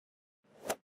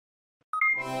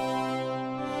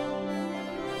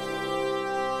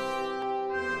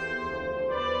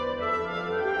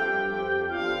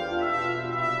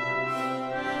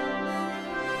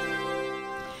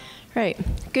Right.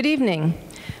 Good evening.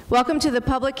 Welcome to the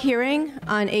public hearing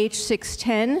on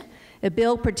H.610, a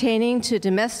bill pertaining to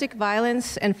domestic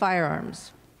violence and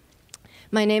firearms.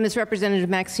 My name is Representative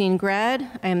Maxine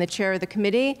Grad. I am the chair of the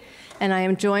committee, and I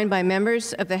am joined by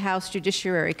members of the House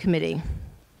Judiciary Committee.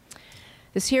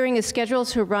 This hearing is scheduled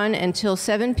to run until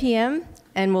 7 p.m.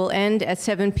 and will end at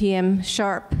 7 p.m.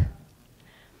 sharp.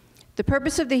 The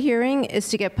purpose of the hearing is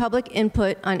to get public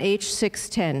input on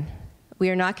H.610. We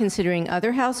are not considering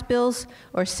other House bills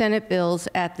or Senate bills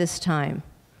at this time.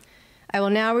 I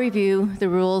will now review the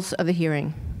rules of the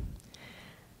hearing.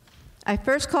 I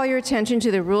first call your attention to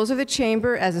the rules of the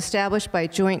chamber as established by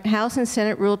Joint House and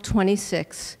Senate Rule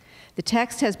 26. The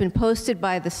text has been posted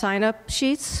by the sign-up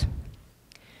sheets.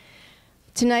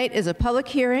 Tonight is a public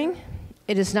hearing.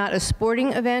 It is not a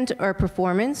sporting event or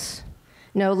performance.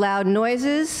 No loud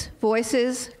noises,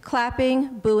 voices,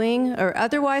 clapping, booing, or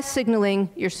otherwise signaling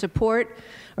your support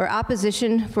or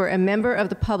opposition for a member of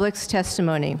the public's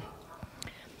testimony.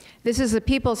 This is the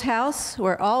People's House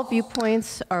where all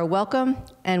viewpoints are welcome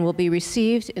and will be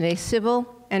received in a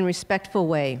civil and respectful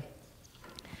way.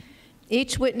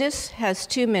 Each witness has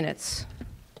 2 minutes.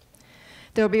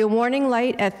 There will be a warning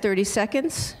light at 30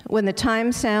 seconds. When the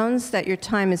time sounds that your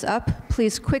time is up,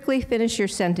 please quickly finish your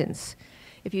sentence.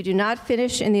 If you do not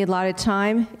finish in the allotted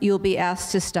time, you will be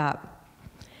asked to stop.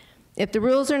 If the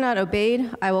rules are not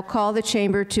obeyed, I will call the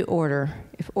chamber to order.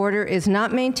 If order is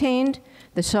not maintained,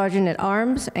 the Sergeant at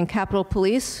Arms and Capitol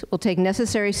Police will take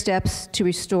necessary steps to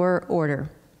restore order.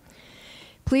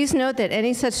 Please note that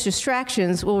any such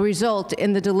distractions will result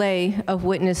in the delay of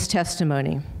witness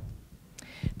testimony.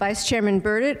 Vice Chairman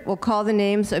Burdett will call the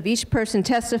names of each person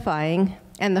testifying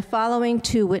and the following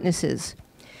 2 witnesses.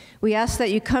 We ask that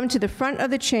you come to the front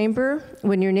of the chamber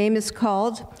when your name is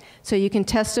called so you can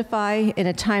testify in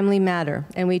a timely manner.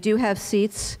 And we do have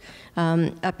seats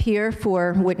up here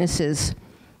for witnesses.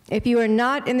 If you are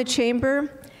not in the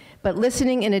chamber but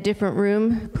listening in a different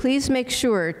room, please make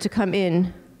sure to come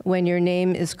in when your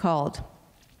name is called.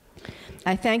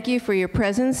 I thank you for your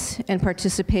presence and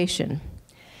participation.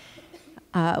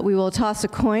 We will toss a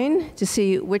coin to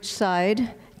see which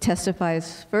side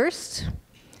testifies first.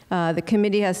 The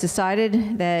committee has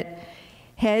decided that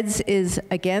heads is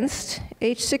against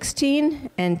H.610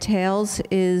 and tails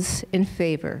is in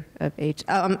favor of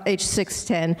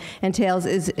H.610, and tails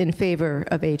is in favor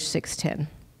of H.610.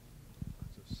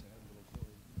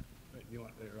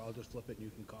 I'll just flip it and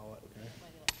you can call it, okay?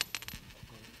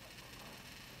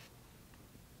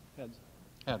 Heads.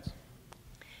 Heads.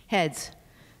 Heads.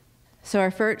 So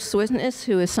our first witness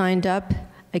who is signed up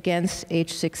against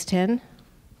H.610.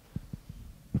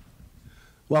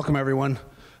 Welcome, everyone.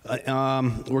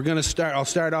 We're going to start. I'll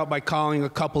start out by calling a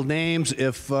couple names.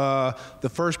 If the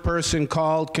first person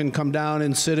called can come down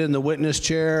and sit in the witness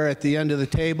chair at the end of the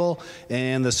table,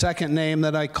 and the second name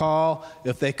that I call,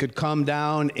 if they could come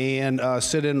down and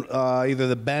sit in either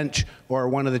the bench or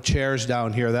one of the chairs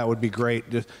down here, that would be great,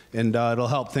 and it'll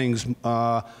help things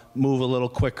move a little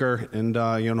quicker and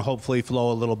hopefully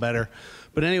flow a little better.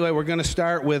 But anyway, we're going to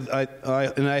start with,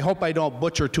 and I hope I don't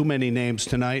butcher too many names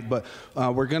tonight, but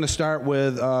we're going to start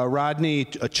with Rodney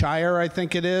Chire, I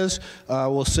think it is.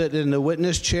 Will sit in the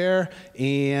witness chair,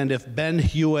 and if Ben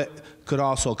Hewitt could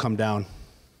also come down.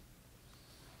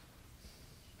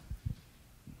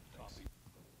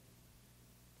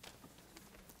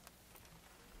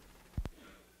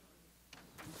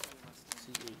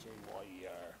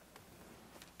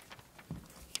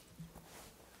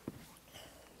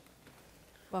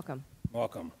 Welcome.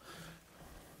 Welcome.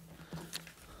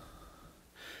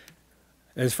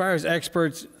 As far as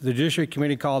experts, the Judiciary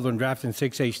Committee called on drafting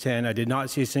 6H10. I did not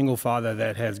see a single father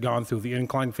that has gone through the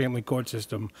inclined family court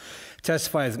system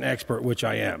testify as an expert, which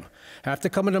I am. After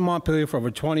coming to Montpelier for over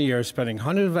 20 years, spending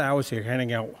hundreds of hours here,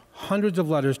 handing out hundreds of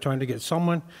letters, trying to get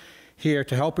someone here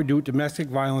to help reduce domestic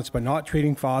violence by not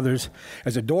treating fathers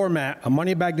as a doormat, a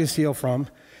money bag to steal from,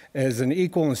 as an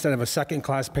equal instead of a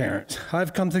second-class parent.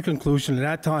 I've come to the conclusion at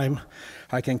that time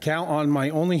I can count on my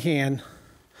only hand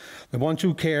the ones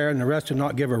who care and the rest do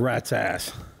not give a rat's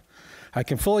ass. I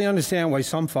can fully understand why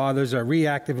some fathers are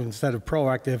reactive instead of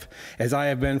proactive, as I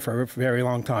have been for a very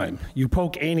long time. You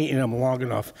poke any in them long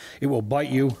enough, it will bite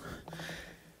you.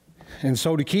 And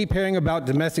so to keep hearing about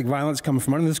domestic violence coming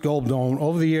from under this gold dome,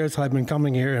 over the years I've been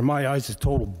coming here, in my eyes, is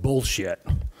total bullshit.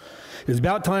 It's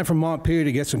about time for Montpelier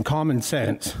to get some common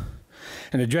sense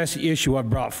and address the issue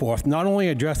I've brought forth. Not only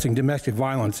addressing domestic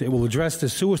violence, it will address the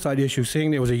suicide issue,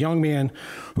 seeing there was a young man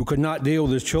who could not deal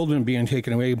with his children being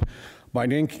taken away by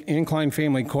an inclined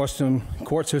family court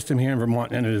system here in Vermont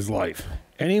and ended his life.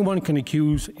 Anyone can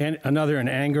accuse another in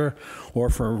anger or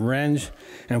for revenge,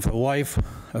 and for the life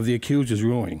of the accused is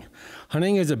ruining.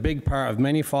 Hunting is a big part of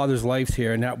many fathers' lives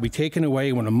here, and that will be taken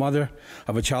away when a mother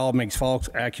of a child makes false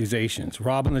accusations,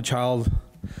 robbing the child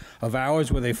of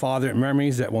hours with a father and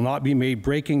memories that will not be made,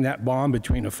 breaking that bond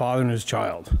between a father and his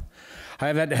child. I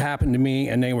have had to happen to me,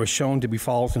 and they were shown to be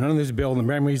false, and under this bill, the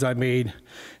memories I made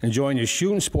enjoying the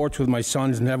shooting sports with my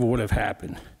sons never would have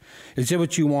happened. Is it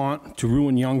what you want to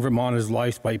ruin young Vermonters'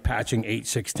 lives by patching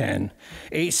H.610?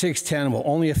 H.610 will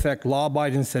only affect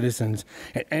law-abiding citizens,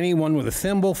 and anyone with a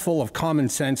thimble full of common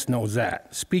sense knows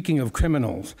that. Speaking of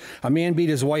criminals, a man beat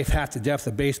his wife half to death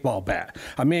with a baseball bat.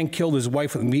 A man killed his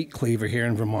wife with a meat cleaver here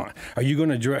in Vermont. Are you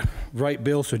going to write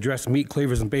bills to address meat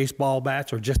cleavers and baseball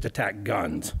bats, or just attack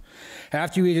guns?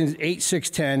 After reading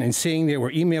H.610 and seeing there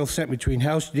were emails sent between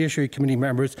House Judiciary Committee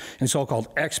members and so-called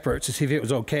experts to see if it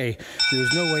was okay, there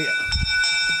was no way.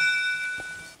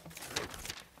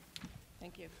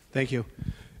 Thank you. Thank you.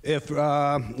 If,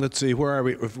 let's see, where are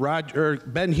we? If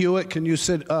Ben Hewitt, can you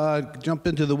jump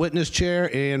into the witness chair,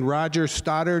 and Roger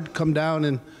Stoddard come down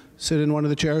and sit in one of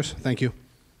the chairs? Thank you.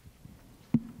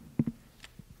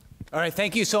 All right,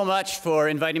 thank you so much for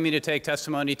inviting me to take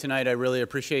testimony tonight. I really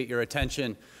appreciate your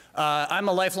attention. I'm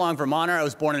a lifelong Vermonter. I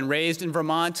was born and raised in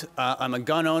Vermont. I'm a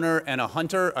gun owner and a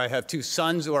hunter. I have 2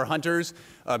 sons who are hunters.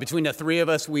 Between the 3 of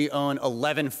us, we own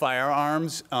 11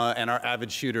 firearms and are avid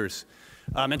shooters.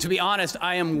 And to be honest,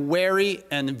 I am wary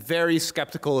and very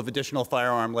skeptical of additional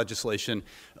firearm legislation.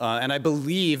 And I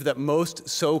believe that most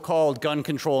so-called gun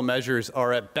control measures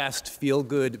are at best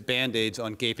feel-good Band-Aids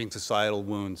on gaping societal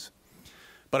wounds.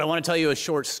 But I want to tell you a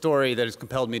short story that has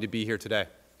compelled me to be here today.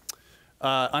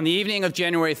 On the evening of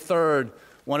January 3rd,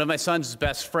 one of my son's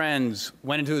best friends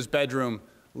went into his bedroom,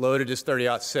 loaded his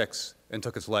 .30-06, and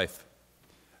took his life.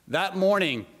 That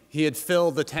morning, he had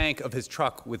filled the tank of his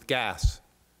truck with gas.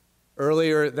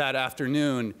 Earlier that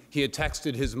afternoon, he had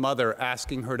texted his mother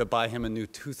asking her to buy him a new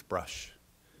toothbrush.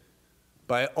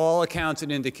 By all accounts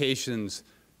and indications,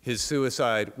 his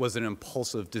suicide was an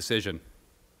impulsive decision.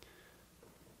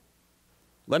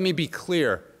 Let me be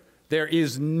clear, there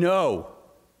is no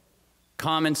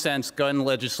common sense gun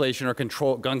legislation or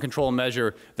gun control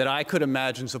measure that I could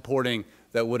imagine supporting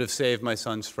that would have saved my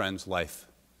son's friend's life.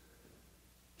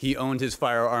 He owned his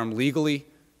firearm legally,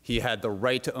 he had the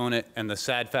right to own it, and the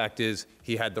sad fact is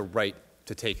he had the right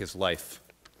to take his life.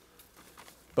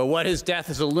 But what his death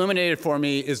has illuminated for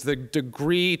me is the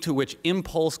degree to which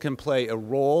impulse can play a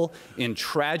role in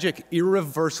tragic,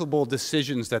 irreversible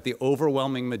decisions that the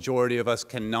overwhelming majority of us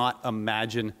cannot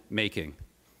imagine making.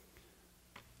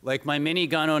 Like my many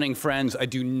gun-owning friends, I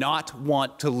do not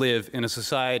want to live in a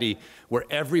society where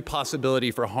every possibility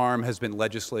for harm has been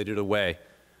legislated away.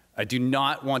 I do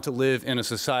not want to live in a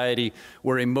society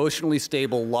where emotionally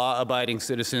stable, law-abiding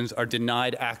citizens are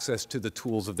denied access to the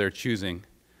tools of their choosing.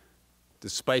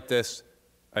 Despite this,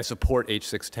 I support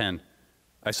H.610.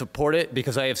 I support it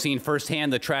because I have seen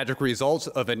firsthand the tragic results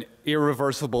of an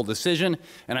irreversible decision,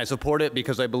 and I support it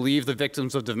because I believe the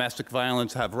victims of domestic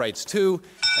violence have rights too,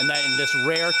 and that in this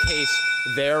rare case,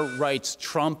 their rights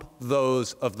trump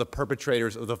those of the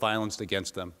perpetrators of the violence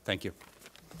against them. Thank you.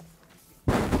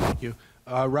 Thank you.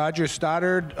 Roger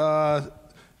Stoddard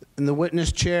in the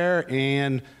witness chair,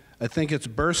 and I think it's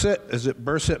Bursett. Is it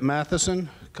Bursett Matheson?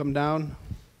 Come down.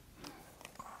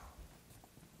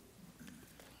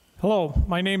 Hello,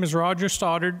 my name is Roger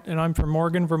Stoddard, and I'm from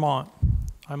Morgan, Vermont.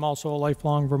 I'm also a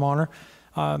lifelong Vermonter.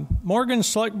 Morgan's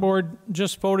Select Board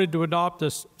just voted to adopt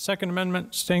this Second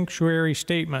Amendment sanctuary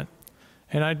statement.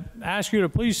 And I'd ask you to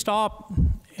please stop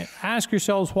and ask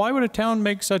yourselves, why would a town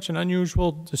make such an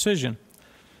unusual decision?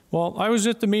 Well, I was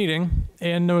at the meeting,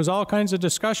 and there was all kinds of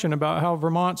discussion about how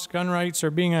Vermont's gun rights are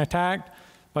being attacked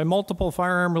by multiple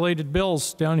firearm-related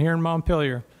bills down here in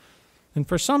Montpelier. And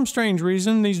for some strange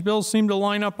reason, these bills seem to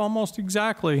line up almost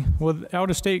exactly with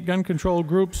out-of-state gun control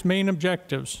groups' main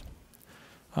objectives.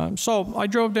 So I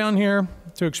drove down here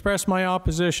to express my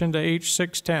opposition to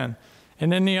H.610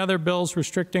 and any other bills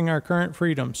restricting our current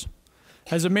freedoms.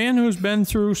 As a man who's been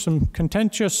through some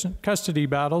contentious custody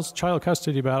battles, child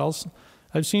custody battles,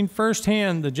 I've seen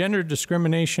firsthand the gender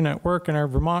discrimination at work in our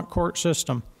Vermont court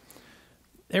system.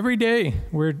 Every day,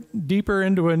 we're deeper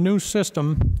into a new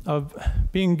system of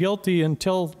being guilty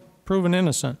until proven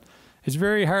innocent. It's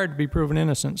very hard to be proven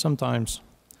innocent sometimes.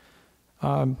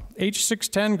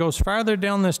 H.610 goes farther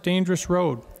down this dangerous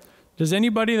road. Does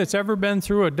anybody that's ever been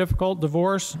through a difficult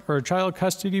divorce or a child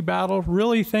custody battle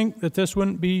really think that this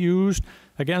wouldn't be used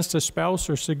against a spouse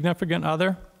or significant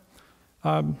other?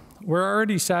 We're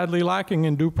already sadly lacking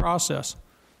in due process.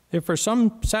 If for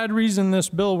some sad reason this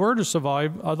bill were to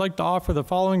survive, I'd like to offer the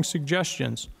following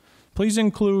suggestions. Please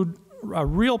include a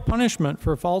real punishment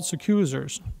for false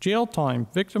accusers, jail time,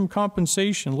 victim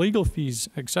compensation, legal fees,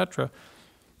 etc.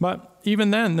 But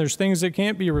even then, there's things that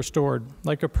can't be restored,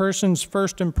 like a person's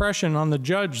first impression on the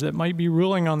judge that might be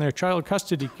ruling on their child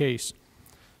custody case.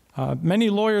 Many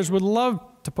lawyers would love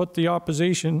to put the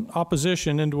opposition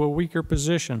into a weaker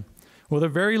position. With a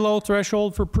very low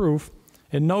threshold for proof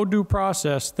and no due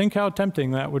process, think how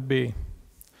tempting that would be.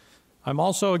 I'm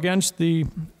also against the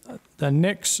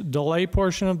nix delay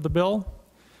portion of the bill.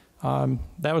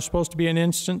 That was supposed to be an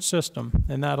instant system,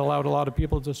 and that allowed a lot of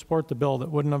people to support the bill that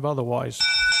wouldn't have otherwise.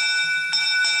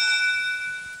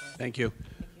 Thank you.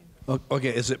 Okay,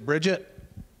 is it Bridget?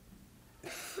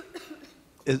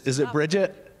 Is it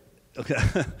Bridget? Okay,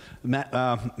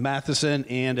 Matheson,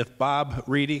 and if Bob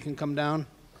Reedy can come down.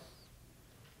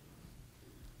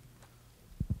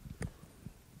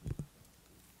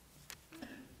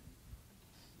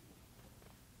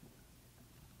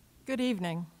 Good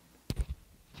evening.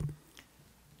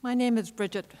 My name is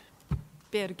Bridget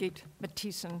Birgit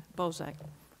Mathisen Bozak.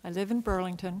 I live in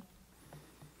Burlington.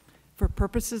 For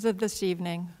purposes of this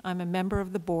evening, I'm a member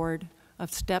of the board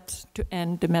of Steps to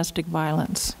End Domestic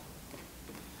Violence.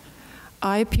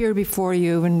 I appear before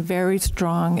you in very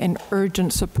strong and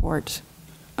urgent support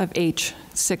of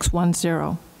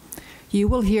H.610. You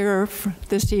will hear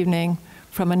this evening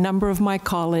from a number of my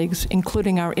colleagues,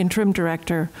 including our interim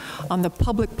director, on the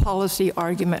public policy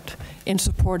argument in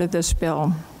support of this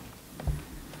bill.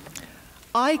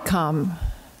 I come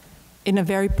in a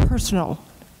very personal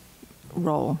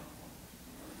role.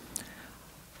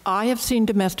 I have seen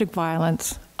domestic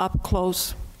violence up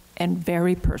close and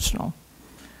very personal.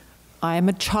 I am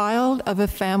a child of a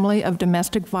family of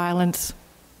domestic violence,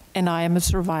 and I am a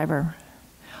survivor.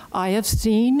 I have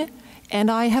seen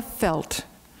and I have felt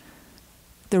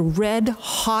the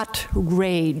red-hot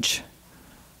rage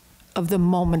of the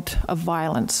moment of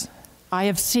violence. I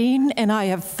have seen and I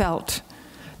have felt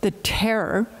the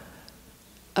terror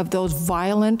of those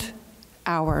violent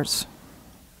hours.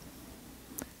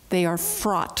 They are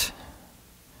fraught.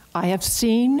 I have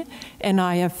seen and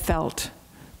I have felt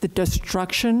the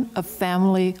destruction of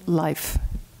family life.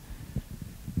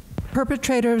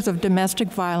 Perpetrators of domestic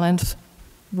violence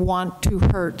want to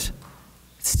hurt.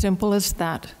 Simple as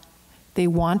that. They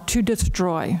want to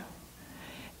destroy.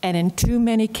 And in too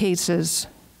many cases,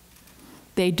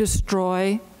 they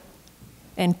destroy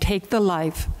and take the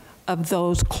life of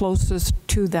those closest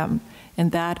to them,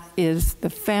 and that is the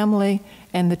family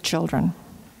and the children.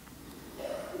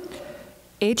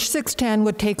 H.610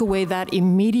 would take away that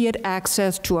immediate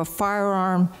access to a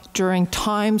firearm during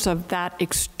times of that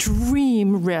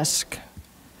extreme risk.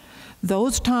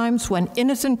 Those times when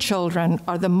innocent children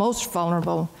are the most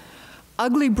vulnerable,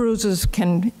 ugly bruises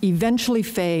can eventually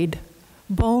fade,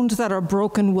 bones that are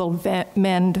broken will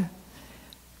mend,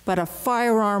 but a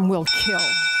firearm will kill.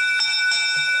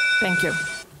 Thank you.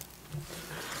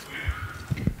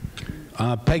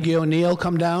 Peggy O'Neill,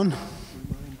 come down.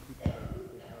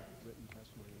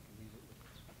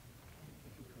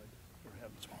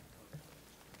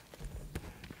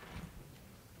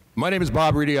 My name is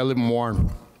Bob Reedy. I live in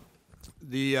Warren.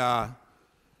 The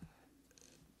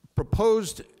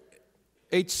proposed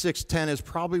H.610 is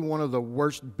probably one of the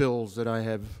worst bills that I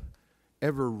have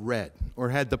ever read or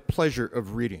had the pleasure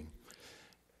of reading.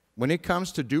 When it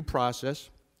comes to due process,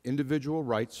 individual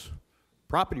rights,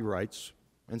 property rights,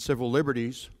 and civil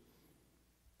liberties,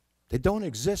 they don't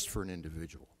exist for an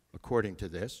individual, according to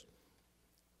this.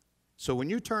 So when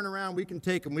you turn around, we can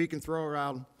take and we can throw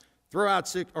out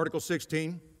Article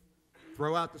 16,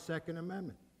 throw out the Second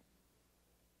Amendment,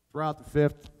 throw out the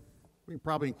Fifth, we can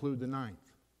probably include the Ninth.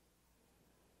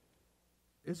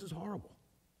 This is horrible.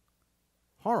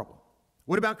 Horrible.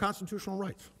 What about constitutional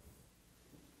rights?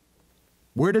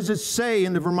 Where does it say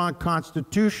in the Vermont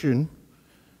Constitution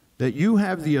that you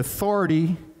have the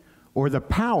authority or the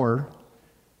power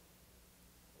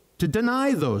to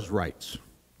deny those rights?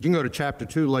 You can go to Chapter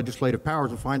 2, Legislative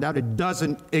Powers, and find out it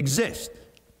doesn't exist.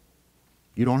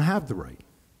 You don't have the right.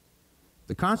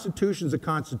 The Constitution is a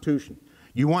Constitution.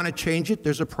 You want to change it,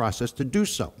 there's a process to do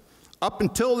so. Up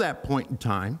until that point in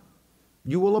time,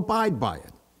 you will abide by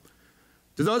it.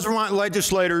 To those Vermont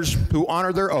legislators who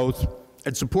honor their oath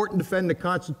and support and defend the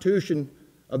Constitution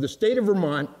of the state of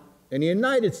Vermont and the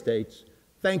United States,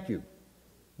 thank you.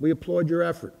 We applaud your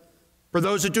effort. For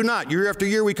those that do not, year after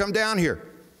year we come down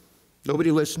here.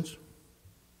 Nobody listens.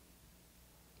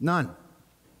 None.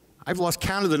 I've lost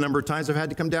count of the number of times I've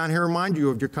had to come down here and remind you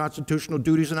of your constitutional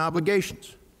duties and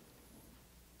obligations.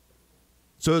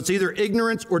 So it's either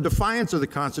ignorance or defiance of the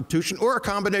Constitution or a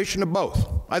combination of both.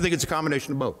 I think it's a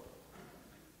combination of both.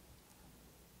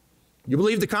 You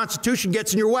believe the Constitution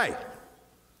gets in your way.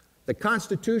 The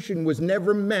Constitution was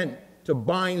never meant to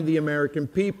bind the American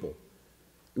people.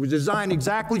 It was designed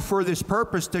exactly for this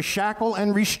purpose, to shackle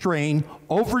and restrain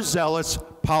overzealous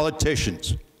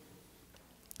politicians.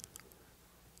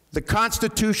 The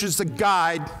Constitution is the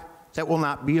guide that will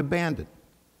not be abandoned.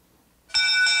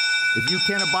 If you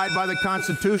can't abide by the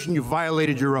Constitution, you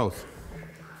violated your oath.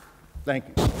 Thank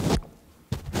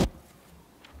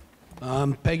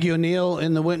you. Peggy O'Neill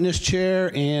in the witness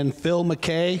chair, and Phil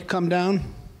McKay, come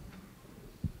down.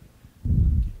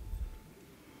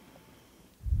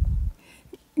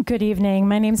 Good evening.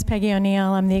 My name is Peggy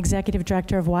O'Neill. I'm the Executive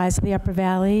Director of WISE of the Upper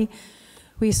Valley.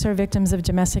 We serve victims of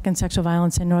domestic and sexual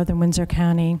violence in northern Windsor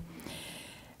County.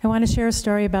 I want to share a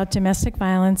story about domestic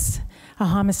violence, a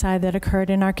homicide that occurred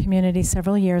in our community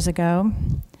several years ago.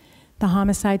 The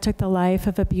homicide took the life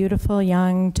of a beautiful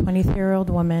young 23-year-old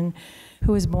woman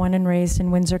who was born and raised in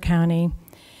Windsor County.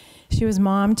 She was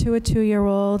mom to a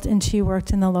 2-year-old, and she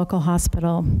worked in the local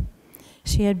hospital.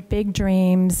 She had big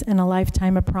dreams and a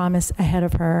lifetime of promise ahead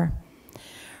of her.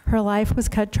 Her life was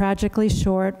cut tragically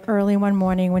short early one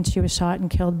morning when she was shot and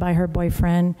killed by her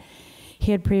boyfriend.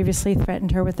 He had previously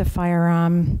threatened her with a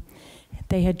firearm.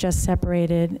 They had just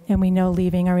separated, and we know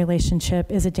leaving a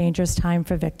relationship is a dangerous time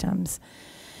for victims.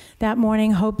 That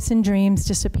morning, hopes and dreams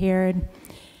disappeared,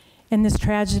 and this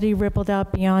tragedy rippled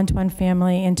out beyond one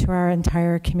family into our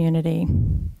entire community.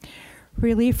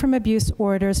 Relief from abuse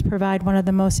orders provide one of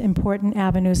the most important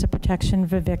avenues of protection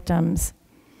for victims.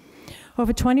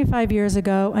 Over 25 years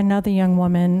ago, another young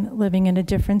woman living in a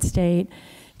different state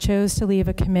chose to leave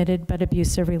a committed but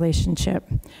abusive relationship.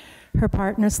 Her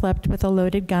partner slept with a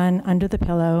loaded gun under the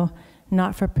pillow,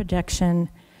 not for protection,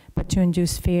 but to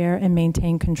induce fear and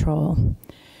maintain control.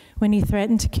 When he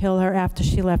threatened to kill her after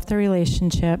she left the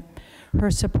relationship,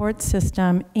 her support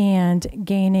system and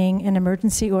gaining an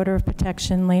emergency order of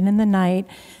protection late in the night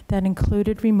that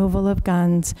included removal of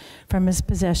guns from his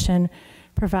possession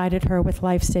provided her with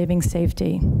life-saving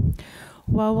safety.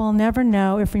 While we'll never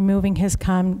know if removing his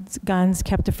guns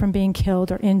kept her from being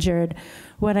killed or injured,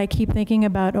 what I keep thinking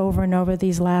about over and over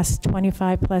these last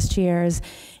 25 plus years,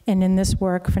 and in this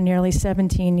work for nearly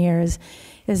 17 years,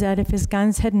 is that if his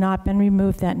guns had not been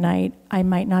removed that night, I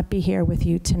might not be here with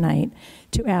you tonight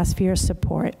to ask for your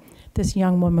support. This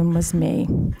young woman was me.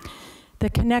 The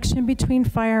connection between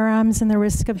firearms and the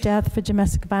risk of death for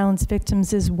domestic violence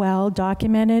victims is well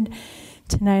documented.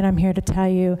 Tonight I'm here to tell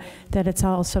you that it's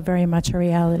also very much a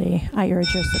reality. I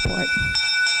urge your support.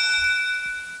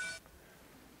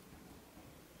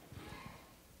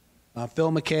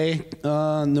 Phil McKay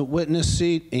on the witness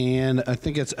seat, and I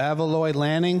think it's Avaloy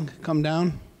Lanning, come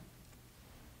down.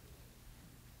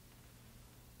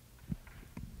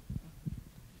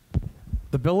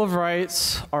 The Bill of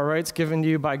Rights are rights given to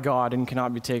you by God and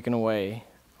cannot be taken away.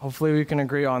 Hopefully we can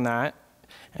agree on that.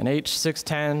 And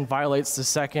H.610 violates the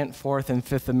Second, Fourth, and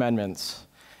Fifth Amendments.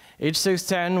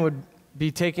 H.610 would be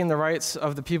taking the rights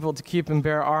of the people to keep and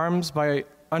bear arms by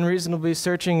unreasonably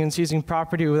searching and seizing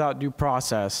property without due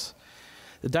process.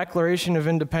 The Declaration of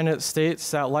Independence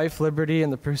states that life, liberty,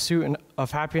 and the pursuit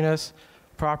of happiness,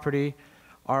 property,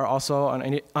 are also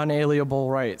unalienable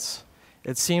rights.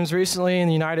 It seems recently in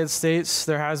the United States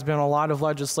there has been a lot of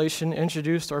legislation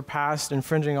introduced or passed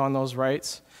infringing on those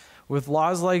rights. With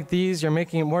laws like these, you're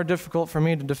making it more difficult for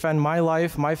me to defend my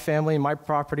life, my family, my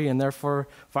property, and therefore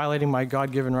violating my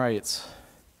God-given rights.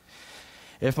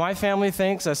 If my family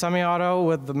thinks a semi-auto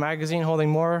with the magazine holding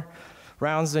more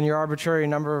rounds than your arbitrary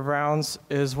number of rounds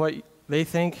is what they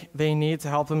think they need to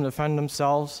help them defend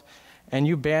themselves, and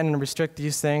you ban and restrict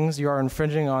these things, you are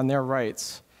infringing on their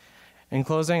rights. In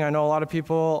closing, I know a lot of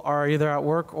people are either at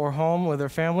work or home with their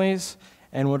families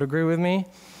and would agree with me.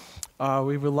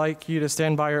 We would like you to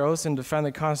stand by your oaths and defend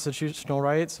the constitutional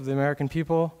rights of the American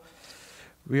people.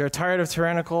 We are tired of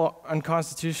tyrannical,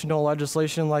 unconstitutional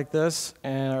legislation like this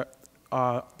and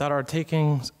that are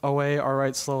taking away our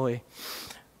rights slowly.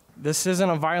 This isn't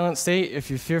a violent state. If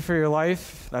you fear for your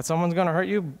life, that someone's going to hurt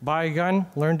you, buy a gun,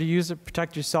 learn to use it,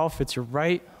 protect yourself. It's your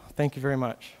right. Thank you very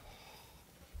much.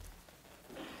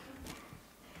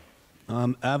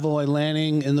 Avaloy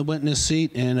Lanning in the witness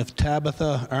seat, and if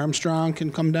Tabitha Armstrong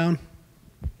can come down.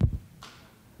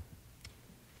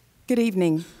 Good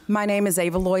evening. My name is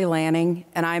Avaloy Lanning,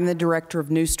 and I'm the director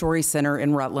of New Story Center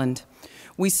in Rutland.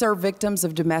 We serve victims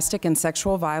of domestic and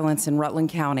sexual violence in Rutland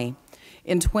County.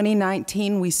 In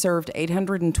 2019, we served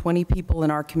 820 people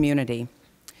in our community.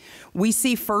 We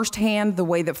see firsthand the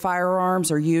way that firearms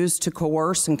are used to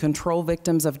coerce and control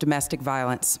victims of domestic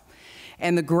violence.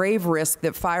 and the grave risk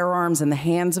that firearms in the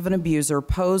hands of an abuser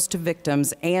pose to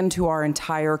victims and to our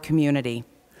entire community.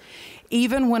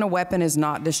 Even when a weapon is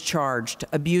not discharged,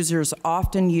 abusers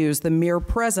often use the mere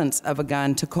presence of a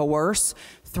gun to coerce,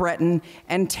 threaten,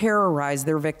 and terrorize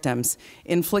their victims,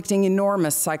 inflicting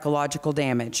enormous psychological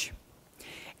damage.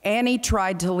 Annie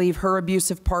tried to leave her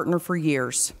abusive partner for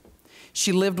years.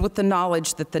 She lived with the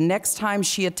knowledge that the next time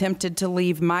she attempted to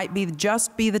leave might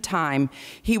just be the time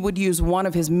he would use one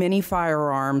of his many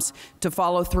firearms to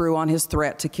follow through on his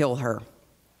threat to kill her.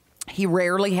 He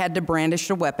rarely had to brandish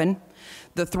a weapon.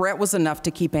 The threat was enough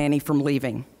to keep Annie from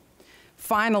leaving.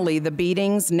 Finally, the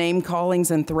beatings, name-callings,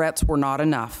 and threats were not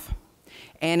enough.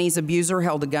 Annie's abuser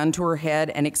held a gun to her head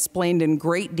and explained in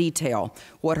great detail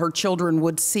what her children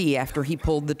would see after he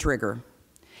pulled the trigger.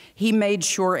 He made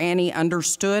sure Annie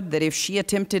understood that if she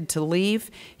attempted to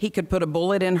leave, he could put a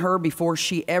bullet in her before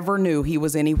she ever knew he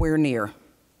was anywhere near.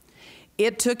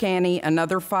 It took Annie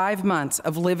another 5 months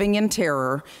of living in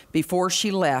terror before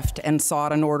she left and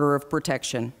sought an order of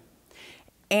protection.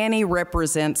 Annie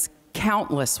represents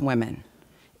countless women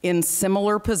in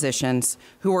similar positions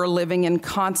who are living in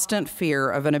constant fear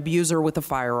of an abuser with a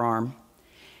firearm.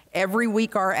 Every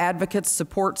week, our advocates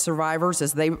support survivors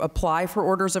as they apply for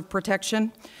orders of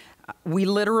protection. We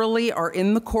literally are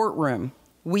in the courtroom.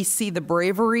 We see the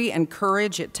bravery and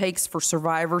courage it takes for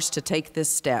survivors to take this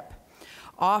step,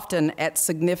 often at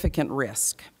significant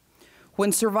risk.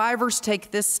 When survivors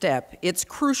take this step, it's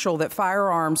crucial that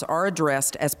firearms are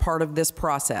addressed as part of this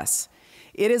process.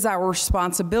 It is our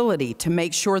responsibility to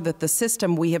make sure that the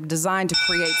system we have designed to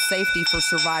create safety for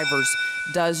survivors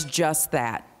does just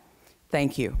that.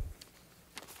 Thank you.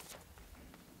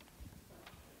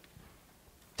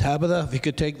 Tabitha, if you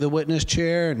could take the witness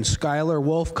chair, and Skylar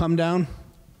Wolf come down.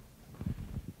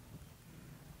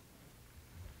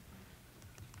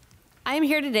 I am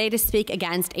here today to speak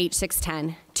against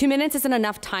H.610. 2 minutes isn't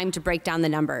enough time to break down the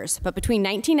numbers, but between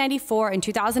 1994 and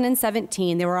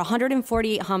 2017, there were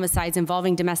 148 homicides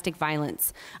involving domestic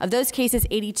violence. Of those cases,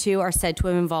 82 are said to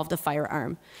have involved a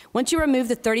firearm. Once you remove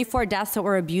the 34 deaths that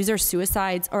were abuser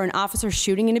suicides or an officer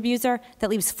shooting an abuser, that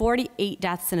leaves 48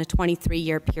 deaths in a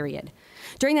 23-year period.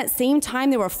 During that same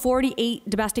time, there were 48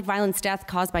 domestic violence deaths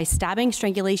caused by stabbing,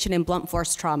 strangulation, and blunt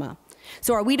force trauma.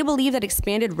 So are we to believe that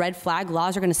expanded red flag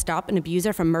laws are going to stop an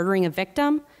abuser from murdering a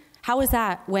victim? How is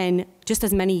that when just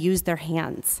as many use their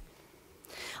hands?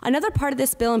 Another part of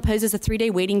this bill imposes a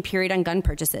 3-day waiting period on gun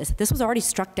purchases. This was already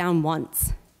struck down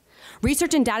once.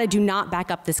 Research and data do not back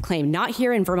up this claim, not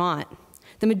here in Vermont.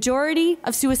 The majority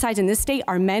of suicides in this state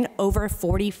are men over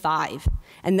 45,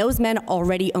 and those men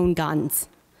already own guns.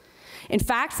 In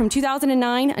fact, from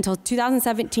 2009 until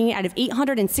 2017, out of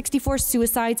 864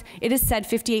 suicides, it is said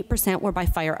 58% were by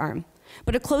firearm.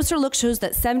 But a closer look shows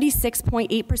that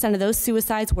 76.8% of those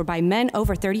suicides were by men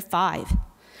over 35.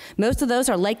 Most of those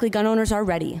are likely gun owners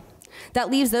already.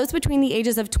 That leaves those between the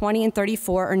ages of 20 and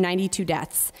 34 or 92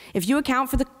 deaths. If you account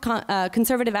for the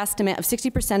conservative estimate of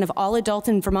 60% of all adults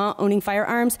in Vermont owning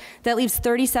firearms, that leaves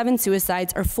 37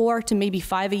 suicides, or 4 to maybe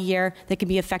 5 a year, that can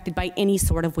be affected by any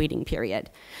sort of waiting period.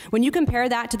 When you compare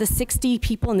that to the 60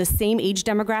 people in the same age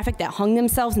demographic that hung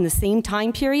themselves in the same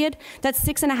time period, that's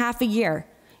 6.5 a year.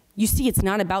 You see, it's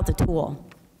not about the tool.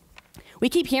 We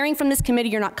keep hearing from this committee,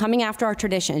 you're not coming after our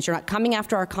traditions, you're not coming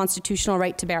after our constitutional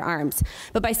right to bear arms.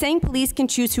 But by saying police can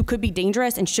choose who could be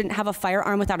dangerous and shouldn't have a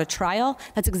firearm without a trial,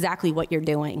 that's exactly what you're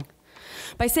doing.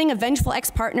 By saying a vengeful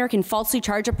ex-partner can falsely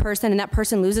charge a person and that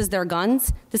person loses their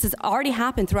guns, this has already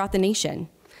happened throughout the nation,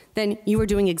 then you are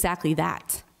doing exactly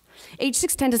that.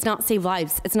 H.610 does not save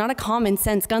lives. It's not a common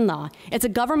sense gun law. It's a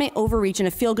government overreach and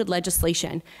a feel-good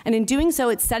legislation. And in doing so,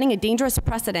 it's setting a dangerous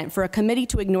precedent for a committee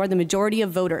to ignore the majority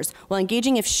of voters while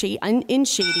engaging in shady,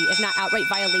 if not outright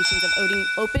violations of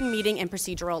open meeting and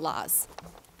procedural laws.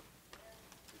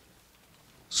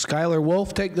 Skylar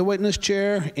Wolf, take the witness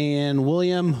chair, and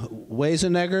William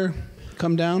Weisenegger,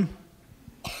 come down.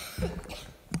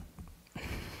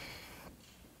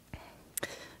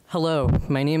 Hello,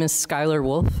 my name is Skylar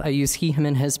Wolf. I use he, him,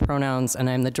 and his pronouns, and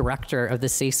I'm the director of the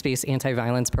Safe Space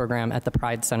Anti-Violence Program at the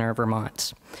Pride Center of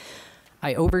Vermont.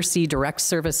 I oversee direct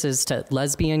services to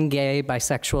lesbian, gay,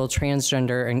 bisexual,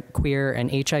 transgender, and queer,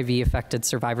 and HIV-affected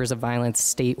survivors of violence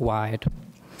statewide.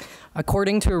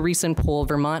 According to a recent poll,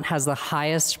 Vermont has the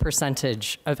highest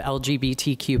percentage of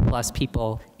LGBTQ+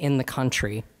 people in the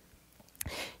country.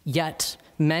 Yet,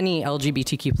 many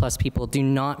LGBTQ+ people do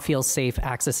not feel safe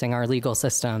accessing our legal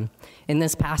system. In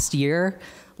this past year,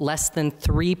 less than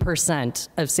 3%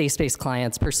 of Safe Space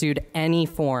clients pursued any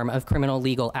form of criminal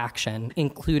legal action,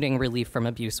 including relief from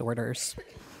abuse orders.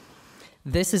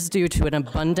 This is due to an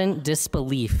abundant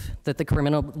disbelief that the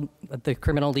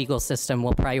criminal legal system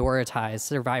will prioritize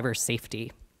survivor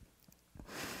safety.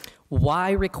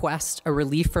 Why request a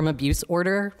relief from abuse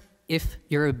order if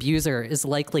your abuser is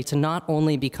likely to not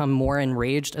only become more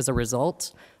enraged as a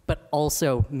result, but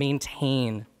also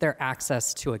maintain their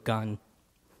access to a gun?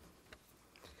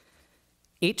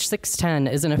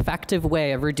 H.610 is an effective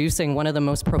way of reducing one of the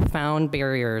most profound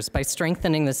barriers by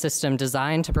strengthening the system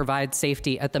designed to provide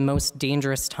safety at the most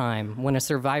dangerous time when a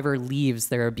survivor leaves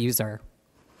their abuser.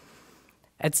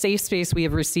 At Safe Space, we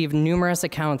have received numerous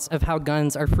accounts of how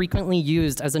guns are frequently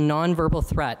used as a nonverbal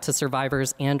threat to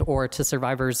survivors and/or to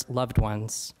survivors' loved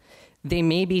ones. They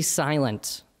may be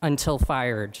silent until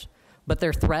fired, but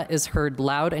their threat is heard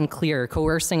loud and clear,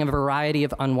 coercing a variety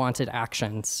of unwanted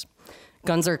actions.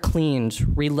 Guns are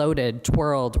cleaned, reloaded,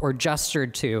 twirled, or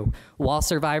gestured to while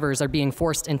survivors are being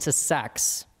forced into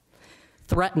sex,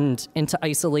 threatened into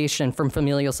isolation from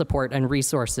familial support and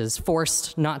resources,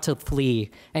 forced not to flee,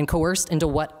 and coerced into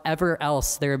whatever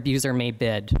else their abuser may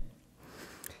bid.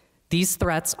 These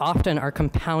threats often are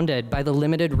compounded by the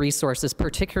limited resources,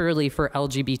 particularly for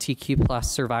LGBTQ+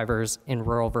 survivors in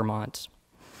rural Vermont.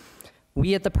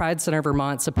 We at the Pride Center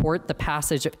Vermont support the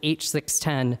passage of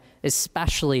H.610,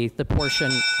 especially the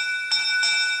portion.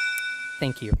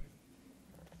 Thank you.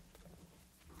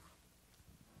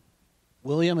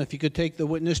 William, if you could take the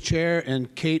witness chair,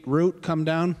 and Kate Root, come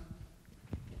down.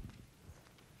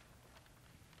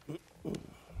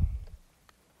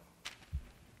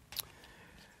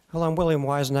 Hello, I'm William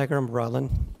Weisenegger. I'm Rutland.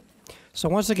 So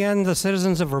once again, the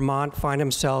citizens of Vermont find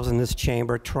themselves in this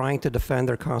chamber trying to defend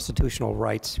their constitutional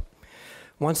rights.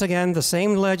 Once again, the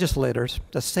same legislators,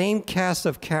 the same cast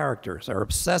of characters are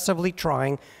obsessively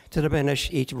trying to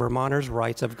diminish each Vermonter's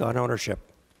rights of gun ownership.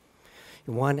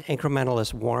 One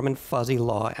incrementalist, warm and fuzzy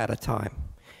law at a time.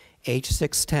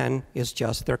 H.610 is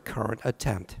just their current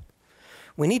attempt.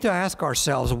 We need to ask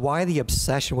ourselves why the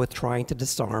obsession with trying to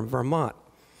disarm Vermont.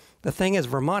 The thing is,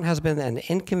 Vermont has been an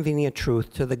inconvenient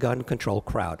truth to the gun control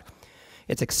crowd.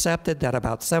 It's accepted that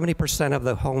about 70% of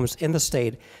the homes in the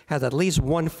state has at least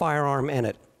one firearm in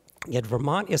it. Yet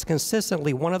Vermont is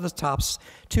consistently one of the top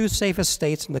 2 safest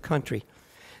states in the country.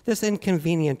 This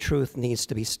inconvenient truth needs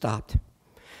to be stopped.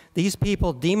 These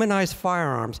people demonize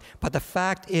firearms, but the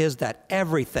fact is that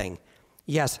everything,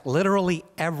 yes, literally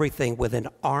everything within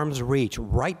arm's reach,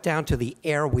 right down to the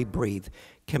air we breathe,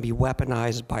 can be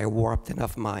weaponized by a warped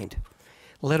enough mind.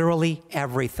 Literally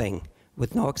everything,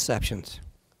 with no exceptions.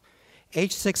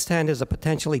 H.610 is a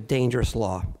potentially dangerous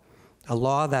law, a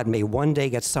law that may one day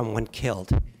get someone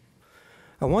killed.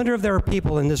 I wonder if there are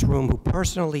people in this room who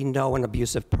personally know an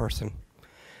abusive person,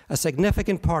 a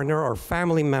significant partner or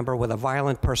family member with a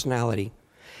violent personality.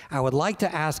 I would like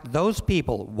to ask those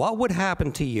people, what would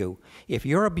happen to you if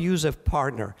your abusive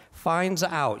partner finds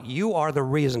out you are the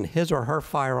reason his or her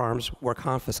firearms were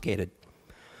confiscated?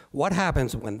 What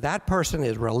happens when that person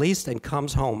is released and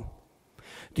comes home?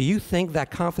 Do you think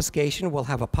that confiscation will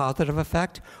have a positive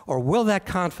effect, or will that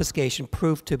confiscation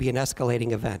prove to be an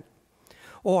escalating event?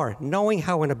 Or, knowing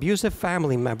how an abusive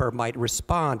family member might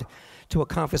respond to a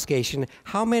confiscation,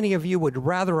 how many of you would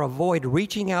rather avoid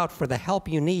reaching out for the help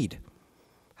you need?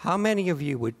 How many of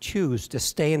you would choose to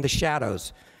stay in the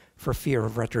shadows for fear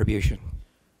of retribution?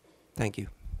 Thank you.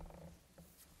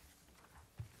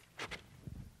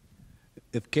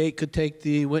 If Kate could take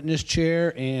the witness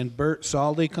chair, and Bert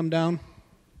Saldy come down.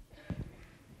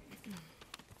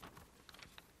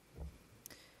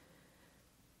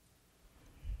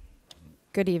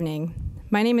 Good evening.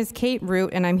 My name is Kate Root,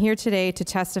 and I'm here today to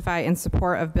testify in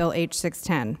support of Bill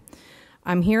H.610.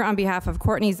 I'm here on behalf of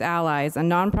Courtney's Allies, a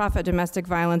nonprofit domestic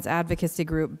violence advocacy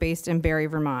group based in Barre,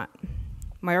 Vermont.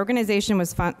 My organization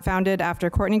was founded after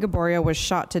Courtney Gaborio was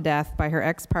shot to death by her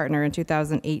ex-partner in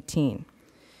 2018.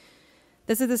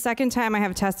 This is the second time I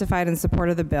have testified in support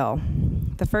of the bill.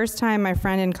 The first time, my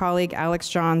friend and colleague Alex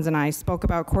Johns and I spoke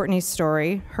about Courtney's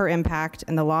story, her impact,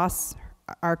 and the loss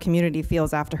our community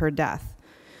feels after her death.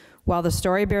 While the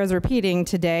story bears repeating,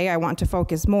 today I want to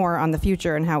focus more on the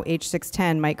future and how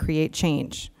H.610 might create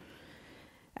change.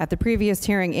 At the previous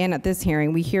hearing and at this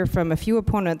hearing, we hear from a few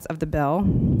opponents of the bill.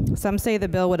 Some say the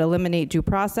bill would eliminate due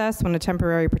process when a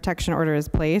temporary protection order is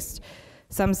placed.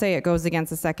 Some say it goes against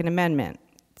the Second Amendment.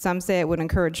 Some say it would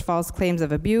encourage false claims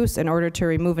of abuse in order to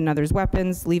remove another's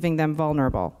weapons, leaving them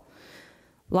vulnerable.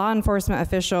 Law enforcement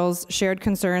officials shared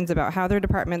concerns about how their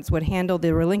departments would handle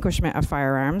the relinquishment of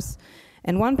firearms.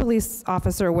 And one police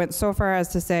officer went so far as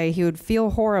to say he would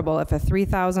feel horrible if a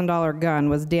 $3,000 gun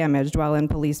was damaged while in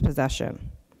police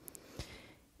possession.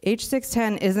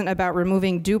 H.610 isn't about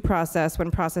removing due process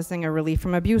when processing a relief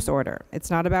from abuse order.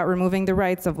 It's not about removing the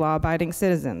rights of law-abiding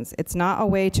citizens. It's not a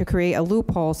way to create a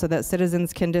loophole so that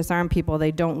citizens can disarm people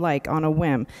they don't like on a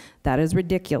whim. That is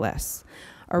ridiculous.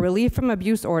 A relief from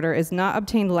abuse order is not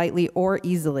obtained lightly or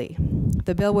easily.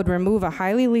 The bill would remove a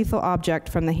highly lethal object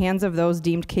from the hands of those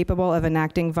deemed capable of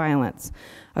enacting violence.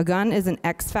 A gun is an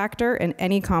X factor in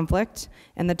any conflict,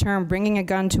 and the term bringing a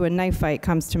gun to a knife fight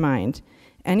comes to mind.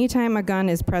 Anytime a gun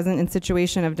is present in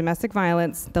situation of domestic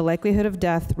violence, the likelihood of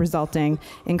death resulting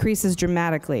increases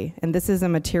dramatically, and this is a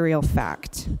material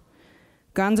fact.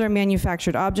 Guns are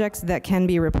manufactured objects that can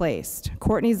be replaced.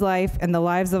 Courtney's life and the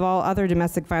lives of all other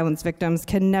domestic violence victims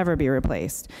can never be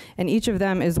replaced, and each of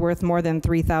them is worth more than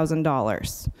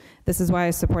 $3,000. This is why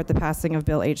I support the passing of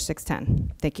Bill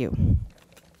H.610. Thank you.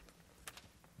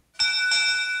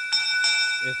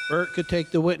 If Bert could take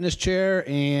the witness chair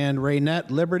and Raynette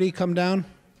Liberty come down.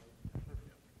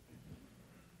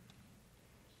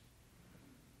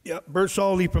 Yeah, Bert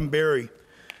Solly from Barrie.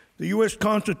 The U.S.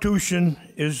 Constitution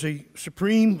is a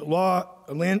supreme law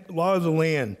of the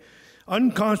land.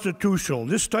 Unconstitutional.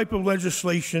 This type of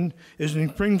legislation is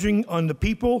infringing on the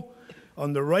people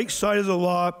on the right side of the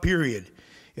law, period.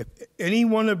 If any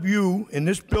one of you in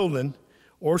this building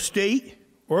or state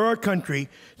or our country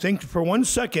think for 1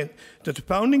 second that the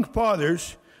founding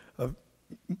fathers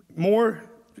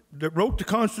that wrote the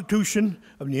Constitution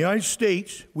of the United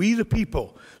States, we the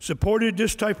people, supported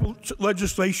this type of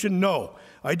legislation, no.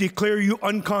 I declare you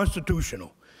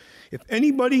unconstitutional. If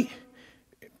any one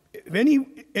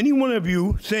of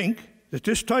you think that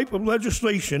this type of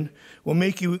legislation will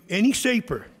make you any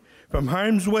safer from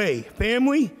harm's way,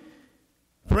 family,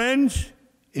 friends,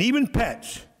 and even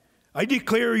pets, I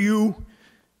declare you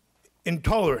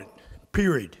intolerant,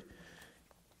 period.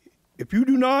 If you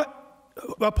do not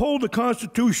uphold the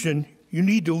Constitution, you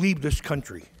need to leave this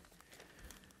country.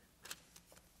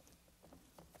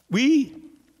 We,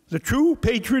 the true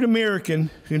patriot American,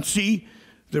 can see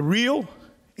the real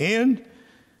and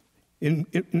in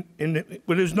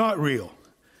what is not real.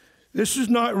 This is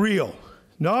not real,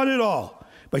 not at all.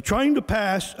 By trying to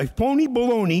pass a phony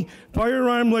baloney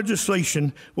firearm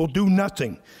legislation will do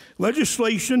nothing.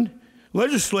 Legislators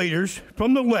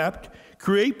from the left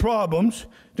create problems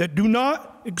that do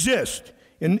not exist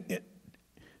in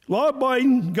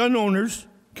law-abiding gun owners'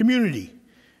 community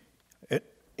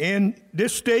in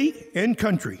this state and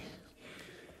country.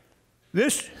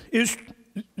 This is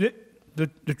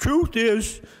the truth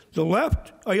is the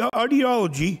left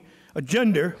ideology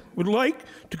agenda would like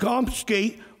to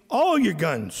confiscate all your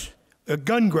guns, a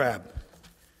gun grab.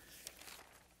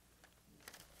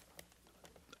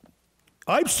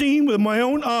 I've seen with my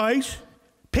own eyes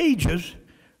pages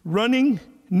running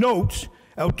notes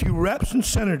out to reps and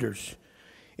senators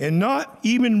and not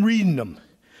even reading them,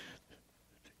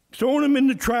 throwing them in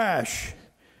the trash,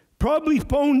 probably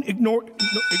ignoring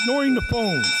the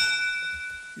phones.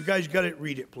 You guys got to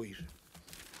read it, please.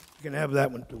 You can have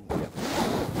that one too. Yeah.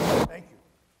 Thank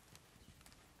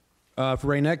you. If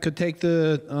Raynette could take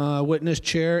the witness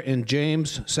chair and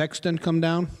James Sexton come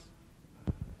down.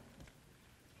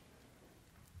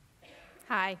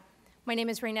 Hi, my name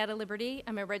is Raynette Liberty.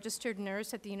 I'm a registered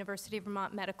nurse at the University of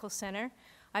Vermont Medical Center.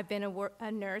 I've been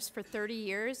a nurse for 30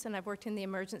 years, and I've worked in the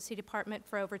emergency department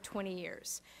for over 20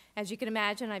 years. As you can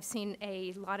imagine, I've seen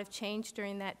a lot of change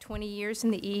during that 20 years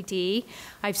in the ED.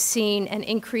 I've seen an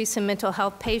increase in mental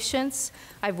health patients.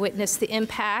 I've witnessed the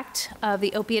impact of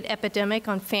the opiate epidemic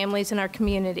on families in our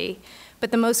community.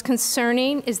 But the most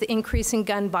concerning is the increase in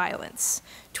gun violence.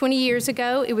 20 years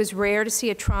ago, it was rare to see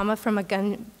a trauma from a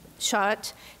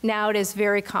gunshot. Now it is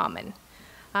very common.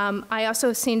 I also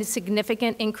have seen a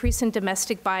significant increase in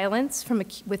domestic violence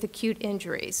with acute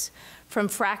injuries, from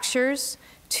fractures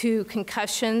to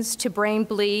concussions to brain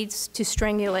bleeds to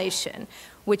strangulation,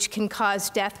 which can cause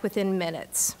death within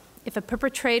minutes. If a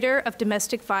perpetrator of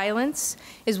domestic violence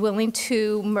is willing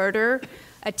to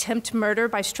attempt murder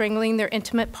by strangling their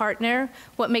intimate partner,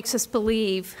 what makes us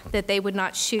believe that they would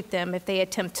not shoot them if they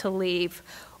attempt to leave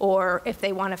or if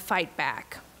they want to fight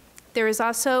back? There is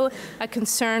also a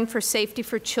concern for safety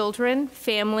for children,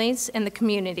 families, and the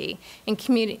community,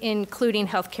 including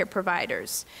healthcare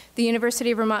providers. The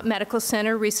University of Vermont Medical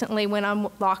Center recently went on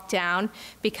lockdown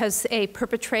because a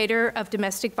perpetrator of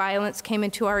domestic violence came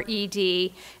into our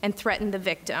ED and threatened the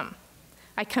victim.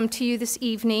 I come to you this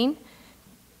evening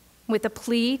with a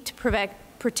plea to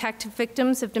protect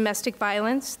victims of domestic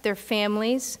violence, their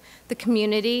families, the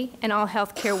community, and all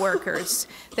healthcare workers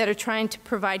that are trying to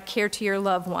provide care to your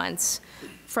loved ones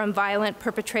from violent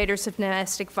perpetrators of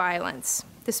domestic violence.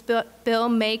 This bill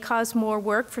may cause more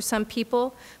work for some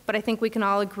people, but I think we can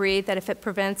all agree that if it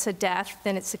prevents a death,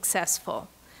 then it's successful.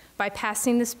 By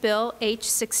passing this bill,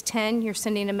 H.610, you're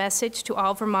sending a message to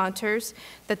all Vermonters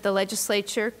that the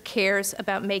legislature cares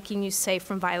about making you safe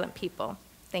from violent people.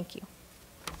 Thank you.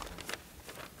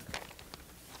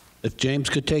 If James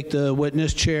could take the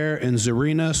witness chair and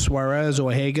Zarina Suarez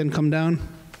O'Hagan come down.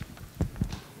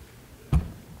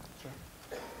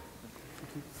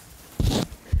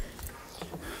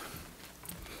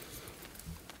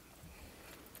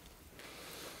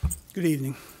 Good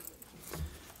evening.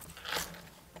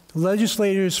 The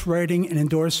legislators writing and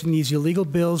endorsing these illegal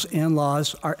bills and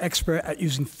laws are expert at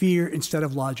using fear instead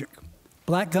of logic.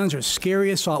 Black guns are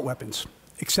scary assault weapons,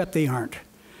 except they aren't.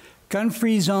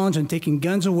 Gun-free zones and taking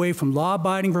guns away from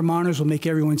law-abiding Vermonters will make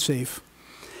everyone safe,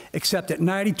 except that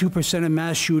 92% of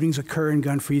mass shootings occur in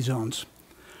gun-free zones.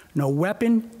 No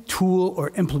weapon, tool,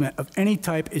 or implement of any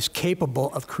type is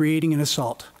capable of creating an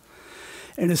assault.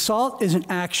 An assault is an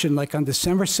action like on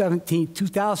December 17,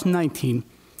 2019,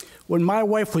 when my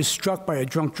wife was struck by a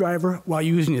drunk driver while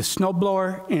using a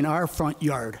snowblower in our front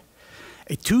yard.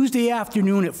 A Tuesday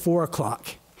afternoon at 4 o'clock,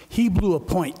 he blew a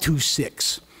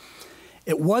 .26.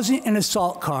 It wasn't an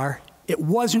assault car. It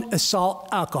wasn't assault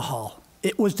alcohol.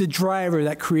 It was the driver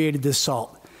that created the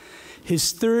assault.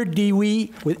 His third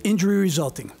DUI with injury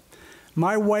resulting.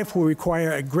 My wife will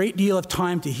require a great deal of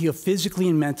time to heal physically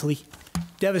and mentally,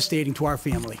 devastating to our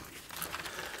family.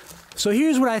 So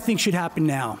here's what I think should happen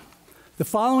now. The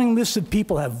following list of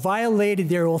people have violated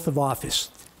their oath of office.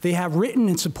 They have written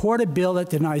and support a bill that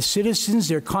denies citizens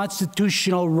their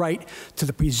constitutional right to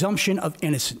the presumption of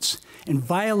innocence in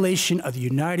violation of the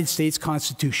United States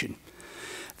Constitution.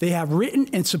 They have written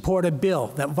and support a bill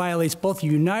that violates both the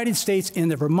United States and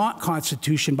the Vermont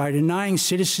Constitution by denying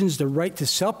citizens the right to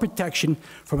self-protection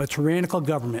from a tyrannical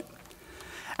government.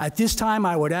 At this time,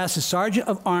 I would ask the Sergeant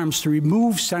of Arms to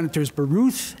remove Senators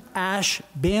Baruth, Ashe,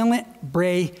 Balint,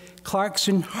 Bray,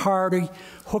 Clarkson, Hardy,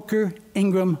 Hooker,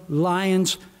 Ingram,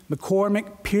 Lyons,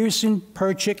 McCormick, Pearson,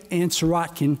 Perchik, and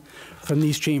Sirotkin from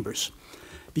these chambers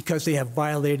because they have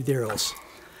violated their oaths.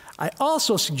 I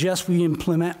also suggest we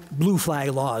implement blue flag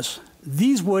laws.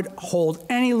 These would hold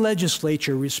any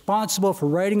legislature responsible for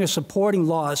writing or supporting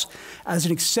laws as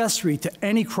an accessory to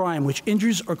any crime which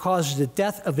injures or causes the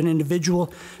death of an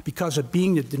individual because of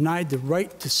being denied the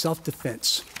right to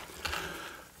self-defense.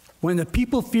 When the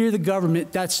people fear the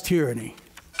government, that's tyranny.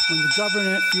 When the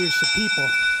government fears the people,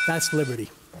 that's liberty.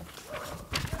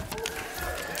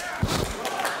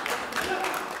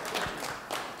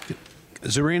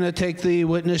 Zarina, take the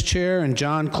witness chair, and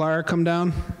John Clark come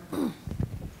down.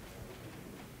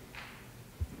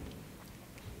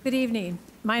 Good evening.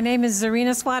 My name is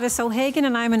Zarina Suarez O'Hagan,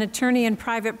 and I'm an attorney in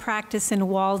private practice in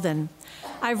Walden.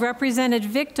 I've represented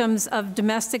victims of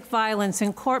domestic violence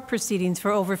in court proceedings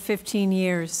for over 15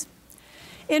 years.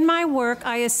 In my work,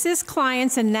 I assist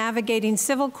clients in navigating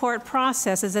civil court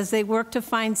processes as they work to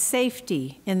find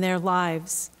safety in their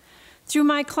lives. Through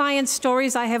my clients'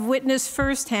 stories, I have witnessed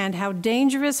firsthand how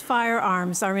dangerous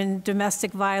firearms are in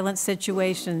domestic violence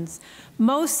situations,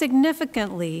 most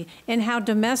significantly in how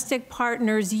domestic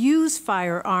partners use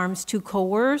firearms to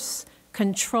coerce,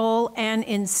 control, and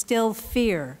instill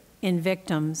fear in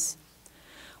victims.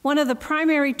 One of the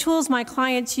primary tools my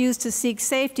clients use to seek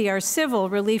safety are civil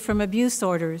relief from abuse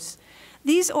orders.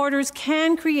 These orders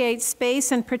can create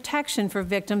space and protection for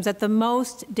victims at the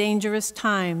most dangerous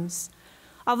times.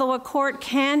 Although a court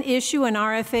can issue an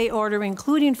RFA order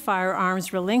including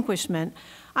firearms relinquishment,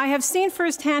 I have seen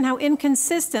firsthand how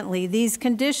inconsistently these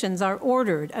conditions are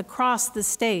ordered across the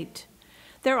state.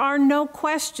 There are no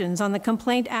questions on the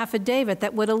complaint affidavit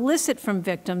that would elicit from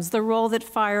victims the role that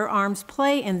firearms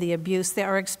play in the abuse they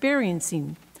are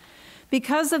experiencing.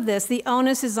 Because of this, the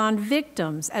onus is on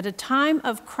victims at a time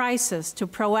of crisis to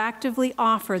proactively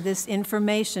offer this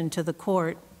information to the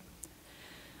court.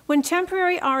 When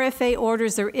temporary RFA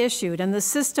orders are issued and the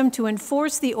system to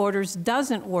enforce the orders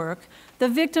doesn't work, the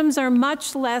victims are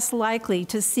much less likely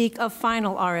to seek a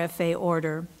final RFA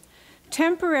order.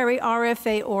 Temporary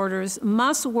RFA orders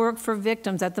must work for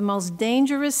victims at the most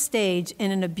dangerous stage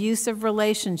in an abusive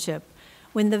relationship,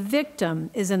 when the victim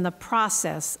is in the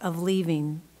process of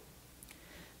leaving.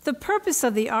 The purpose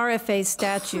of the RFA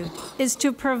statute is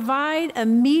to provide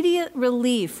immediate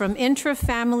relief from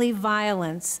intrafamily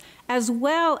violence, as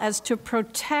well as to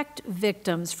protect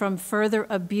victims from further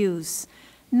abuse,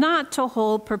 not to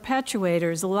hold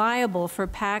perpetuators liable for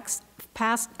past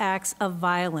acts of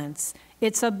violence.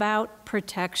 It's about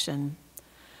protection.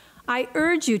 I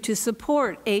urge you to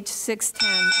support H.610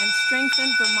 and strengthen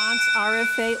Vermont's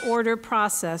RFA order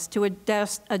process to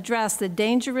address the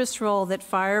dangerous role that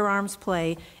firearms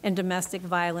play in domestic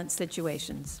violence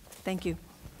situations. Thank you.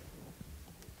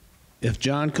 If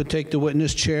John could take the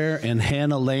witness chair and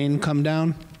Hannah Lane come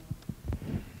down.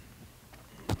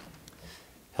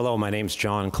 Hello, my name's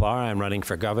John Clark. I'm running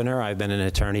for governor. I've been an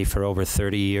attorney for over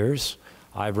 30 years.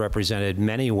 I've represented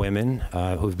many women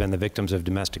who've been the victims of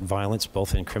domestic violence,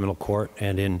 both in criminal court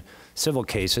and in civil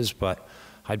cases. But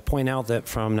I'd point out that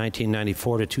from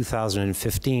 1994 to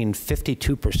 2015,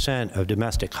 52% of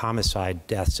domestic homicide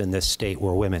deaths in this state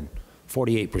were women.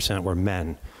 48% were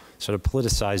men. So to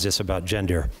politicize this about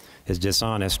gender is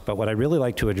dishonest. But what I'd really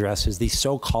like to address is the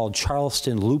so-called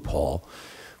Charleston loophole,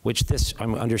 which this, I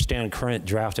understand, current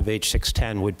draft of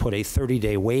H.610 would put a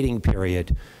 30-day waiting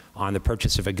period on the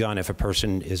purchase of a gun if a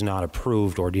person is not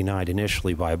approved or denied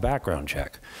initially by a background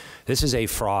check. This is a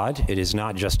fraud. It is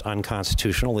not just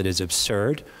unconstitutional, it is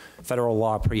absurd. Federal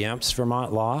law preempts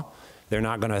Vermont law. They're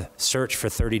not going to search for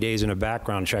 30 days in a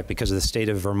background check because the state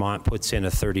of Vermont puts in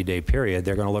a 30-day period.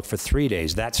 They're going to look for 3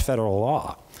 days. That's federal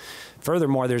law.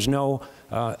 Furthermore, there's no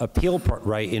appeal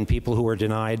right in people who are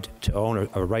denied to own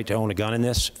a right to own a gun in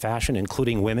this fashion,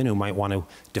 including women who might want to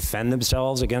defend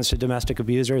themselves against a domestic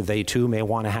abuser. They too may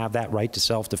want to have that right to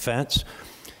self-defense.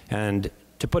 And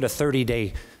to put a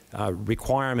 30-day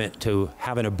requirement to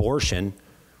have an abortion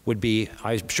would be,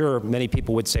 I'm sure many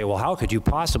people would say, well, how could you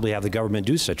possibly have the government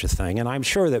do such a thing? And I'm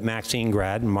sure that Maxine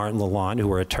Grad and Martin Lalonde,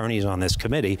 who are attorneys on this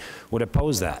committee, would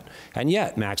oppose that. And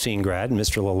yet, Maxine Grad and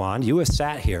Mr. Lalonde, you have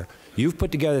sat here. You've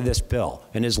put together this bill,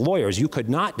 and as lawyers, you could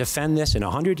not defend this in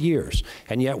 100 years.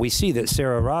 And yet we see that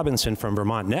Sarah Robinson from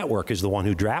Vermont Network is the one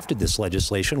who drafted this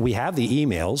legislation. We have the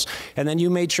emails, and then you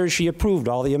made sure she approved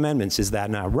all the amendments. Is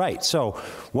that not right? So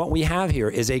what we have here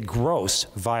is a gross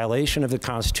violation of the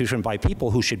Constitution by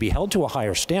people who should be held to a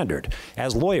higher standard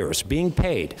as lawyers, being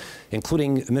paid,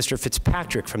 including Mr.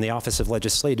 Fitzpatrick from the Office of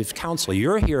Legislative Counsel.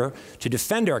 You're here to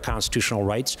defend our constitutional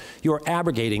rights. You are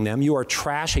abrogating them. You are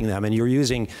trashing them, and you're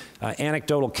using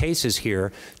anecdotal cases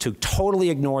here to totally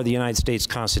ignore the United States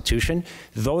Constitution.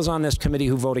 Those on this committee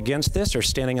who vote against this are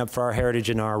standing up for our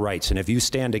heritage and our rights. And if you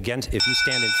stand in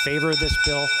favor of this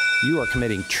bill, you are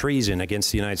committing treason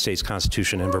against the United States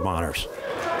Constitution and Vermonters.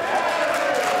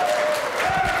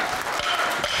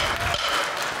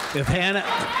 If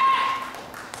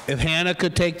Hannah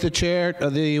could take the chair,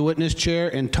 the witness chair,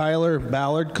 and Tyler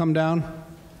Ballard come down.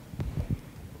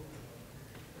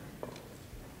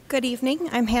 Good evening.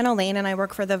 I'm Hannah Lane, and I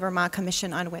work for the Vermont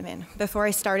Commission on Women. Before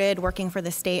I started working for the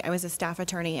state, I was a staff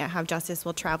attorney at How Justice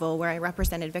Will Travel, where I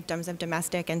represented victims of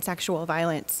domestic and sexual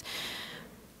violence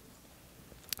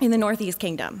in the Northeast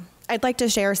Kingdom. I'd like to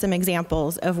share some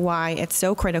examples of why it's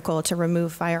so critical to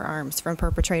remove firearms from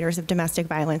perpetrators of domestic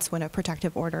violence when a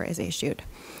protective order is issued.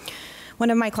 One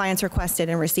of my clients requested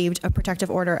and received a protective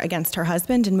order against her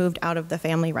husband and moved out of the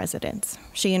family residence.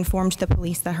 She informed the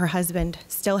police that her husband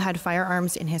still had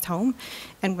firearms in his home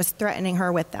and was threatening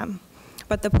her with them,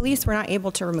 but the police were not able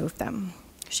to remove them.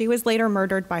 She was later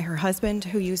murdered by her husband,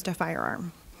 who used a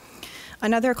firearm.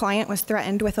 Another client was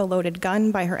threatened with a loaded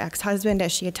gun by her ex-husband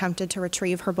as she attempted to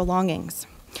retrieve her belongings.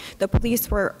 The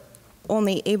police were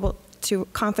only able to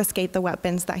confiscate the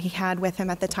weapons that he had with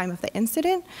him at the time of the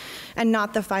incident and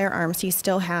not the firearms he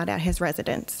still had at his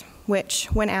residence, which,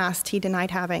 when asked, he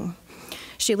denied having.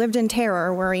 She lived in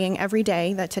terror, worrying every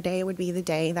day that today would be the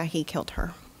day that he killed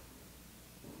her.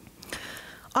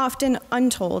 Often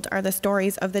untold are the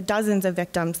stories of the dozens of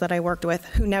victims that I worked with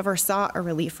who never sought a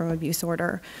relief from abuse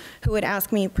order, who would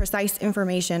ask me precise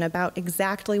information about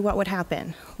exactly what would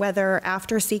happen, whether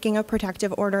after seeking a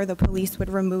protective order the police would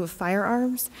remove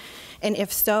firearms, and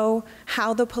if so,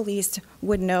 how the police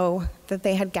would know that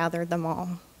they had gathered them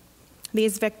all.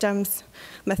 These victims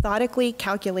methodically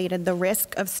calculated the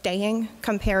risk of staying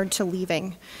compared to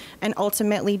leaving, and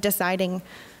ultimately deciding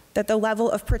that the level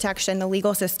of protection the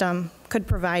legal system could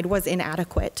provide was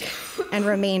inadequate and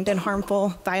remained in harmful,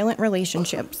 violent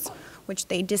relationships, which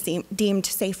they deemed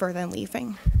safer than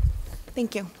leaving.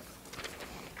 Thank you.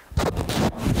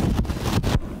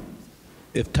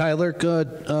 If Tyler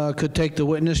could take the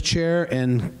witness chair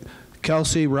and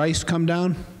Kelsey Rice come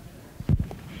down.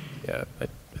 Yeah, I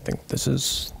think this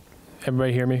is,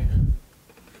 everybody hear me?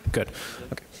 Good,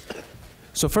 okay.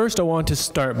 So first I want to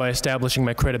start by establishing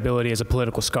my credibility as a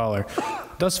political scholar.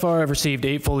 Thus far I've received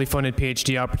 8 fully funded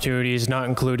PhD opportunities,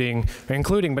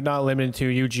 including but not limited to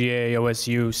UGA,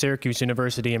 OSU, Syracuse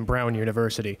University, and Brown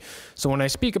University. So when I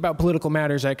speak about political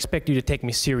matters, I expect you to take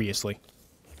me seriously.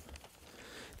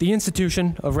 The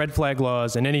institution of red flag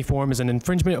laws in any form is an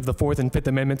infringement of the 4th and 5th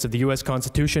Amendments of the U.S.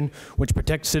 Constitution, which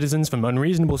protect citizens from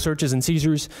unreasonable searches and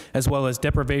seizures, as well as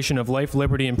deprivation of life,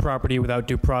 liberty, and property without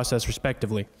due process,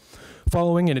 respectively.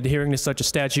 Following and adhering to such a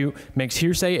statute makes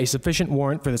hearsay a sufficient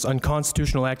warrant for this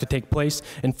unconstitutional act to take place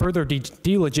and further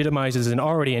delegitimizes an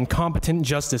already incompetent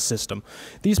justice system.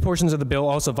 These portions of the bill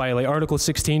also violate Article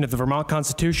 16 of the Vermont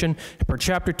Constitution, and per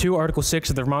Chapter 2, Article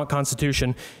 6 of the Vermont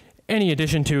Constitution, any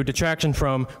addition to, detraction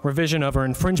from, revision of, or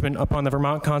infringement upon the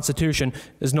Vermont Constitution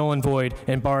is null and void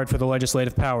and barred for the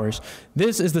legislative powers.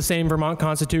 This is the same Vermont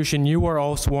Constitution you are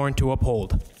all sworn to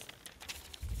uphold.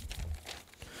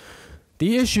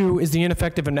 The issue is the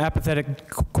ineffective and apathetic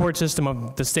court system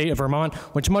of the state of Vermont,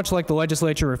 which, much like the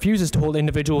legislature, refuses to hold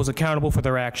individuals accountable for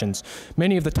their actions.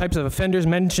 Many of the types of offenders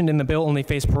mentioned in the bill only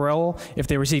face parole if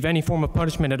they receive any form of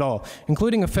punishment at all,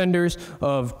 including offenders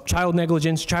of child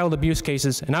negligence, child abuse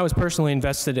cases, and I was personally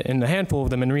invested in a handful of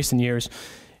them in recent years.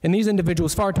 And these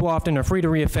individuals far too often are free to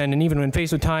reoffend, and even when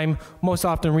faced with time, most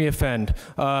often reoffend.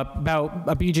 About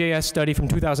a BJS study from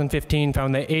 2015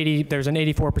 found that there's an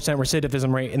 84%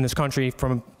 recidivism rate in this country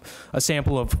from a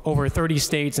sample of over 30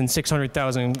 states and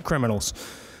 600,000 criminals.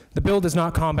 The bill does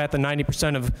not combat the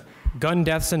 90% of gun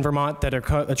deaths in Vermont that are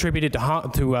attributed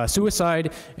to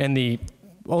suicide, and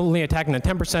only attacking the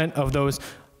 10% of those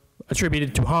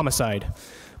attributed to homicide.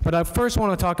 But I first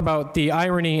want to talk about the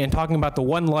irony and talking about the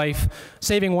one life,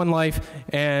 saving one life,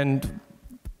 and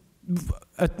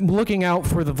looking out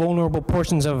for the vulnerable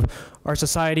portions of our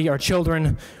society, our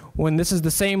children, when this is the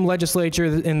same legislature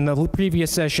in the previous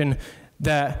session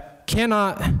that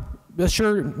cannot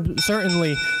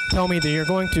certainly tell me that you're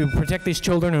going to protect these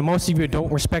children, and most of you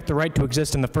don't respect the right to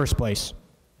exist in the first place.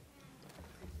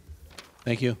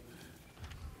 Thank you.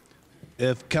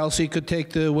 If Kelsey could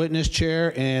take the witness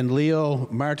chair and Leo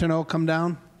Martineau come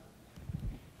down.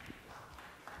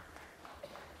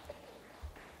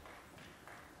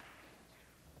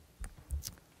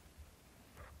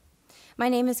 My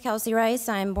name is Kelsey Rice.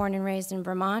 I'm born and raised in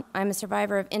Vermont. I'm a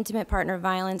survivor of intimate partner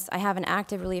violence. I have an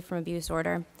active relief from abuse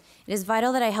order. It is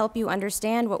vital that I help you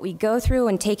understand what we go through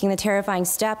when taking the terrifying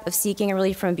step of seeking a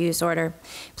relief from abuse order.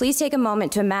 Please take a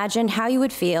moment to imagine how you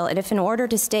would feel if, in order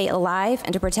to stay alive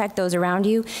and to protect those around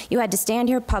you, you had to stand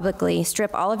here publicly,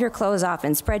 strip all of your clothes off,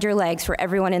 and spread your legs for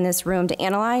everyone in this room to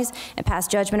analyze and pass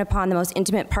judgment upon the most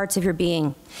intimate parts of your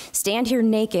being. Stand here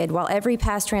naked while every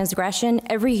past transgression,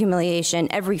 every humiliation,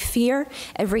 every fear,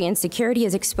 every insecurity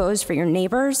is exposed for your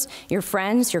neighbors, your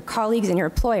friends, your colleagues, and your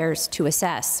employers to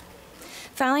assess.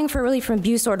 Filing for relief from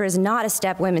abuse order is not a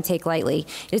step women take lightly.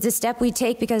 It is a step we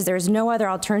take because there is no other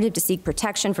alternative to seek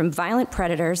protection from violent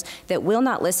predators that will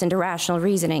not listen to rational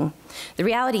reasoning. The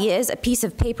reality is, a piece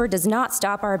of paper does not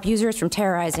stop our abusers from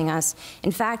terrorizing us.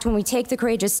 In fact, when we take the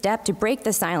courageous step to break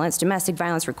the silence domestic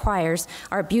violence requires,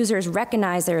 our abusers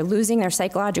recognize they are losing their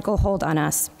psychological hold on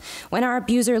us. When our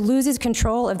abuser loses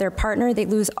control of their partner, they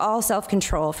lose all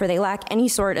self-control, for they lack any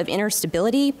sort of inner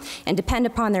stability and depend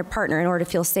upon their partner in order to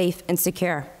feel safe and secure.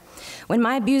 When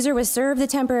my abuser was served the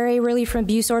temporary relief from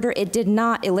abuse order, it did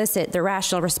not elicit the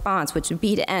rational response, which would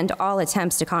be to end all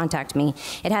attempts to contact me.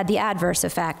 It had the adverse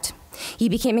effect. He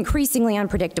became increasingly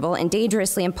unpredictable and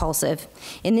dangerously impulsive.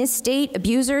 In this state,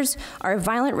 abusers are a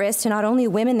violent risk to not only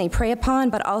the women they prey upon,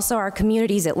 but also our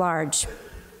communities at large.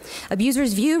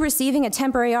 Abusers view receiving a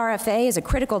temporary RFA as a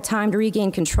critical time to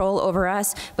regain control over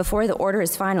us before the order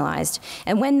is finalized.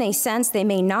 And when they sense they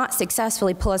may not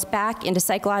successfully pull us back into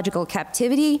psychological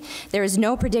captivity, there is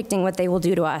no predicting what they will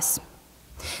do to us.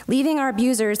 Leaving our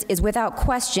abusers is without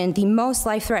question the most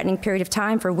life-threatening period of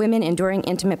time for women enduring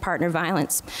intimate partner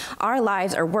violence. Our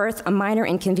lives are worth a minor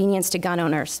inconvenience to gun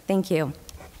owners. Thank you.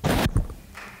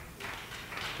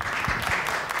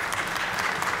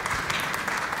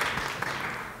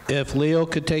 If Leo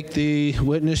could take the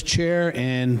witness chair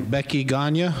and Becky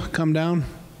Gagne come down.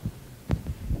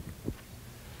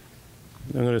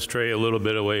 I'm going to stray a little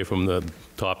bit away from the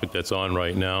topic that's on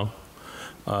right now.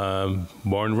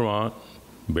 Born in Vermont,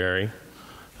 Barrie.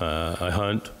 I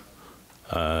hunt.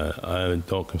 I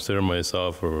don't consider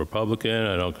myself a Republican.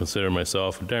 I don't consider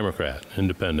myself a Democrat,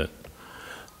 independent.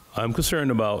 I'm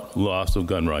concerned about loss of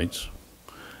gun rights.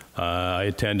 I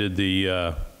attended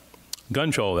the gun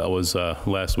show that was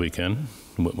last weekend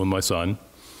with my son.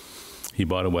 He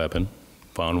bought a weapon,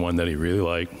 found one that he really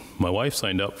liked. My wife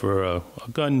signed up for a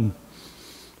gun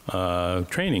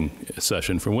training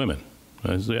session for women.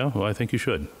 I said, yeah, well, I think you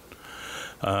should.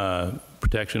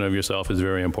 Protection of yourself is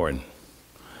very important.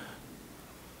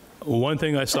 One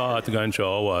thing I saw at the gun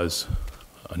show was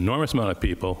an enormous amount of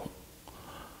people,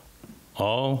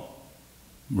 all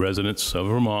residents of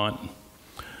Vermont,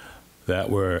 that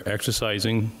were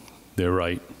exercising their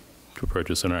right to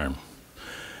purchase an arm.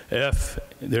 If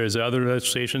there's other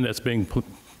legislation that's being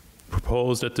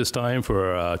proposed at this time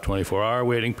for a 24-hour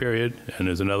waiting period, and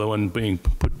there's another one being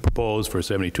proposed for a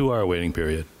 72-hour waiting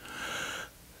period,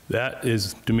 that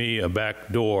is, to me, a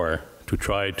back door to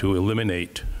try to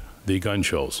eliminate the gun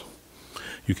shows.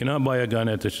 You cannot buy a gun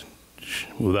at the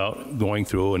without going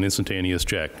through an instantaneous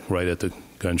check right at the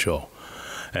gun show.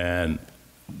 And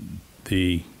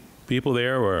the people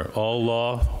there were all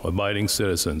law-abiding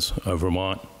citizens of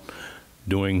Vermont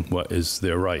doing what is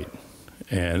their right.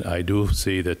 And I do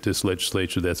see that this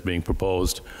legislature that's being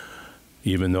proposed,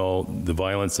 even though the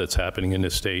violence that's happening in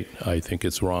this state, I think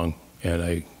it's wrong. And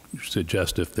I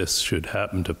suggest if this should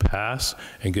happen to pass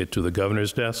and get to the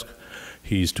governor's desk,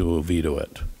 he's to veto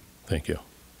it. Thank you.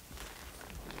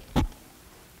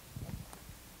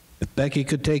 If Becky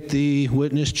could take the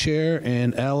witness chair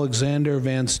and Alexander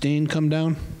Van Steen come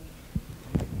down.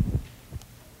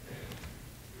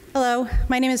 Hello,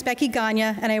 my name is Becky Gagne,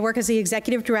 and I work as the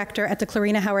Executive Director at the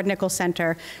Clarina Howard Nichols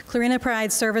Center. Clarina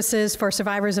provides services for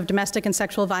survivors of domestic and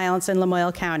sexual violence in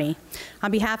Lamoille County.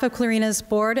 On behalf of Clarina's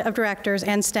Board of Directors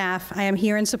and staff, I am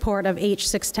here in support of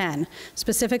H.610.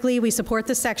 Specifically, we support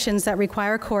the sections that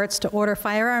require courts to order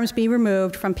firearms be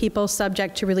removed from people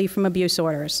subject to relief from abuse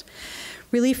orders.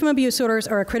 Relief from abuse orders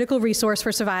are a critical resource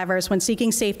for survivors when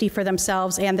seeking safety for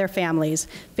themselves and their families.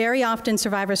 Very often,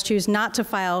 survivors choose not to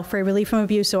file for a relief from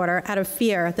abuse order out of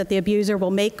fear that the abuser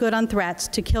will make good on threats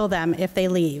to kill them if they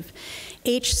leave.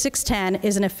 H.610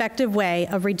 is an effective way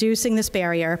of reducing this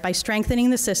barrier by strengthening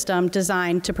the system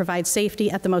designed to provide safety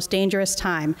at the most dangerous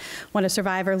time when a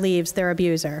survivor leaves their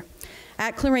abuser.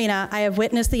 At Clarina, I have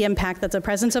witnessed the impact that the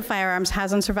presence of firearms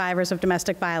has on survivors of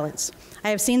domestic violence. I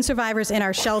have seen survivors in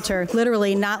our shelter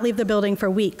literally not leave the building for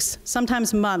weeks,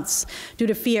 sometimes months, due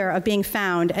to fear of being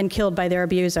found and killed by their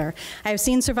abuser. I have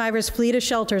seen survivors flee to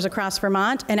shelters across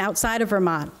Vermont and outside of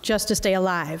Vermont just to stay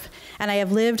alive. And I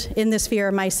have lived in this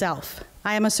fear myself.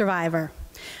 I am a survivor.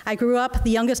 I grew up the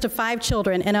youngest of 5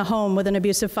 children in a home with an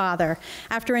abusive father.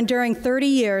 After enduring 30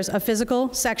 years of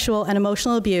physical, sexual, and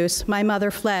emotional abuse, my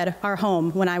mother fled our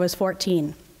home when I was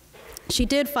 14. She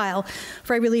did file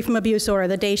for a relief from abuse order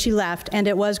the day she left, and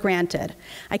it was granted.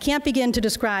 I can't begin to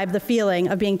describe the feeling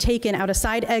of being taken out a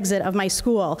side exit of my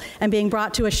school and being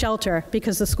brought to a shelter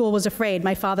because the school was afraid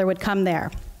my father would come there.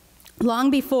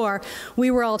 Long before we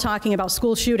were all talking about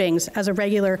school shootings as a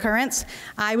regular occurrence,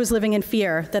 I was living in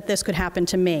fear that this could happen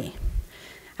to me.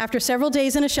 After several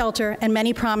days in a shelter and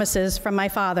many promises from my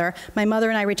father, my mother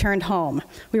and I returned home.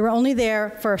 We were only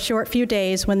there for a short few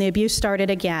days when the abuse started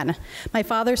again. My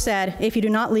father said, "If you do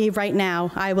not leave right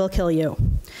now, I will kill you."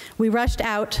 We rushed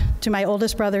out to my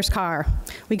oldest brother's car.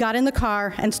 We got in the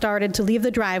car and started to leave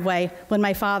the driveway when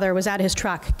my father was at his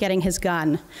truck getting his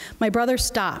gun. My brother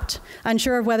stopped,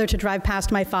 unsure of whether to drive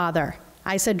past my father.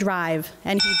 I said drive,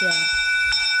 and he did.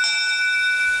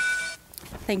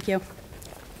 Thank you.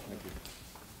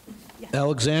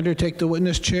 Alexander, take the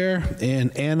witness chair,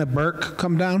 and Anna Burke,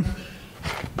 come down.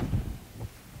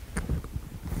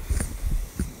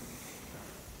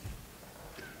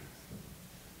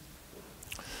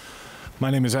 My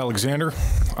name is Alexander.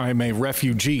 I am a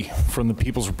refugee from the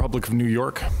People's Republic of New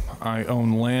York. I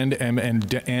own land and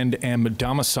am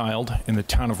domiciled in the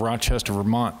town of Rochester,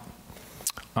 Vermont.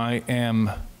 I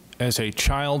am, as a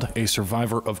child, a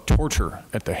survivor of torture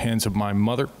at the hands of my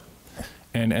mother.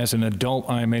 And as an adult,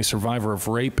 I am a survivor of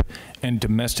rape and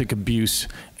domestic abuse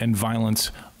and violence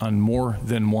on more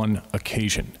than one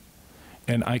occasion.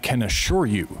 And I can assure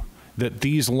you that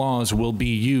these laws will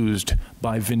be used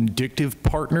by vindictive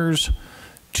partners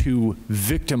to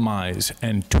victimize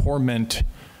and torment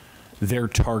their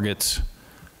targets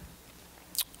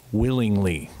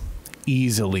willingly,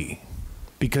 easily,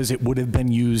 because it would have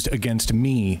been used against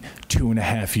me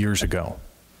 2.5 years ago.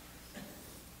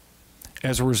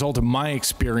 As a result of my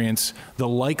experience, the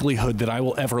likelihood that I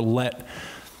will ever let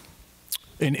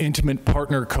an intimate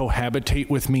partner cohabitate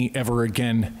with me ever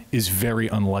again is very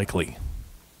unlikely.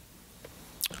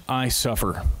 I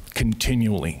suffer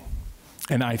continually,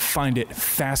 and I find it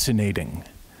fascinating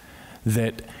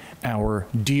that our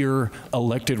dear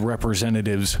elected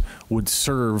representatives would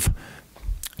serve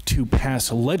to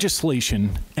pass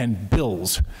legislation and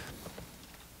bills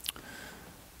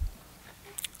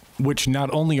which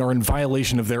not only are in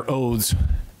violation of their oaths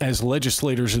as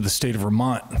legislators of the state of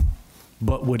Vermont,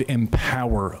 but would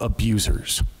empower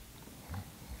abusers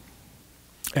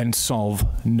and solve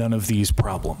none of these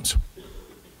problems.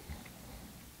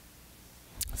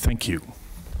 Thank you.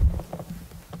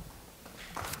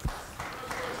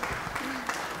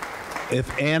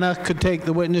 If Anna could take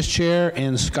the witness chair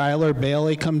and Skylar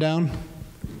Bailey come down.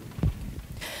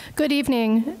 Good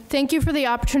evening. Thank you for the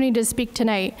opportunity to speak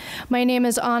tonight. My name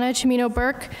is Anna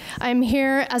Chimino-Burke. I'm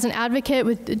here as an advocate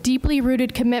with a deeply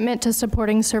rooted commitment to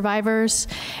supporting survivors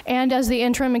and as the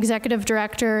interim executive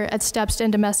director at Steps to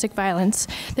End Domestic Violence,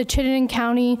 the Chittenden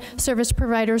County service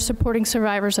provider supporting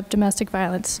survivors of domestic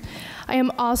violence. I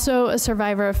am also a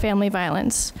survivor of family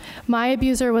violence. My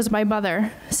abuser was my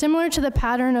mother. Similar to the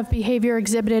pattern of behavior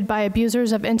exhibited by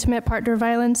abusers of intimate partner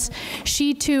violence,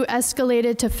 she too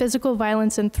escalated to physical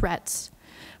violence and threats.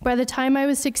 By the time I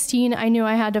was 16, I knew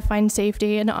I had to find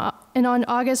safety, and on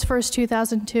August 1st,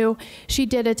 2002, she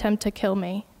did attempt to kill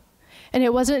me. And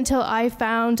it wasn't until I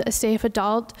found a safe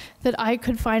adult that I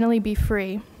could finally be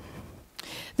free.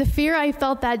 The fear I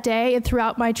felt that day and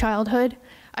throughout my childhood,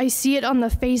 I see it on the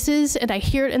faces and I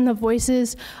hear it in the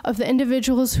voices of the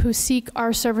individuals who seek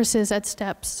our services at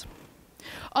Steps.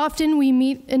 Often we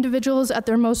meet individuals at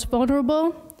their most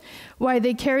vulnerable, why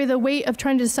they carry the weight of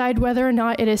trying to decide whether or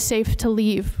not it is safe to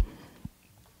leave.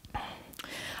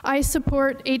 I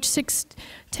support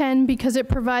H.610 because it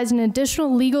provides an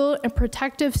additional legal and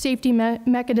protective safety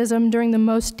mechanism during the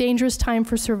most dangerous time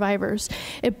for survivors.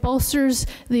 It bolsters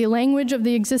the language of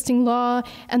the existing law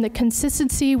and the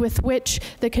consistency with which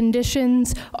the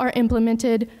conditions are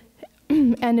implemented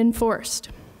and enforced.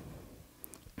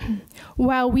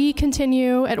 While we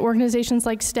continue at organizations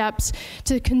like Steps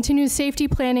to continue safety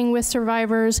planning with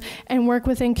survivors and work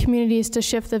within communities to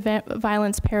shift the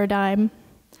violence paradigm,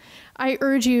 I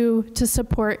urge you to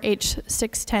support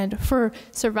H.610 for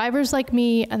survivors like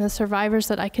me and the survivors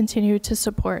that I continue to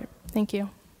support. Thank you.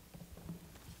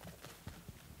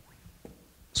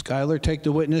 Skylar, take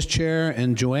the witness chair,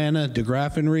 and Joanna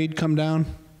DeGraffenried come down.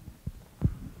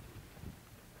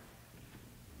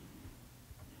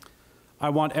 I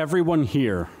want everyone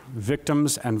here,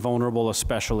 victims and vulnerable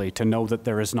especially, to know that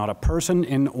there is not a person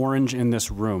in orange in this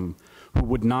room who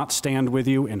would not stand with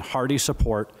you in hearty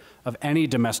support of any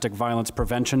domestic violence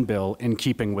prevention bill in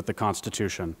keeping with the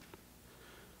Constitution.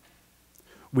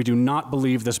 We do not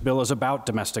believe this bill is about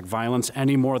domestic violence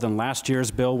any more than last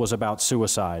year's bill was about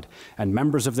suicide, and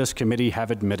members of this committee have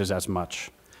admitted as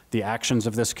much. The actions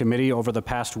of this committee over the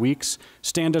past weeks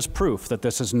stand as proof that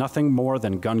this is nothing more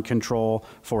than gun control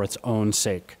for its own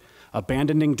sake.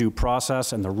 Abandoning due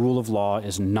process and the rule of law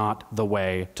is not the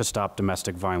way to stop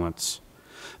domestic violence.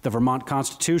 The Vermont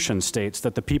Constitution states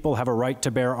that the people have a right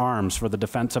to bear arms for the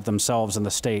defense of themselves and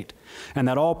the state, and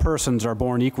that all persons are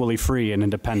born equally free and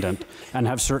independent, and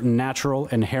have certain natural,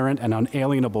 inherent, and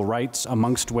unalienable rights,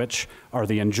 amongst which are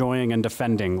the enjoying and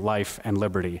defending life and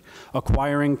liberty,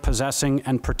 acquiring, possessing,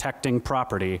 and protecting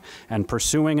property, and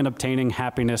pursuing and obtaining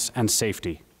happiness and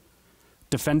safety.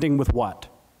 Defending with what?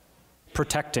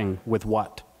 Protecting with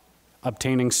what?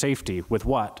 Obtaining safety with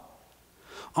what?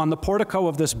 On the portico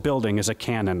of this building is a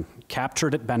cannon,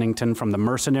 captured at Bennington from the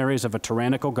mercenaries of a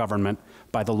tyrannical government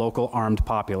by the local armed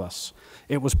populace.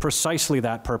 It was precisely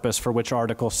that purpose for which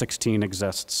Article 16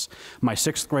 exists. My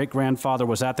sixth great-grandfather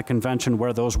was at the convention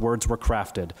where those words were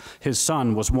crafted. His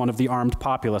son was one of the armed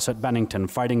populace at Bennington,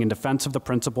 fighting in defense of the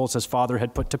principles his father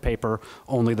had put to paper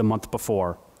only the month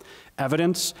before.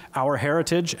 Evidence, our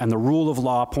heritage, and the rule of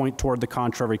law point toward the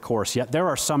contrary course, yet there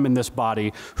are some in this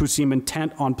body who seem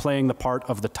intent on playing the part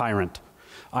of the tyrant.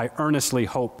 I earnestly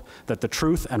hope that the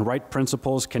truth and right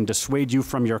principles can dissuade you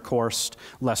from your course,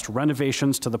 lest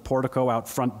renovations to the portico out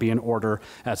front be in order,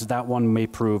 as that one may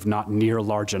prove not near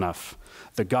large enough.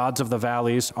 The gods of the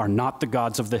valleys are not the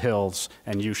gods of the hills,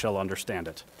 and you shall understand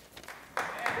it.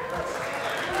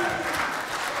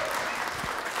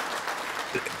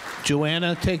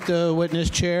 Joanna, take the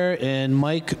witness chair, and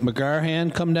Mike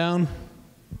McGarhan, come down.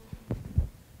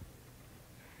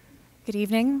 Good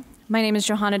evening. My name is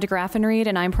Johanna DeGraffenried,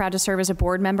 and I'm proud to serve as a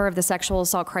board member of the Sexual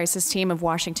Assault Crisis Team of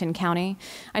Washington County.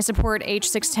 I support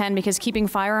H.610 because keeping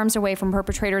firearms away from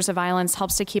perpetrators of violence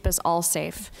helps to keep us all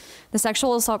safe. The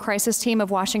Sexual Assault Crisis Team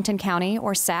of Washington County,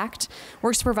 or SACT,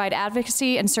 works to provide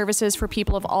advocacy and services for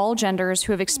people of all genders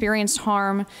who have experienced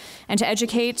harm and to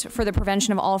educate for the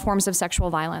prevention of all forms of sexual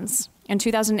violence. In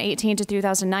 2018 to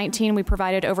 2019, we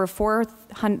provided over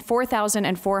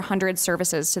 4,400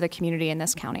 services to the community in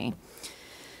this county.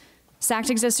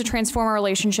 SACT exists to transform our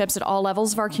relationships at all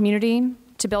levels of our community,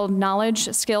 to build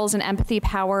knowledge, skills, and empathy,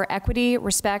 power, equity,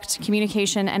 respect,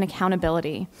 communication, and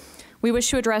accountability. We wish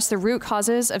to address the root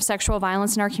causes of sexual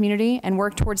violence in our community and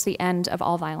work towards the end of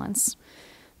all violence.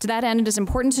 To that end, it is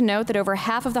important to note that over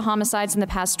half of the homicides in the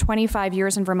past 25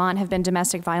 years in Vermont have been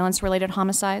domestic violence-related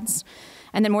homicides,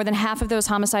 and that more than half of those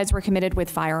homicides were committed with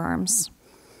firearms.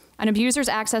 An abuser's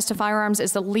access to firearms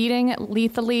is the leading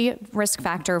lethally risk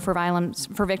factor for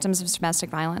victims of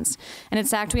domestic violence. In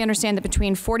its act, we understand that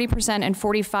between 40% and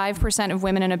 45% of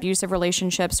women in abusive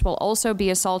relationships will also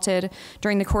be assaulted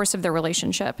during the course of their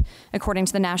relationship, according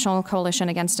to the National Coalition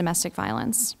Against Domestic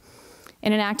Violence.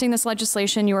 In enacting this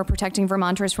legislation, you are protecting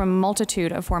Vermonters from a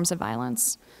multitude of forms of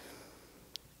violence.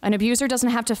 An abuser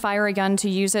doesn't have to fire a gun to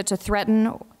use it to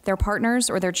threaten their partners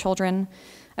or their children.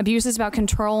 Abuse is about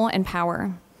control and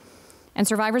power. And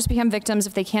survivors become victims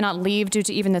if they cannot leave due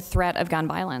to even the threat of gun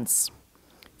violence.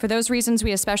 For those reasons,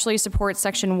 we especially support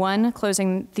Section 1,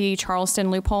 closing the Charleston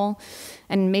loophole,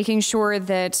 and making sure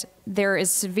that there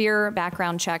is severe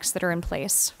background checks that are in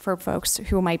place for folks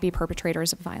who might be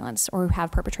perpetrators of violence or who have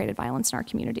perpetrated violence in our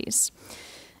communities.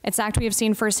 It's act we have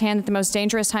seen firsthand that the most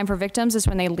dangerous time for victims is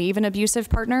when they leave an abusive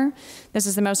partner. This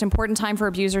is the most important time for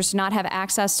abusers to not have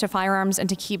access to firearms and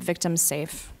to keep victims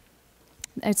safe.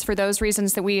 It's for those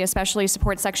reasons that we especially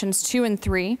support Sections 2 and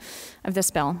 3 of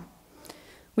this bill.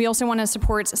 We also want to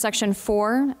support Section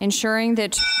 4, ensuring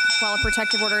that while a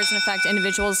protective order is in effect,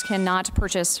 individuals cannot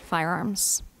purchase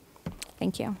firearms.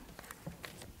 Thank you.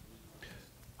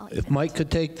 If Mike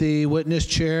could take the witness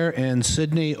chair and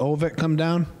Sydney Ovitt come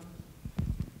down.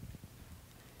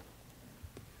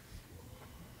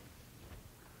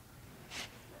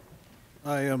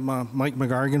 I am Mike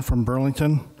McGargan from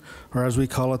Burlington, or as we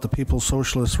call it, the People's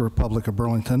Socialist Republic of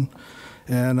Burlington.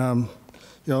 And,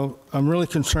 you know, I'm really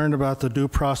concerned about the due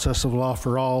process of law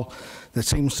for all that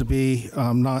seems to be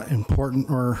not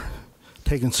important or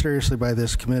taken seriously by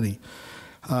this committee.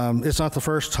 It's not the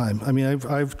first time. I mean,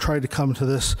 I've tried to come to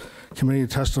this committee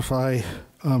to testify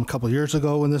a couple years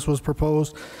ago when this was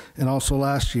proposed, and also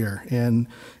last year. And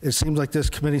it seems like this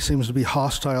committee seems to be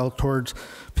hostile towards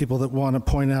people that want to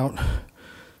point out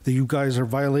that you guys are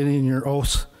violating your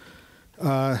oaths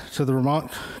to the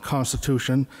Vermont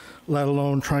Constitution, let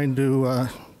alone trying to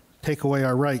take away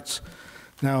our rights.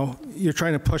 Now, you're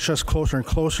trying to push us closer and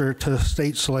closer to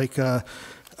states like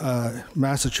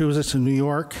Massachusetts and New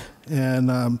York,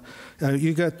 and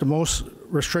you got the most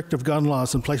restrictive gun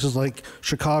laws in places like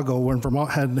Chicago, when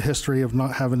Vermont had a history of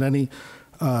not having any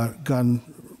gun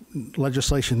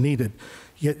legislation needed.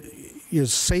 Yet,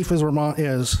 as safe as Vermont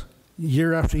is,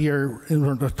 year after year, in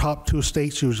the top 2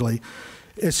 states usually,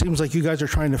 it seems like you guys are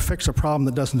trying to fix a problem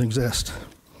that doesn't exist.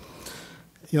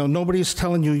 You know, nobody's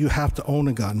telling you you have to own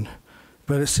a gun,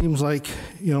 but it seems like,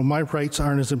 you know, my rights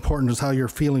aren't as important as how your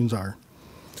feelings are.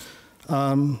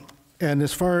 And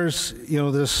as far as, you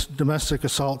know, this domestic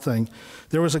assault thing,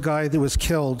 there was a guy that was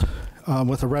killed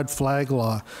with a red flag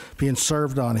law being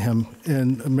served on him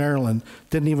in Maryland.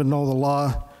 Didn't even know the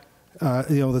law,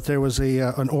 you know, that there was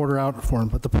an order out for him.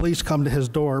 But the police come to his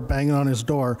door, banging on his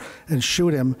door, and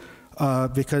shoot him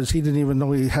because he didn't even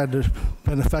know he had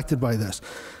been affected by this.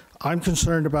 I'm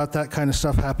concerned about that kind of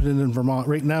stuff happening in Vermont.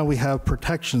 Right now we have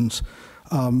protections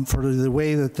for the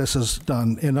way that this is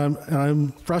done. And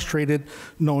I'm frustrated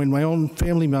knowing my own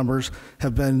family members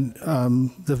have been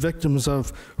the victims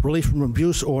of relief from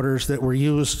abuse orders that were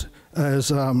used as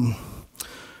in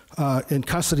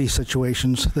custody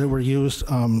situations that were used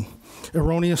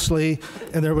erroneously,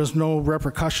 and there was no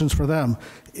repercussions for them.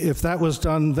 If that was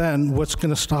done then, what's going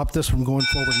to stop this from going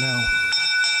forward now?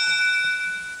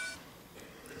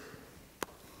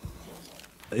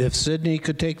 If Sydney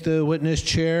could take the witness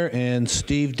chair and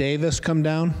Steve Davis come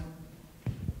down.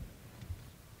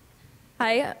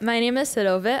 Hi, my name is Sid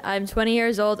Ovitt. I'm 20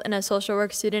 years old and a social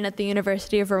work student at the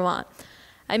University of Vermont.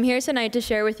 I'm here tonight to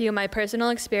share with you my personal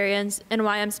experience and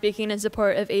why I'm speaking in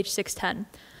support of H.610.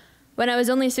 When I was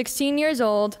only 16 years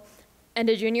old and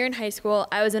a junior in high school,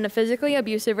 I was in a physically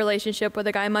abusive relationship with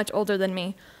a guy much older than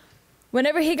me.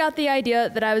 Whenever he got the idea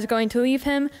that I was going to leave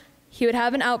him, he would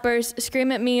have an outburst, scream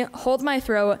at me, hold my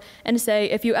throat, and say,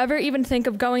 "If you ever even think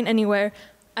of going anywhere,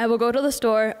 I will go to the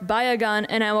store, buy a gun,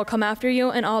 and I will come after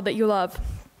you and all that you love."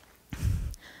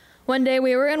 One day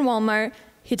we were in Walmart.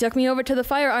 He took me over to the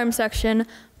firearms section,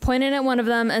 pointed at one of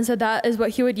them, and said that is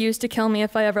what he would use to kill me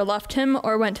if I ever left him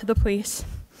or went to the police.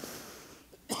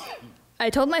 I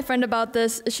told my friend about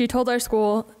this, she told our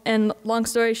school, and long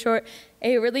story short,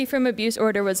 a relief from abuse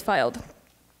order was filed.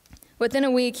 Within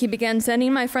a week, he began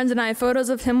sending my friends and I photos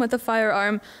of him with a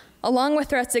firearm, along with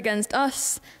threats against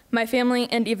us, my family,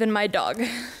 and even my dog.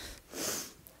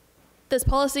 This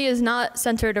policy is not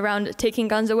centered around taking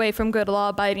guns away from good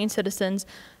law-abiding citizens,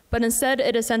 but instead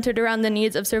it is centered around the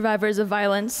needs of survivors of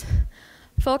violence.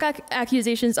 Folk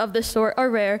accusations of this sort are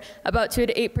rare, about 2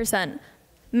 to 8%.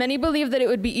 Many believe that it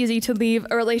would be easy to leave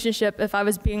a relationship if I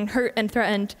was being hurt and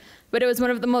threatened, but it was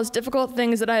one of the most difficult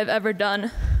things that I have ever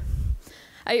done.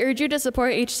 I urge you to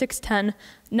support H.610,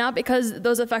 not because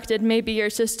those affected may be your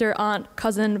sister, aunt,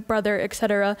 cousin, brother,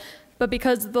 etc., but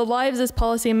because the lives this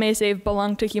policy may save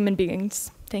belong to human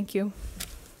beings. Thank you.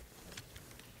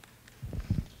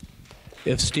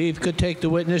 If Steve could take the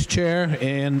witness chair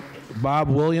and Bob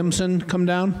Williamson come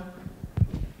down.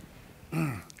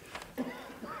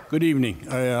 Good evening.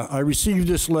 I received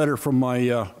this letter from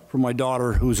my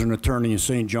daughter, who's an attorney in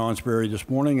St. Johnsbury, this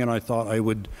morning, and I thought I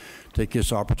would take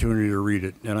this opportunity to read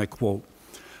it. And I quote,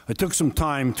 "I took some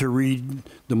time to read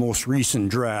the most recent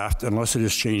draft, unless it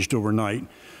has changed overnight.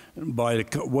 By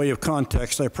the way of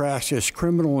context, I practice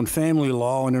criminal and family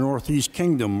law in the Northeast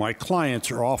Kingdom. My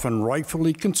clients are often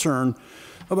rightfully concerned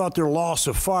about their loss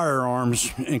of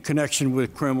firearms in connection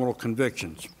with criminal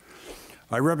convictions.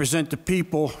 I represent the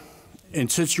people in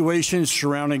situations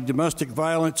surrounding domestic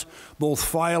violence, both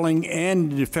filing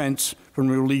and defense from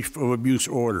relief of abuse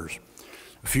orders.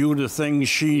 A few of the things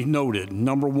she noted.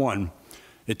 Number one,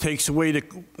 it takes away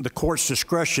the court's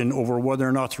discretion over whether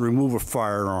or not to remove a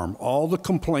firearm. All the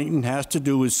complainant has to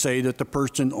do is say that the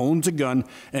person owns a gun,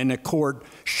 and the court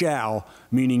shall,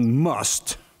 meaning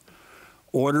must,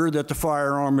 order that the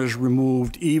firearm is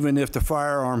removed even if the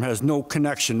firearm has no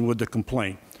connection with the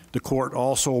complaint. The court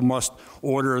also must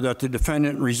order that the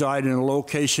defendant reside in a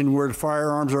location where the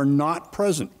firearms are not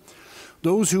present.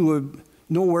 Those who have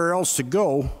nowhere else to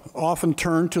go often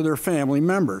turn to their family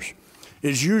members.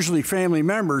 It's usually family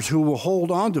members who will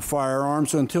hold on to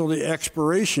firearms until the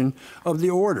expiration of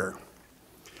the order.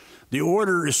 The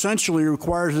order essentially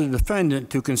requires the defendant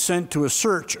to consent to a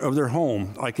search of their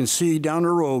home. I can see down the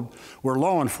road where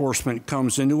law enforcement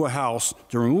comes into a house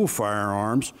to remove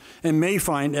firearms and may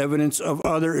find evidence of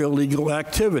other illegal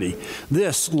activity.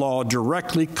 This law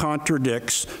directly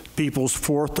contradicts people's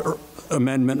Fourth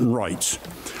Amendment rights.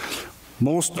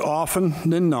 Most often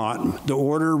than not, the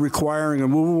order requiring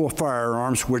removal of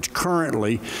firearms, which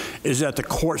currently is at the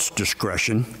court's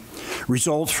discretion,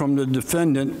 results in the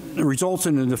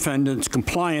defendant's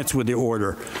compliance with the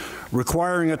order,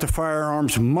 requiring that the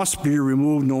firearms must be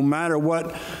removed no matter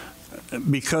what,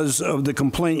 because of the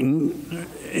complainant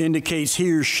indicates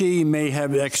he or she may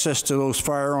have access to those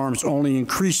firearms, only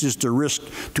increases the risk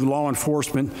to law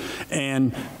enforcement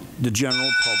and the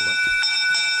general public.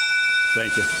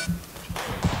 Thank you.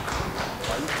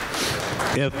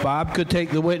 If Bob could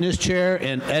take the witness chair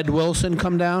and Ed Wilson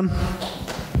come down.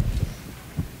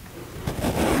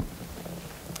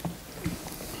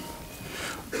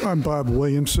 I'm Bob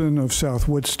Williamson of South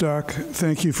Woodstock.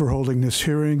 Thank you for holding this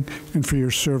hearing and for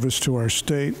your service to our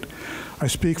state. I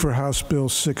speak for House Bill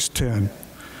 610.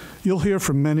 You'll hear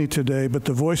from many today, but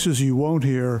the voices you won't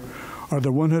hear are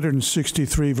the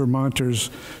 163 Vermonters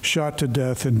shot to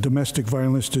death in domestic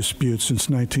violence disputes since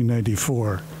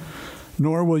 1994.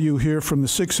 Nor will you hear from the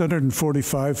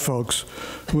 645 folks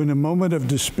who, in a moment of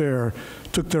despair,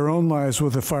 took their own lives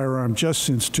with a firearm just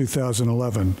since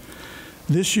 2011.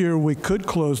 This year, we could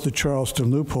close the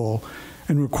Charleston loophole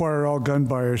and require all gun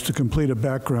buyers to complete a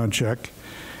background check,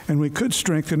 and we could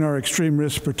strengthen our extreme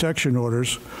risk protection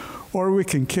orders, or we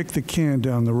can kick the can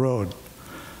down the road.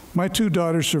 My two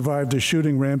daughters survived a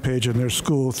shooting rampage in their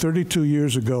school 32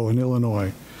 years ago in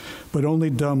Illinois, but only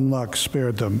dumb luck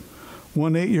spared them.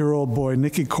 One 8-year-old boy,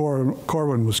 Nicky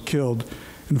Corwin, was killed,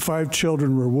 and 5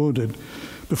 children were wounded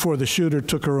before the shooter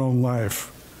took her own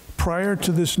life. Prior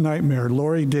to this nightmare,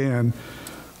 Lori Dan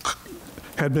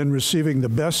had been receiving the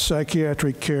best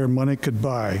psychiatric care money could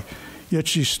buy, yet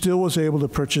she still was able to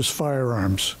purchase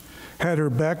firearms. Had her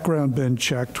background been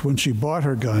checked when she bought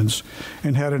her guns,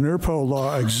 and had an ERPO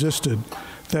law existed,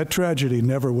 that tragedy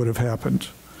never would have happened.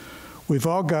 We've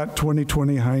all got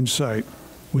 20/20 hindsight.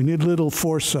 We need a little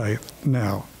foresight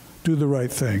now. Do the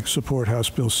right thing. Support House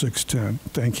Bill 610.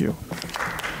 Thank you.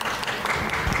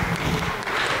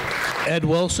 Ed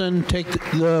Wilson, take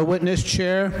the witness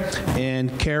chair,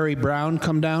 and Carrie Brown,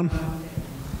 come down.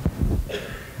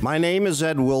 My name is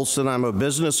Ed Wilson. I'm a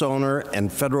business owner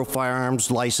and federal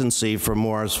firearms licensee from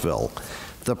Morrisville.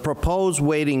 The proposed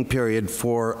waiting period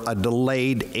for a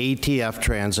delayed ATF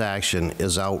transaction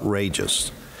is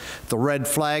outrageous. The red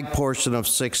flag portion of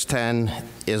 610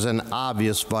 is an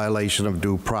obvious violation of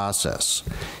due process.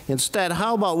 Instead,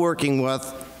 how about working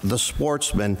with the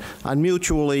sportsmen on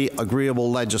mutually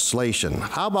agreeable legislation?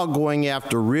 How about going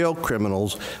after real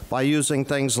criminals by using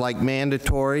things like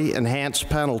mandatory enhanced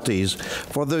penalties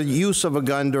for the use of a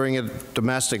gun during a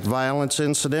domestic violence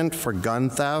incident, for gun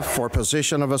theft, for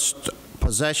possession of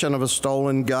a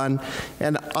stolen gun,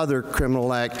 and other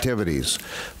criminal activities.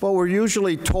 But we're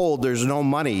usually told there's no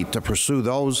money to pursue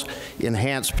those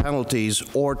enhanced penalties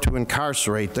or to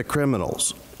incarcerate the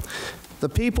criminals. The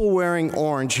people wearing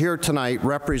orange here tonight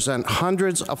represent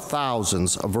hundreds of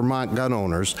thousands of Vermont gun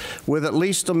owners with at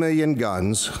least 1 million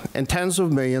guns and tens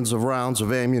of millions of rounds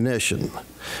of ammunition.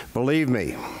 Believe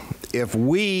me, if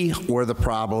we were the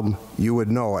problem, you would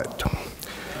know it.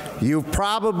 You've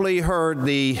probably heard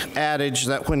the adage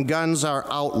that when guns are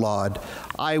outlawed,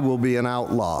 I will be an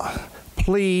outlaw.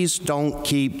 Please don't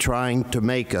keep trying to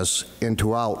make us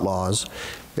into outlaws,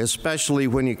 especially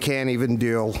when you can't even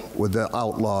deal with the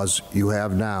outlaws you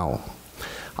have now.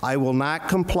 I will not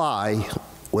comply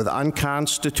with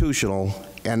unconstitutional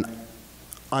and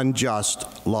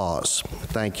unjust laws.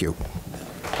 Thank you.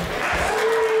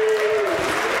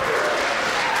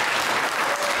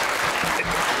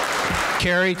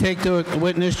 Carrie, take the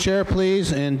witness chair,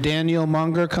 please, and Daniel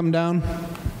Munger, come down.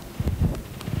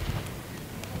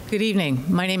 Good evening.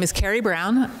 My name is Carrie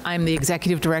Brown. I'm the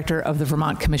Executive Director of the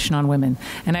Vermont Commission on Women,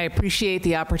 and I appreciate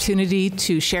the opportunity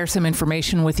to share some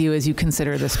information with you as you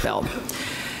consider this bill.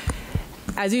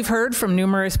 As you've heard from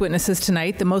numerous witnesses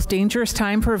tonight, the most dangerous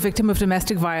time for a victim of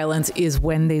domestic violence is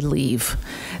when they leave.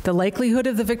 The likelihood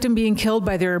of the victim being killed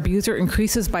by their abuser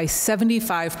increases by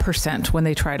 75% when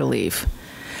they try to leave.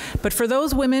 But for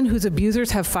those women whose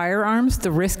abusers have firearms,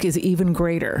 the risk is even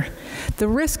greater. The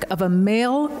risk of a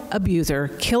male abuser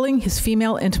killing his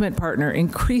female intimate partner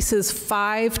increases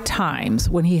 5 times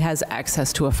when he has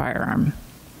access to a firearm.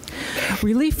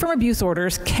 Relief from abuse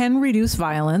orders can reduce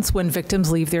violence when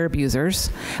victims leave their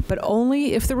abusers, but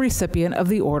only if the recipient of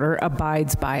the order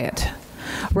abides by it.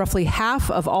 Roughly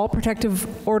half of all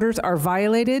protective orders are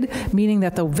violated, meaning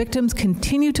that the victims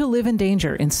continue to live in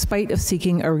danger in spite of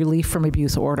seeking a relief from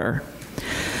abuse order.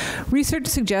 Research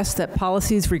suggests that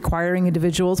policies requiring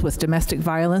individuals with domestic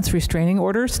violence restraining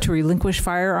orders to relinquish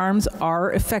firearms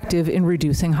are effective in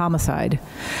reducing homicide.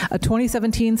 A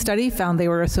 2017 study found they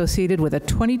were associated with a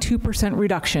 22%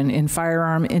 reduction in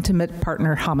firearm intimate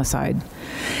partner homicide.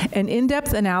 An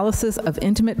in-depth analysis of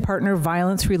intimate partner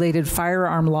violence-related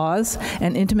firearm laws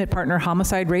and intimate partner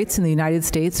homicide rates in the United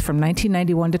States from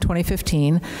 1991 to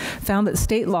 2015 found that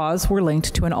state laws were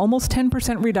linked to an almost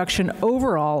 10% reduction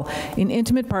overall in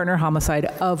intimate partner homicide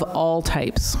of all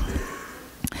types.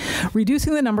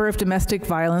 Reducing the number of domestic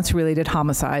violence-related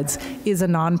homicides is a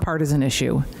nonpartisan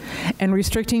issue, and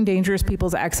restricting dangerous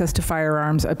people's access to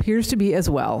firearms appears to be as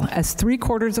well, as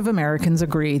 3/4 of Americans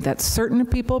agree that certain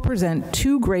people present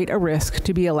too great a risk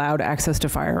to be allowed access to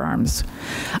firearms.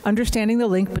 Understanding the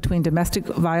link between domestic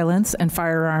violence and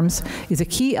firearms is a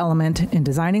key element in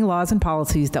designing laws and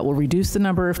policies that will reduce the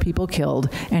number of people killed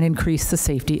and increase the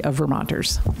safety of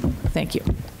Vermonters. Thank you.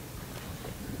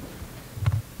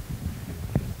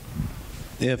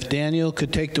 If Daniel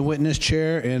could take the witness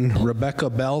chair and Rebecca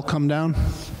Bell come down.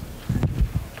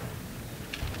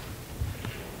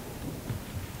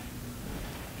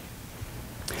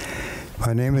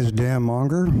 My name is Dan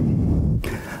Monger.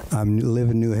 I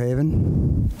live in New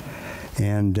Haven,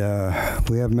 and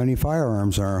we have many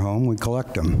firearms in our home. We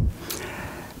collect them.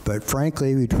 But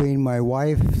frankly, between my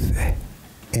wife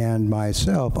and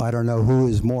myself, I don't know who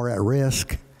is more at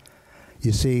risk.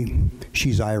 You see,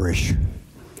 she's Irish.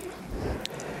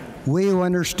 We who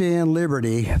understand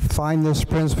liberty find this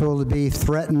principle to be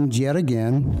threatened yet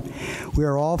again. We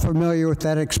are all familiar with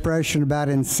that expression about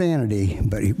insanity,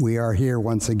 but we are here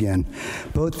once again.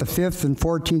 Both the 5th and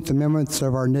 14th Amendments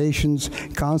of our nation's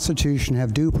Constitution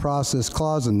have due process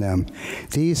clause in them.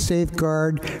 These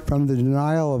safeguard from the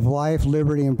denial of life,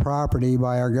 liberty, and property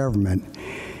by our government.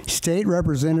 State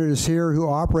representatives here who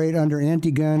operate under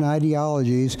anti-gun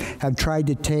ideologies have tried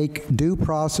to take due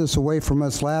process away from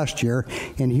us last year,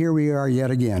 and here we are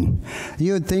yet again.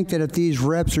 You would think that if these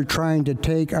reps are trying to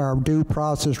take our due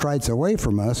process rights away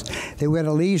from us, they would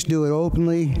at least do it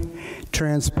openly,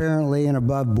 transparently, and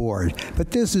above board.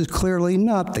 But this is clearly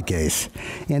not the case,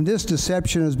 and this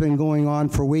deception has been going on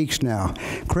for weeks now.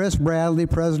 Chris Bradley,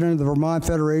 president of the Vermont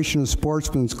Federation of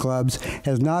Sportsmen's Clubs,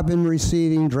 has not been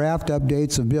receiving draft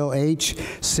updates of Bill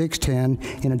H.610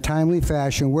 in a timely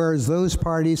fashion, whereas those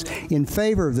parties in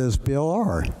favor of this bill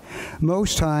are.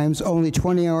 Most times, only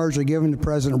 20 hours are given to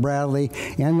President Bradley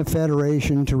and the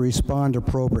Federation to respond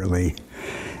appropriately.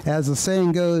 As the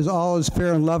saying goes, all is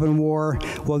fair in love and war.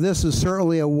 Well, this is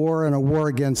certainly a war, and a war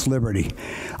against liberty.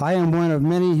 I am one of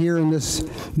many here in this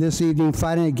evening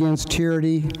fighting against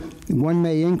tyranny. One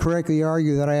may incorrectly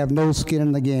argue that I have no skin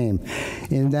in the game,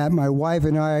 and that my wife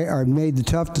and I are made the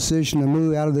tough decision to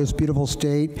move out of this beautiful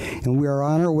state, and we are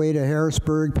on our way to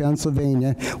Harrisburg,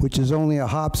 Pennsylvania, which is only a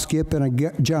hop, skip, and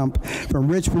a jump from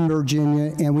Richmond,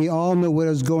 Virginia, and we all know what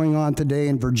is going on today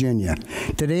in Virginia.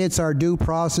 Today it's our due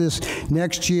process.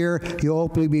 Next year, you'll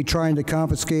openly be trying to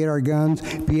confiscate our guns.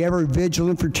 Be ever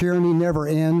vigilant, for tyranny never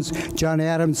ends. John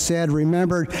Adams said,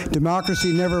 remember,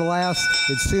 democracy never lasts.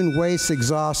 It soon wastes,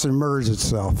 exhausts, and murders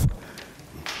itself.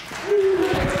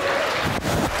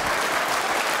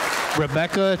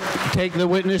 Rebecca, take the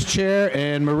witness chair,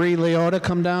 and Marie Leota,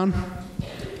 come down.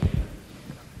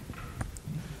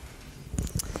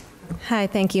 Hi,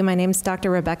 thank you. My name is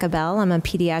Dr. Rebecca Bell. I'm a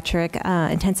pediatric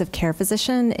intensive care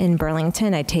physician in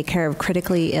Burlington. I take care of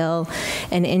critically ill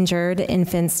and injured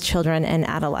infants, children, and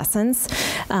adolescents.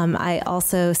 I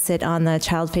also sit on the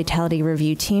Child Fatality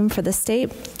Review Team for the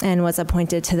state and was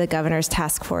appointed to the Governor's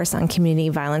Task Force on Community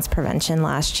Violence Prevention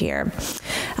last year.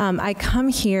 I come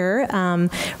here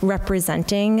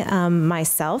representing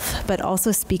myself, but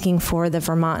also speaking for the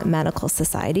Vermont Medical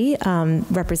Society,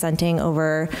 representing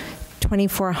over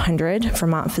 2,400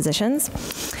 Vermont physicians,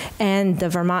 and the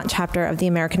Vermont chapter of the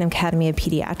American Academy of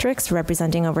Pediatrics,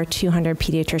 representing over 200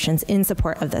 pediatricians in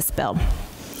support of this bill.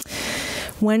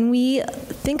 When we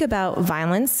think about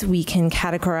violence, we can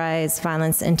categorize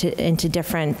violence into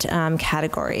different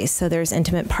categories. So there's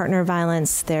intimate partner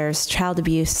violence, there's child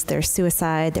abuse, there's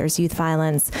suicide, there's youth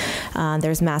violence,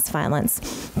 there's mass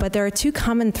violence. But there are two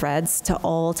common threads to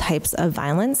all types of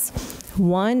violence.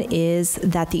 One is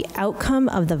that the outcome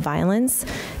of the violence,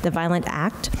 the violent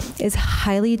act, is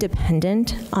highly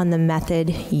dependent on the method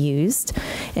used,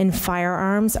 and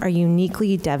firearms are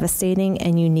uniquely devastating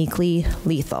and uniquely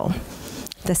lethal.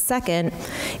 The second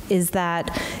is that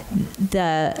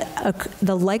the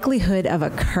likelihood of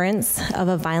occurrence of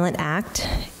a violent act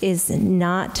is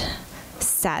not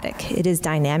static. It is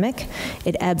dynamic.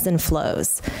 It ebbs and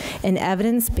flows. And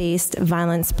evidence-based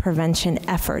violence prevention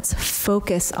efforts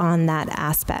focus on that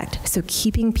aspect. So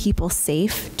keeping people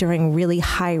safe during really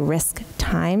high-risk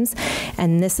times.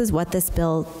 And this is what this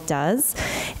bill does,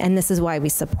 and this is why we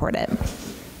support it.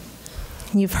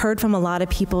 You've heard from a lot of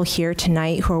people here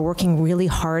tonight who are working really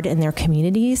hard in their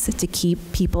communities to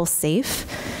keep people safe,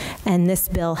 and this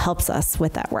bill helps us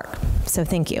with that work. So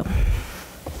thank you.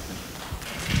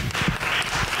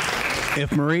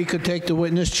 If Marie could take the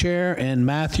witness chair, and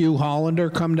Matthew Hollander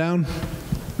come down.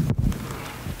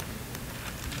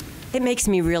 It makes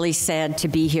me really sad to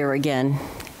be here again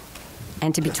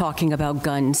and to be talking about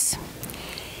guns.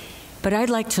 But I'd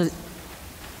like to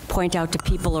point out to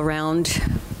people around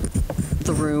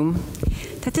the room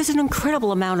that there's an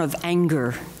incredible amount of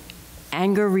anger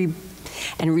and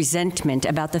resentment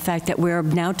about the fact that we're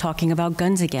now talking about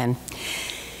guns again.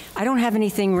 I don't have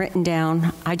anything written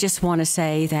down. I just want to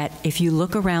say that if you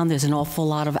look around, there's an awful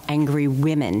lot of angry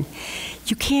women.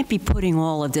 You can't be putting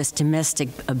all of this domestic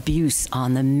abuse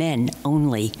on the men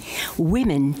only.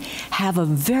 Women have a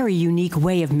very unique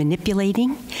way of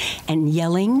manipulating and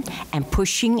yelling and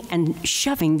pushing and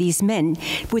shoving these men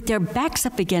with their backs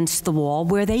up against the wall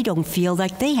where they don't feel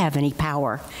like they have any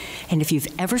power. And if you've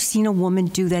ever seen a woman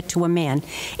do that to a man,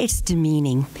 it's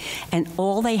demeaning. And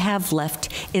all they have left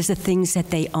is the things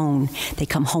that they own. They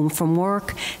come home from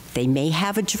work, they may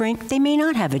have a drink, they may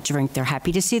not have a drink. They're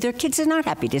happy to see their kids, they're not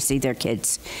happy to see their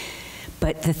kids.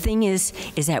 But the thing is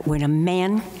that when a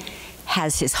man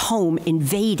has his home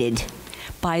invaded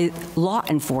by law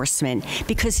enforcement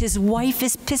because his wife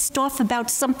is pissed off about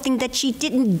something that she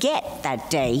didn't get that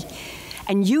day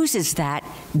and uses that,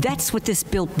 that's what this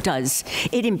bill does.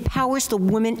 It empowers the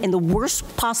woman in the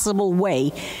worst possible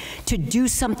way to do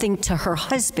something to her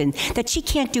husband that she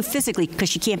can't do physically because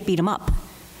she can't beat him up,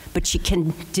 but she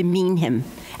can demean him,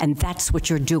 and that's what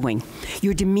you're doing.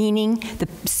 You're demeaning the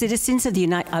citizens of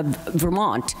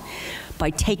Vermont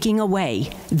by taking away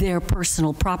their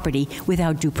personal property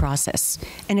without due process,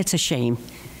 and it's a shame.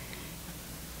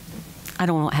 I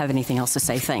don't have anything else to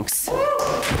say. Thanks.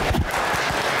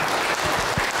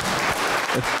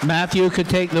 If Matthew could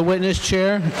take the witness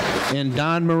chair, and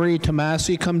Don Marie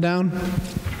Tomasi come down.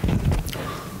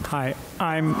 Hi,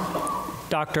 I'm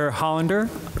Dr. Hollander.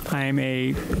 I'm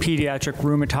a pediatric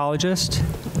rheumatologist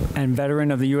and veteran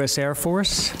of the U.S. Air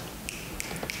Force.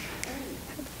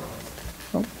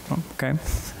 Okay.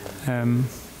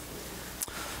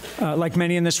 Like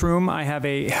many in this room, I have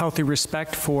a healthy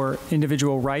respect for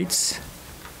individual rights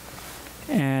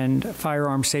and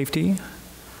firearm safety.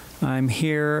 I'm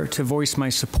here to voice my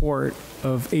support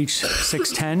of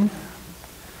H.610.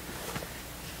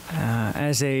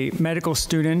 As a medical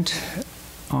student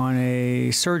on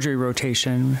a surgery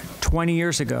rotation 20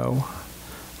 years ago,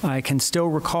 I can still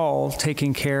recall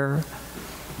taking care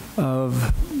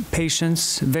of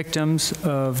patients, victims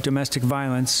of domestic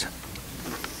violence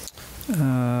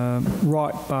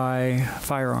wrought by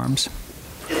firearms.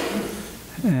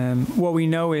 What we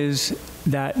know is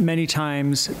that many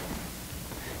times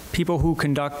people who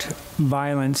conduct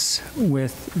violence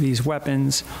with these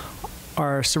weapons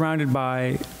are surrounded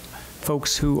by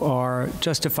folks who are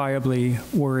justifiably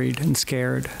worried and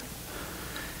scared.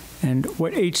 And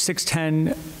what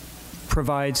H.610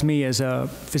 provides me as a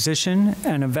physician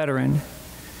and a veteran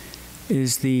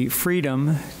is the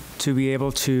freedom to be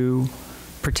able to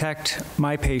protect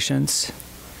my patients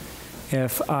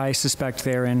if I suspect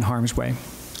they're in harm's way.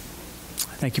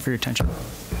 Thank you for your attention.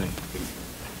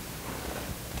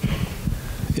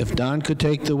 If Don could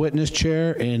take the witness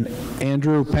chair and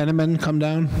Andrew Penniman come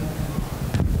down.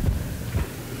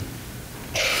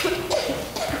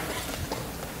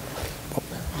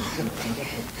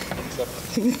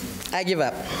 I give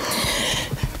up.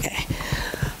 Okay.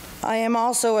 I am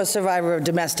also a survivor of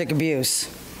domestic abuse.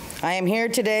 I am here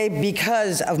today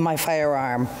because of my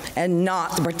firearm and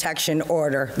not the protection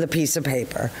order, the piece of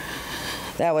paper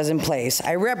that was in place.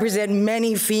 I represent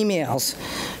many females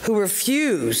who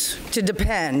refuse to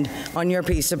depend on your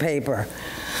piece of paper.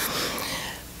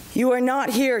 You are not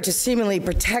here to seemingly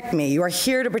protect me. You are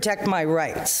here to protect my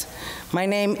rights. My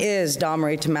name is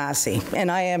Marie Tomasi, and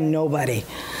I am nobody.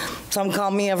 Some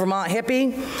call me a Vermont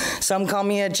hippie. Some call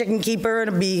me a chicken keeper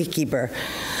and a beekeeper.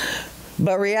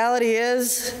 But reality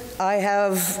is, I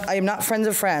am not friends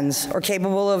of friends or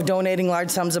capable of donating large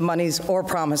sums of monies or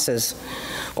promises,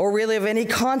 or really of any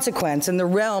consequence in the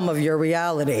realm of your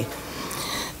reality,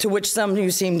 to which some of you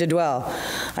seem to dwell.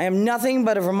 I am nothing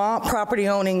but a Vermont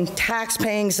property-owning,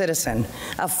 tax-paying citizen,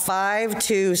 a 5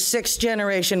 to 6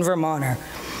 generation Vermonter,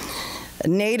 a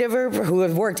nativer who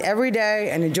has worked every day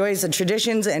and enjoys the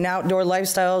traditions and outdoor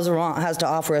lifestyles Vermont has to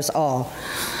offer us all.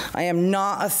 I am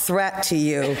not a threat to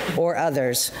you or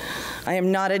others. I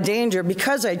am not a danger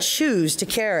because I choose to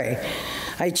carry.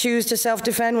 I choose to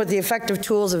self-defend with the effective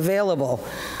tools available.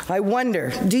 I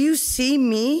wonder, do you see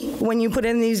me when you put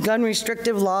in these gun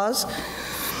restrictive laws?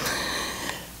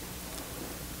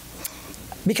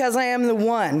 Because I am the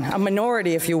one, a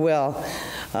minority if you will,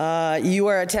 you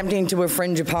are attempting to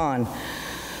infringe upon.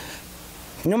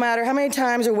 No matter how many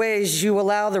times or ways you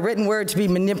allow the written word to be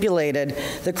manipulated,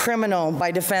 the criminal by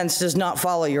defense does not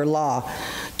follow your law.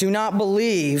 Do not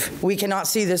believe we cannot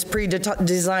see this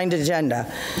pre-designed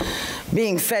agenda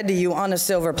being fed to you on a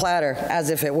silver platter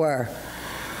as if it were.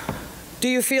 Do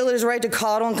you feel it is right to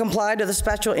coddle and comply to the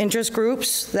special interest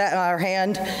groups that are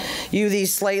hand you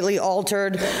these slightly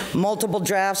altered multiple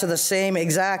drafts of the same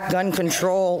exact gun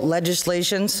control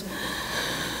legislations?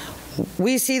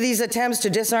 We see these attempts to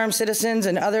disarm citizens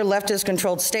in other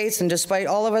leftist-controlled states, and despite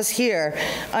all of us here,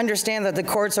 understand that the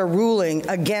courts are ruling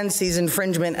against these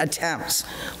infringement attempts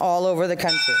all over the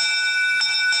country.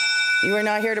 You are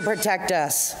not here to protect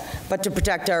us, but to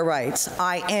protect our rights.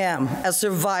 I am a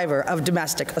survivor of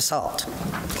domestic assault.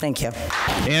 Thank you.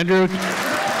 Andrew,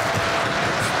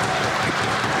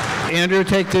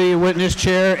 take the witness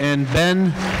chair, and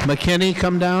Ben McKinney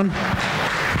come down.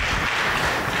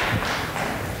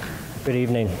 Good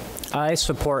evening. I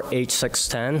support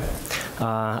H.610.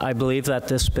 I believe that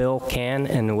this bill can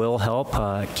and will help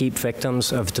keep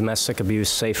victims of domestic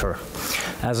abuse safer.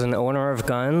 As an owner of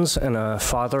guns and a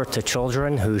father to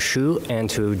children who shoot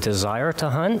and who desire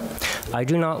to hunt, I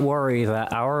do not worry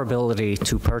that our ability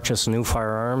to purchase new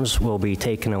firearms will be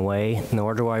taken away,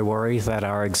 nor do I worry that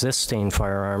our existing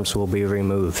firearms will be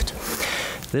removed.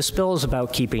 This bill is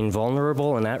about keeping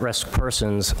vulnerable and at-risk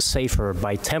persons safer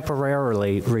by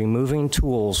temporarily removing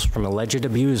tools from alleged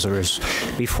abusers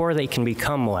before they can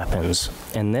become weapons,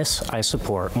 and this I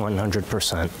support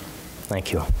 100%.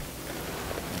 Thank you.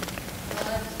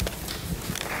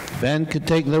 Ben could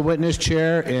take the witness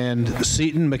chair, and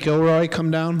Seaton McIlroy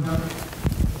come down.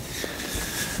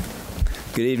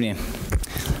 Good evening.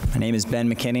 My name is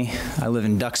Ben McKinney. I live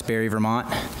in Duxbury, Vermont.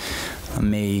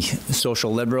 I'm a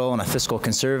social liberal and a fiscal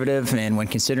conservative, and when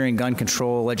considering gun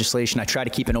control legislation, I try to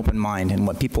keep an open mind. And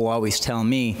what people always tell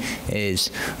me is,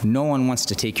 no one wants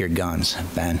to take your guns,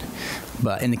 Ben.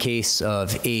 But in the case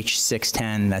of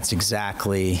H.610, that's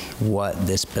exactly what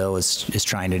this bill is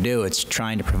trying to do. It's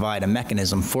trying to provide a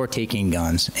mechanism for taking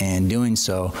guns and doing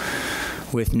so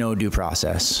with no due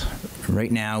process.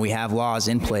 Right now, we have laws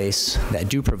in place that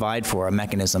do provide for a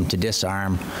mechanism to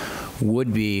disarm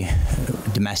would-be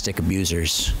domestic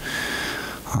abusers.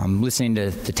 Listening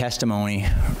to the testimony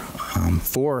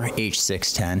for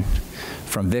H.610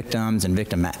 from victims and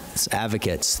victim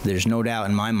advocates, there's no doubt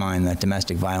in my mind that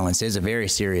domestic violence is a very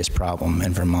serious problem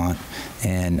in Vermont,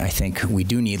 and I think we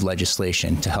do need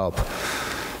legislation to help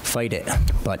fight it.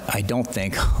 But I don't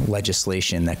think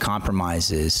legislation that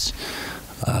compromises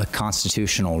a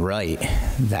constitutional right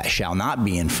that shall not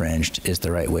be infringed is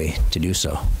the right way to do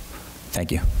so.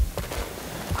 Thank you.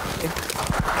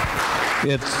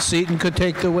 If Seaton could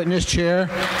take the witness chair,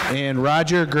 and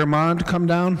Roger Germond come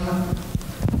down.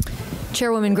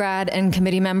 Chairwoman Grad and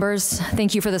committee members,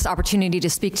 thank you for this opportunity to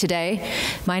speak today.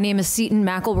 My name is Seaton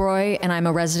McElroy, and I'm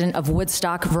a resident of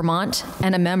Woodstock, Vermont,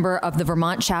 and a member of the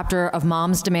Vermont chapter of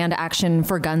Moms Demand Action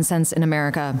for Gun Sense in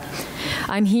America.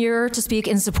 I'm here to speak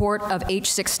in support of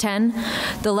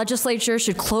H.610. The legislature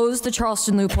should close the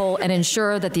Charleston loophole and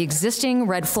ensure that the existing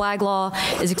red flag law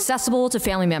is accessible to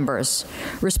family members,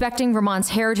 respecting Vermont's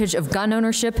heritage of gun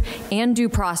ownership and due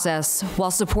process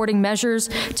while supporting measures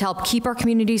to help keep our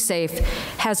community safe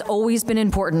has always been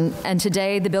important, and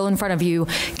today the bill in front of you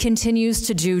continues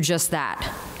to do just that.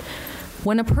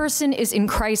 When a person is in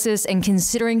crisis and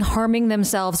considering harming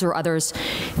themselves or others,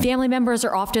 family members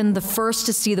are often the first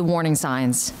to see the warning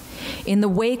signs. In the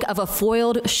wake of a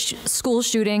foiled school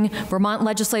shooting, Vermont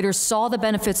legislators saw the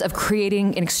benefits of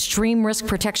creating an extreme risk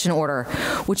protection order,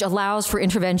 which allows for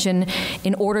intervention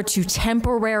in order to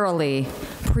temporarily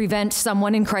prevent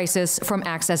someone in crisis from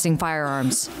accessing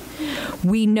firearms.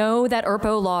 We know that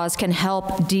ERPO laws can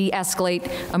help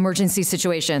de-escalate emergency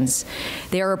situations.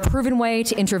 They are a proven way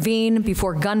to intervene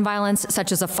before gun violence,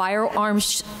 such as a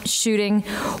firearms shooting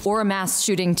or a mass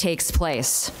shooting, takes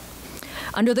place.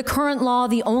 Under the current law,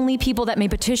 the only people that may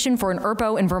petition for an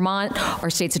ERPO in Vermont are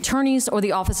state's attorneys or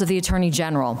the Office of the Attorney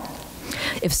General.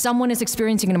 If someone is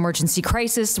experiencing an emergency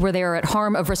crisis where they are at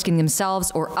harm of risking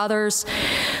themselves or others,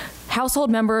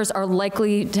 household members are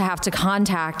likely to have to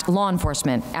contact law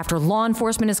enforcement. After law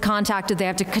enforcement is contacted, they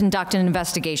have to conduct an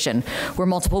investigation where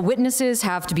multiple witnesses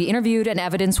have to be interviewed and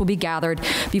evidence will be gathered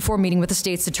before meeting with the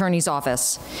state's attorney's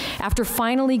office. After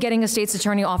finally getting a state's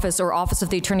attorney office or Office of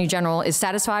the Attorney General is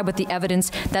satisfied with the evidence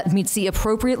that meets the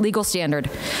appropriate legal standard,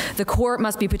 the court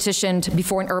must be petitioned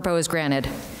before an ERPO is granted.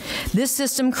 This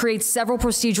system creates several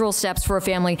procedural steps for a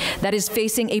family that is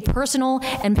facing a personal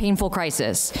and painful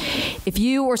crisis. If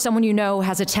you or someone you know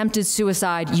has attempted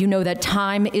suicide, you know that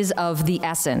time is of the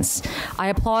essence. I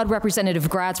applaud Representative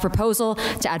Grad's proposal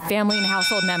to add family and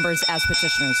household members as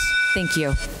petitioners. Thank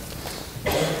you.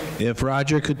 If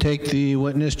Roger could take the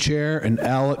witness chair, and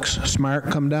Alex Smart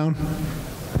come down.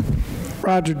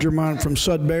 Roger Germont from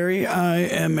Sudbury. I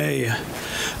am a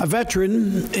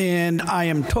veteran, and I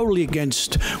am totally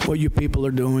against what you people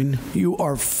are doing. You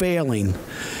are failing.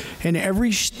 In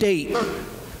every state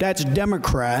that's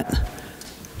Democrat,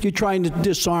 you're trying to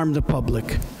disarm the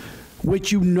public,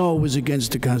 which you know is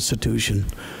against the Constitution.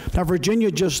 Now, Virginia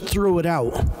just threw it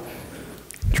out,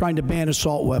 trying to ban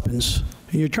assault weapons.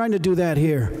 And you're trying to do that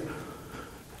here.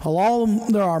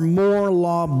 There are more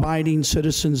law-abiding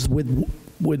citizens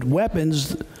with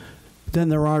weapons than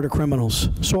there are to criminals.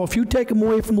 So if you take them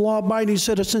away from law-abiding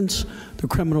citizens, the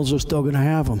criminals are still going to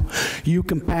have them. You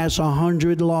can pass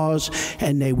 100 laws,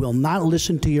 and they will not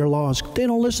listen to your laws. They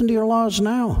don't listen to your laws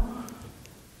now.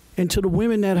 And to the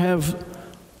women that have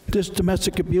this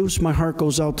domestic abuse, my heart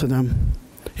goes out to them.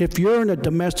 If you're in a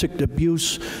domestic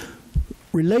abuse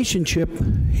relationship,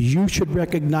 you should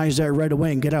recognize that right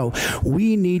away and get out.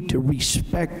 We need to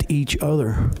respect each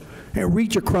other and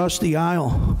reach across the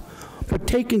aisle. But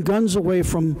taking guns away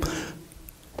from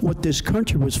what this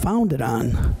country was founded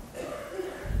on,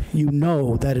 you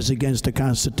know that is against the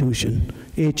Constitution.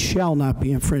 It shall not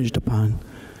be infringed upon.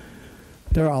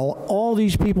 There are all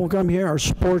these people come here are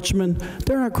sportsmen.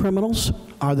 They're not criminals.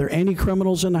 Are there any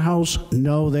criminals in the House?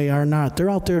 No, they are not. They're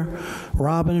out there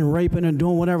robbing and raping and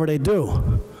doing whatever they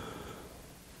do.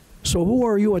 So who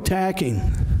are you attacking?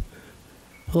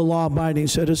 The law-abiding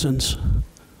citizens.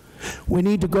 We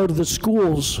need to go to the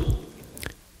schools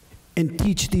and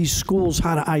teach these schools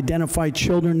how to identify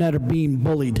children that are being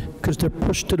bullied, because they're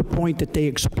pushed to the point that they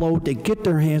explode, they get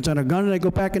their hands on a gun, and they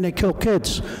go back and they kill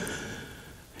kids.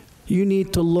 You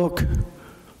need to look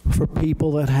for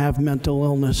people that have mental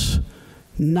illness,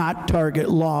 not target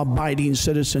law-abiding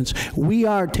citizens. We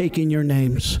are taking your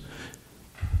names.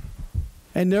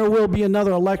 And there will be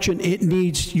another election.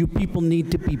 You people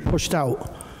need to be pushed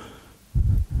out.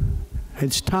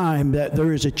 It's time that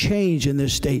there is a change in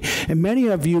this state. And many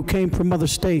of you came from other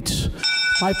states.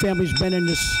 My family's been in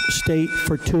this state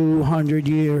for 200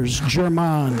 years.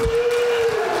 Germont.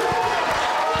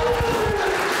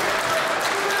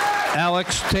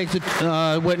 Alex, take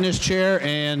the witness chair,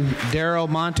 and Daryl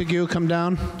Montague, come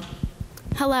down.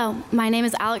 Hello, my name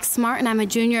is Alex Smart, and I'm a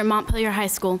junior at Montpelier High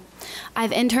School.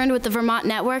 I've interned with the Vermont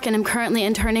Network, and I'm currently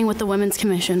interning with the Women's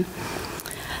Commission.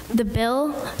 The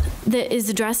bill that is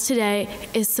addressed today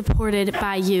is supported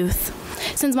by youth.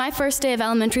 Since my first day of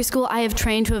elementary school, I have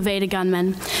trained to evade a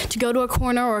gunman. To go to a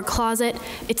corner or a closet,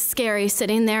 it's scary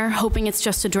sitting there hoping it's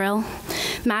just a drill.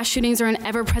 Mass shootings are an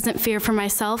ever-present fear for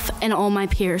myself and all my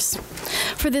peers.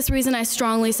 For this reason, I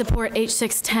strongly support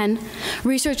H.610.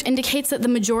 Research indicates that the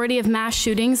majority of mass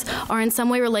shootings are in some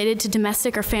way related to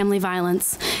domestic or family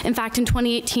violence. In fact, in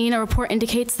 2018, a report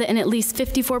indicates that in at least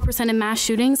 54% of mass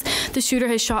shootings, the shooter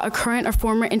has shot a current or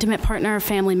former intimate partner or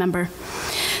family member.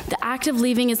 The act of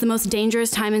leaving is the most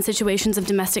dangerous time in situations of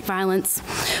domestic violence.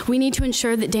 We need to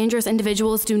ensure that dangerous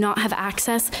individuals do not have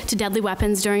access to deadly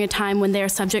weapons during a time when they are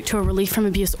subject to a relief from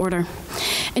abuse order.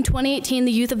 In 2018,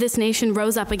 the youth of this nation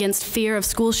rose up against fear of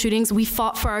school shootings. We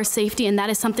fought for our safety, and that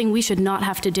is something we should not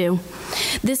have to do.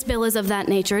 This bill is of that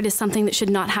nature. It is something that should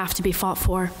not have to be fought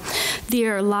for.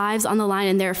 There are lives on the line,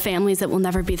 and there are families that will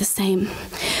never be the same.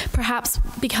 Perhaps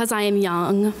because I am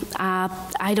young,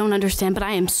 I don't understand, but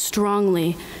I am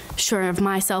strongly sure of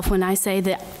myself when I say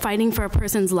that fighting for a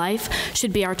person's life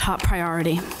should be our top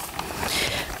priority.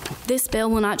 This bill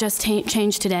will not just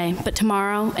change today, but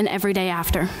tomorrow and every day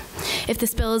after. If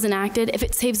this bill is enacted, if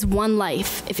it saves one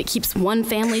life, if it keeps one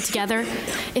family together,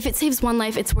 if it saves one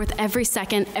life, it's worth every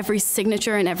second, every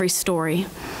signature, and every story.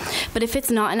 But if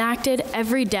it's not enacted,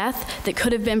 every death that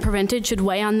could have been prevented should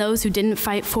weigh on those who didn't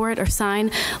fight for it or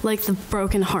sign like the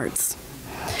broken hearts.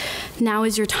 Now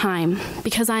is your time.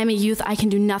 Because I am a youth, I can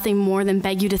do nothing more than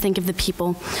beg you to think of the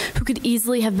people who could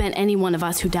easily have been any one of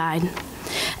us who died.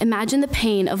 Imagine the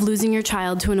pain of losing your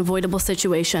child to an avoidable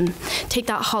situation. Take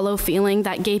that hollow feeling,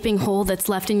 that gaping hole that's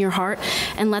left in your heart,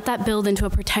 and let that build into a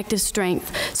protective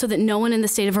strength so that no one in the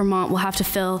state of Vermont will have to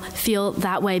feel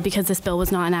that way because this bill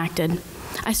was not enacted.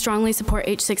 I strongly support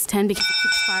H.610 because it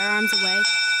keeps firearms away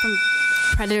from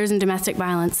predators and domestic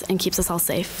violence and keeps us all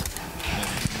safe.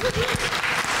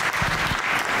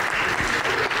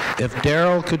 If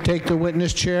Daryl could take the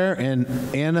witness chair and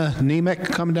Anna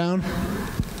Nemec come down.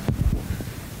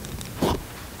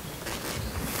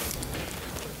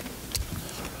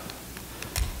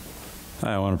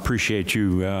 I want to appreciate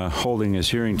you holding this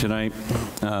hearing tonight.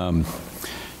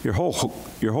 Your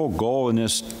whole goal in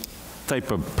this type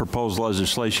of proposed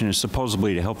legislation is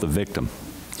supposedly to help the victim.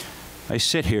 I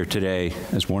sit here today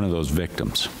as one of those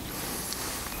victims.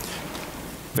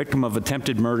 Victim of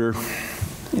attempted murder.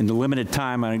 In the limited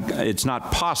time, it's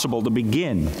not possible to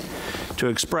begin to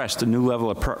express the new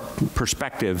level of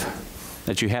perspective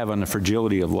that you have on the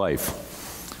fragility of life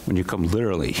when you come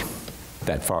literally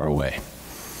that far away.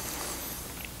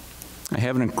 I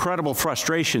have an incredible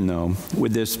frustration, though,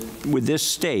 with this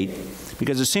state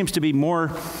because it seems to be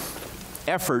more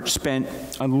effort spent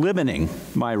on limiting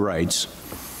my rights,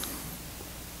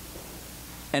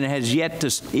 and it has yet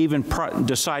to even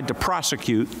decide to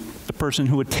prosecute the person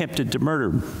who attempted to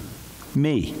murder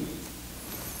me.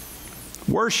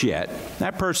 Worse yet,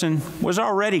 that person was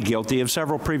already guilty of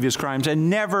several previous crimes and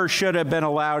never should have been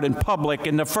allowed in public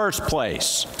in the first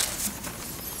place.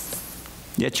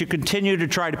 Yet you continue to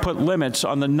try to put limits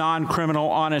on the non-criminal,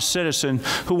 honest citizen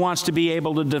who wants to be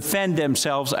able to defend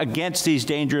themselves against these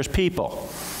dangerous people.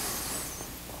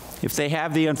 If they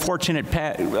have the unfortunate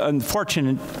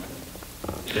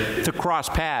to cross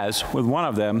paths with one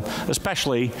of them,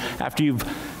 especially after you've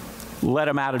let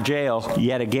them out of jail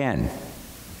yet again,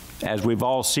 as we've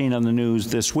all seen on the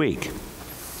news this week.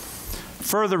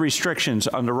 Further restrictions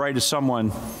on the right of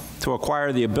someone to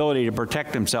acquire the ability to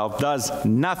protect himself does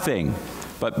nothing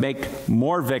but make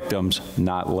more victims,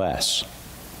 not less.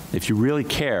 If you really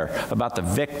care about the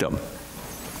victim,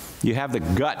 you have the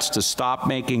guts to stop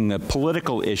making the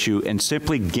political issue and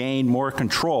simply gain more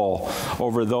control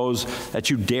over those that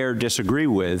you dare disagree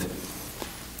with.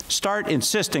 Start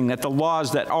insisting that the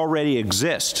laws that already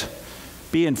exist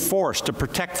be enforced to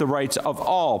protect the rights of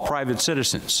all private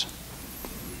citizens.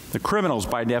 The criminals,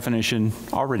 by definition,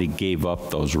 already gave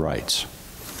up those rights.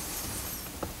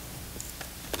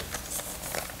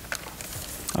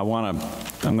 I'm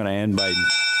going to end by,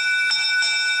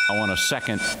 I want to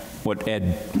second what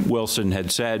Ed Wilson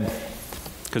had said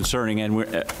concerning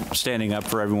and standing up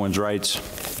for everyone's rights.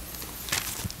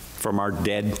 From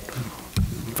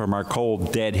our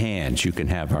cold, dead hands, you can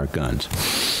have our guns.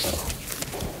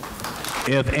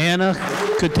 If Anna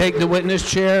could take the witness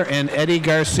chair and Eddie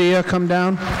Garcia come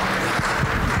down.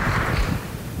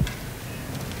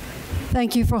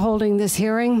 Thank you for holding this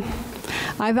hearing.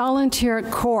 I volunteer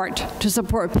at court to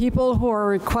support people who are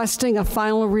requesting a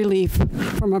final relief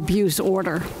from abuse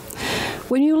order.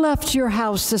 When you left your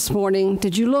house this morning,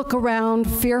 did you look around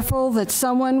fearful that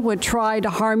someone would try to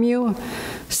harm you?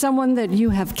 Someone that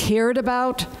you have cared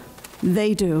about?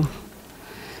 They do.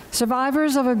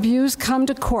 Survivors of abuse come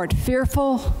to court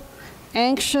fearful,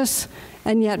 anxious,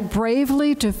 and yet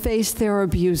bravely to face their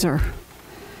abuser.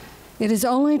 It is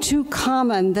only too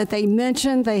common that they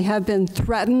mention they have been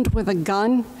threatened with a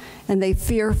gun and they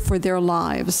fear for their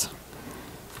lives.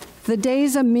 The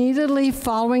days immediately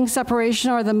following separation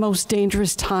are the most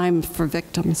dangerous time for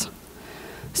victims.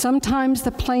 Sometimes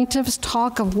the plaintiffs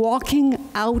talk of walking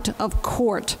out of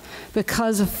court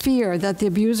because of fear that the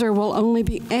abuser will only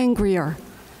be angrier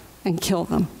and kill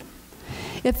them.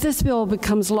 If this bill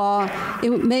becomes law,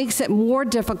 it makes it more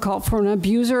difficult for an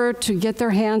abuser to get their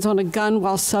hands on a gun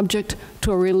while subject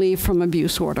to a relief from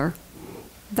abuse order.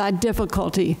 That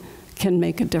difficulty can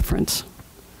make a difference.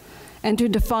 And to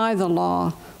defy the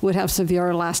law would have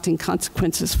severe lasting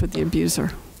consequences for the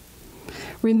abuser.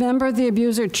 Remember, the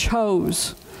abuser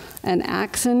chose an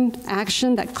action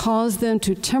that caused them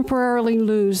to temporarily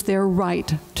lose their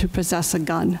right to possess a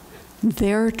gun.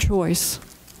 Their choice.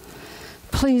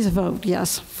 Please vote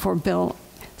yes for Bill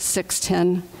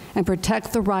 610 and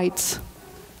protect the rights,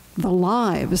 the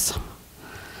lives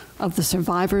of the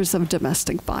survivors of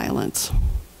domestic violence.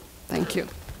 Thank you.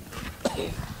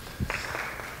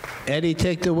 Eddie,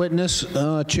 take the witness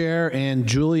chair, and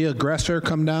Julia Gresser,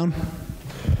 come down.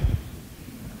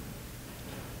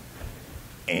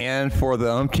 And for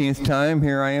the umpteenth time,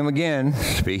 here I am again,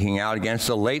 speaking out against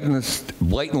the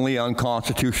blatantly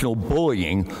unconstitutional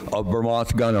bullying of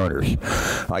Vermont's gun owners.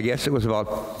 I guess it was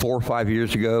about 4 or 5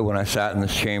 years ago when I sat in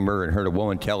this chamber and heard a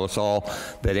woman tell us all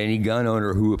that any gun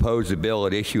owner who opposed the bill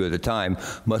at issue at the time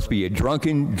must be a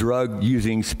drunken,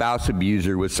 drug-using spouse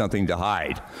abuser with something to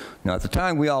hide. Now, at the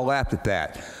time, we all laughed at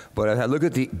that. But as I look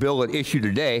at the bill at issue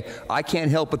today, I can't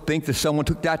help but think that someone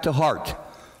took that to heart.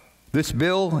 This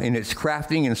bill, in its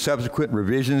crafting and subsequent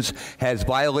revisions, has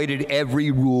violated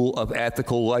every rule of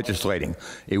ethical legislating.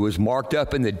 It was marked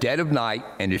up in the dead of night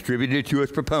and distributed to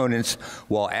its proponents,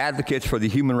 while advocates for the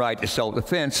human right to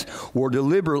self-defense were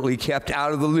deliberately kept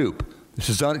out of the loop. This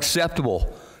is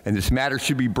unacceptable, and this matter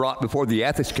should be brought before the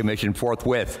Ethics Commission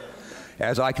forthwith.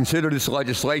 As I consider this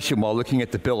legislation while looking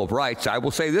at the Bill of Rights, I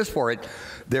will say this for it: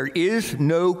 there is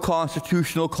no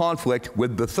constitutional conflict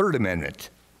with the Third Amendment.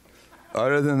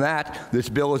 Other than that, this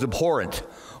bill is abhorrent,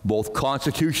 both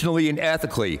constitutionally and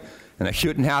ethically, and I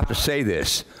shouldn't have to say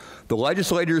this. The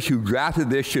legislators who drafted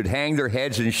this should hang their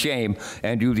heads in shame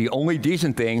and do the only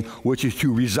decent thing, which is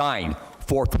to resign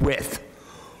forthwith.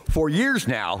 For years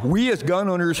now, we as gun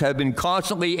owners have been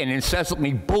constantly and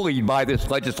incessantly bullied by this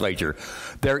legislature.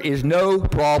 There is no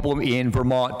problem in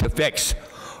Vermont to fix.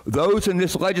 Those in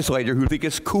this legislature who think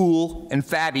it's cool and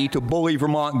fatty to bully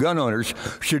Vermont gun owners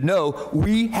should know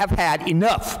we have had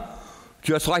enough.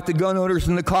 Just like the gun owners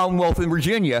in the Commonwealth in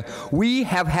Virginia, we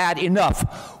have had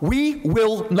enough. We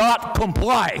will not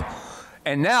comply.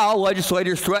 And now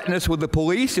legislators threaten us with the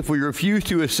police if we refuse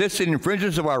to assist in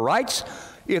infringements of our rights.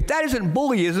 If that isn't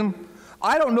bullyism,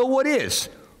 I don't know what is.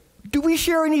 Do we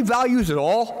share any values at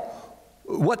all?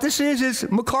 What this is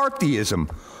McCarthyism.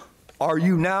 Are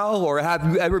you now, or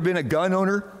have you ever been a gun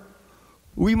owner?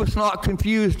 We must not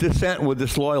confuse dissent with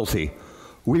disloyalty.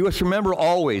 We must remember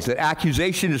always that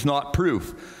accusation is not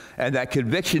proof, and that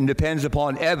conviction depends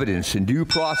upon evidence and due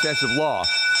process of law.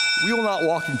 We will not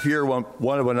walk in fear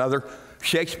one of another.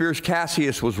 Shakespeare's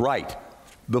Cassius was right.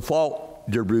 The fault,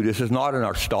 dear Brutus, is not in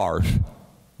our stars,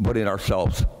 but in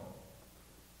ourselves.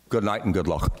 Good night and good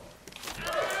luck.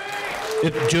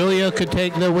 If Julia could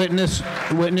take the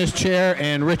witness chair,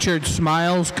 and Richard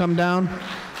Smiles come down.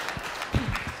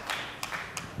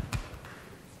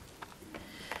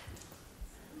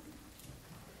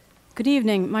 Good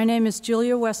evening. My name is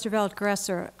Julia Westerveld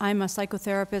Gresser. I'm a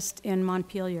psychotherapist in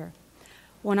Montpelier.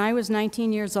 When I was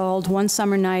 19 years old, one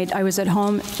summer night, I was at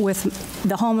home with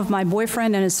the home of my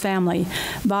boyfriend and his family.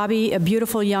 Bobby, a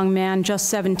beautiful young man, just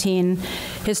 17,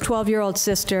 his 12-year-old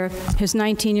sister, his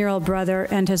 19-year-old brother,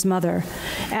 and his mother.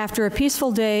 After a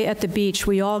peaceful day at the beach,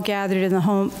 we all gathered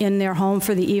in their home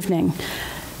for the evening.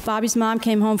 Bobby's mom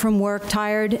came home from work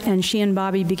tired, and she and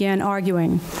Bobby began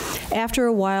arguing. After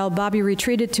a while, Bobby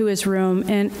retreated to his room,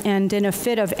 and in a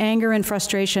fit of anger and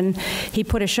frustration, he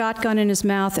put a shotgun in his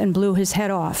mouth and blew his head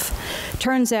off.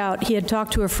 Turns out he had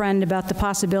talked to a friend about the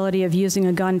possibility of using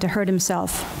a gun to hurt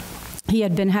himself. He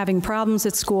had been having problems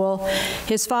at school.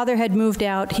 His father had moved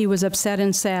out. He was upset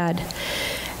and sad.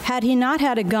 Had he not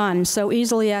had a gun so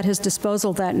easily at his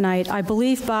disposal that night, I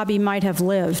believe Bobby might have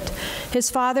lived. His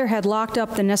father had locked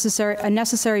up a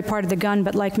necessary part of the gun,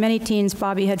 but like many teens,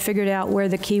 Bobby had figured out where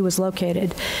the key was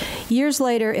located. Years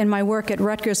later, in my work at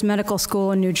Rutgers Medical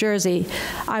School in New Jersey,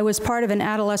 I was part of an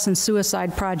adolescent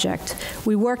suicide project.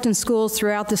 We worked in schools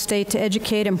throughout the state to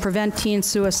educate and prevent teen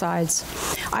suicides.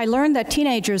 I learned that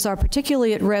teenagers are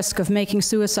particularly at risk of making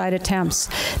suicide attempts.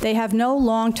 They have no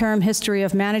long-term history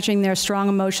of managing their strong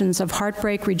emotions of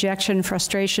heartbreak, rejection,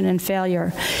 frustration, and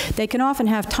failure. They can often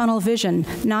have tunnel vision,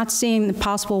 not seeing the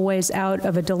possible ways out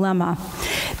of a dilemma.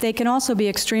 They can also be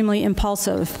extremely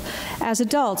impulsive. As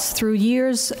adults, through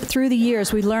the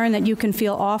years, we learn that you can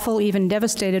feel awful, even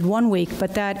devastated one week,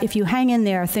 but that if you hang in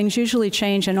there, things usually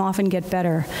change and often get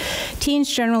better. Teens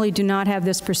generally do not have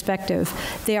this perspective.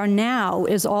 Their now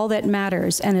is all that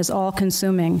matters and is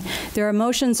all-consuming. Their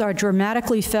emotions are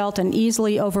dramatically felt and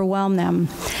easily overwhelm them.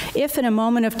 If in a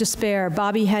moment of despair,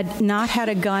 Bobby had not had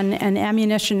a gun and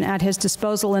ammunition at his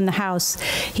disposal in the house,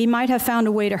 he might have found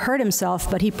a way to hurt himself,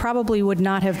 but he probably would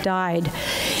not have died.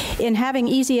 In having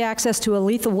easy access to a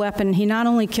lethal weapon, he not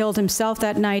only killed himself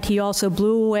that night, he also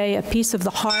blew away a piece of the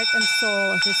heart and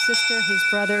soul of his sister, his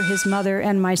brother, his mother,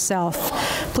 and myself.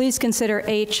 Please consider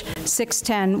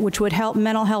H.610, which would help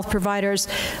mental health providers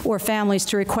or families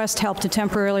to request help to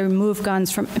temporarily remove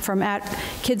guns from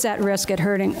kids at risk at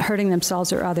hurting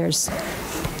themselves or others.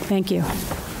 Thank you.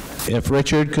 If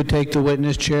Richard could take the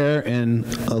witness chair and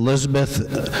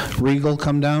Elizabeth Regal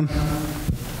come down.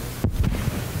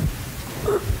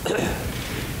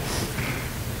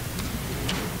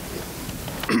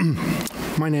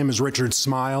 My name is Richard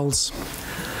Smiles.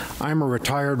 I'm a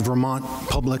retired Vermont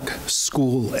public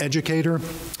school educator.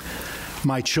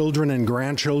 My children and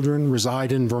grandchildren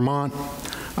reside in Vermont,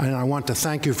 and I want to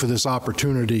thank you for this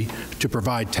opportunity to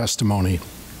provide testimony.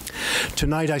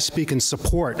 Tonight I speak in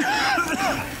support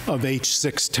of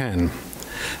H.610.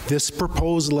 This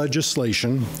proposed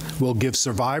legislation will give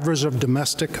survivors of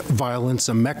domestic violence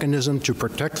a mechanism to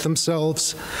protect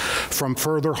themselves from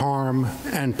further harm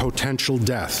and potential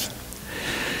death.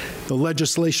 The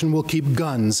legislation will keep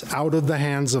guns out of the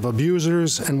hands of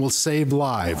abusers and will save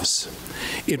lives.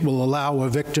 It will allow a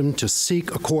victim to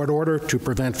seek a court order to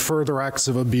prevent further acts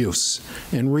of abuse.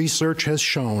 And research has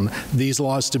shown these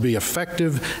laws to be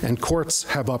effective, and courts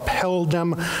have upheld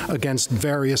them against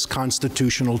various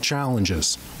constitutional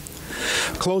challenges.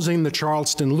 Closing the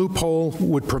Charleston loophole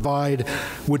would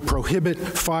prohibit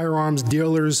firearms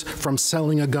dealers from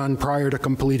selling a gun prior to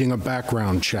completing a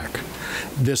background check.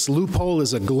 This loophole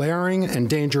is a glaring and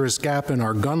dangerous gap in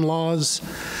our gun laws.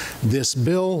 This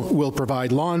bill will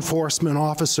provide law enforcement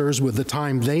officers with the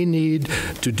time they need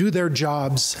to do their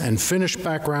jobs and finish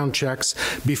background checks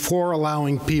before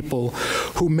allowing people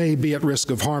who may be at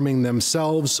risk of harming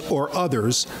themselves or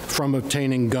others from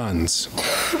obtaining guns.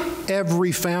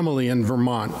 Every family in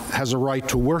Vermont has a right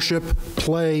to worship,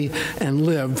 play, and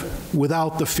live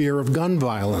without the fear of gun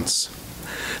violence.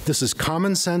 This is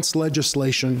common sense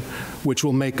legislation which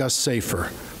will make us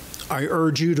safer. I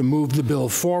urge you to move the bill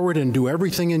forward and do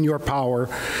everything in your power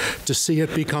to see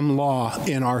it become law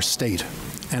in our state.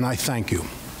 And I thank you.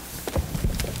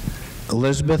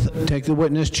 Elizabeth, take the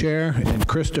witness chair, and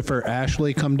Christopher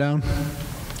Ashley, come down.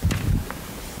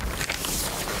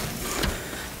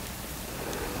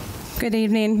 Good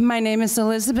evening. My name is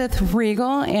Elizabeth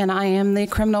Regal, and I am the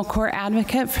criminal court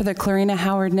advocate for the Clarina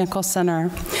Howard Nichols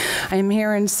Center. I am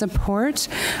here in support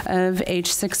of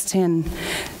H.610,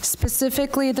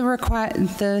 specifically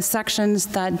the sections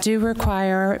that do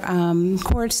require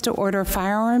courts to order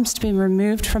firearms to be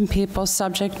removed from people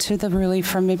subject to the relief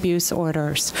from abuse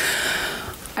orders.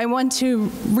 I want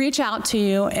to reach out to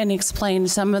you and explain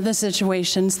some of the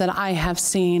situations that I have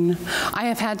seen. I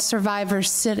have had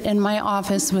survivors sit in my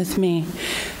office with me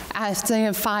as they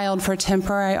have filed for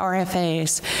temporary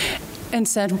RFAs and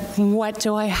said, what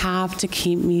do I have to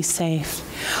keep me safe?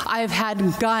 I've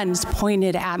had guns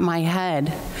pointed at my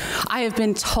head. I have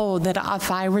been told that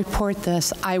if I report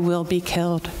this, I will be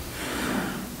killed.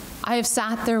 I have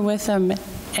sat there with them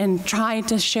and tried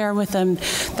to share with them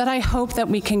that I hope that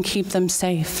we can keep them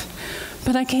safe.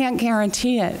 But I can't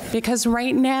guarantee it, because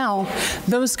right now,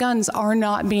 those guns are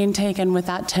not being taken with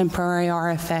that temporary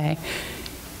RFA.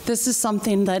 This is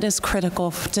something that is critical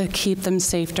to keep them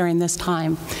safe during this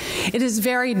time. It is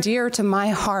very dear to my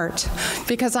heart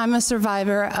because I'm a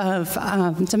survivor of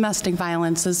domestic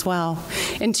violence as well.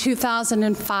 In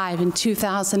 2005 and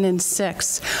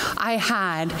 2006, I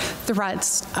had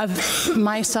threats of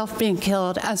myself being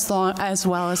killed as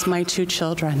well as my two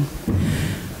children.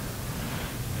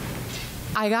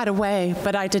 I got away,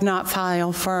 but I did not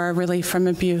file for a relief from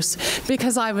abuse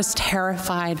because I was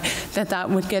terrified that that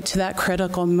would get to that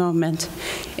critical moment.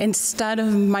 Instead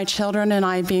of my children and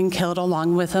I being killed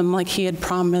along with him like he had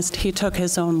promised, he took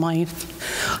his own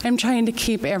life. I'm trying to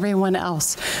keep everyone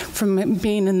else from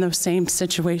being in those same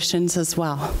situations as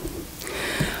well.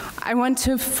 I want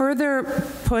to further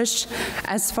push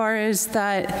as far as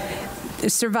that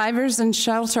survivors in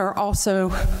shelter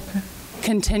also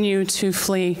continue to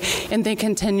flee, and they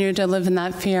continue to live in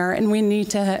that fear, and we need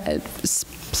to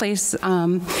place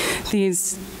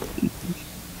these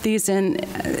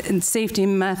in safety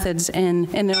methods in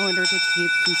order to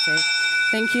keep them safe.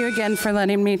 Thank you again for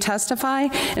letting me testify,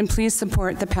 and please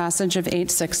support the passage of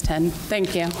H.610.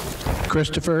 Thank you.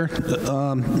 Christopher,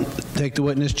 take the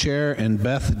witness chair, and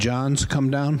Beth Johns,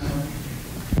 come down.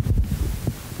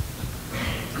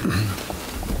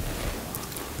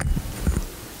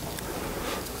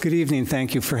 Good evening.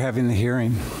 Thank you for having the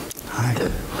hearing. Hi.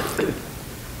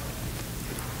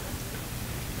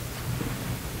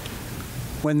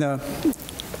 When the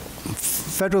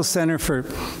Federal Center for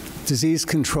Disease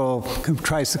Control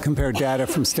tries to compare data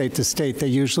from state to state, they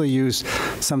usually use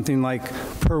something like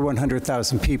per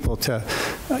 100,000 people to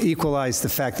equalize the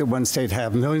fact that one state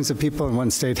has millions of people and one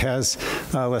state has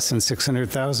less than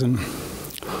 600,000.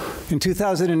 In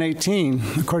 2018,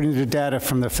 according to data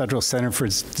from the Federal Center for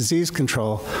Disease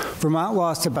Control, Vermont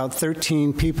lost about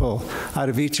 13 people out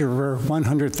of each of her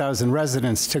 100,000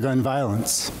 residents to gun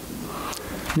violence.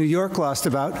 New York lost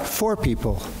about 4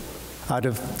 people out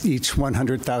of each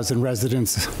 100,000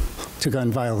 residents to gun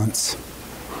violence.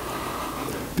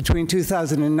 Between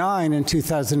 2009 and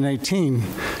 2018,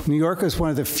 New York was one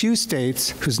of the few states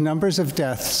whose numbers of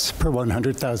deaths per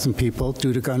 100,000 people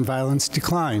due to gun violence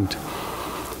declined.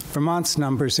 Vermont's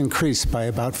numbers increased by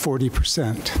about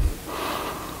 40%.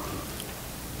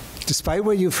 Despite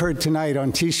what you've heard tonight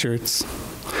on T-shirts,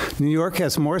 New York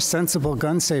has more sensible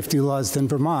gun safety laws than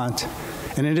Vermont,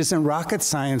 and it isn't rocket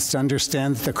science to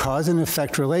understand the cause and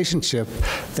effect relationship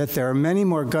that there are many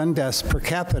more gun deaths per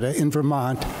capita in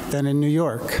Vermont than in New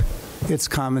York. It's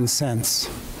common sense.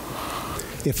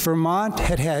 If Vermont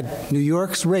had had New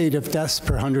York's rate of deaths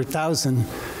per 100,000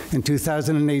 in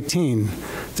 2018,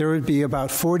 there would be about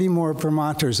 40 more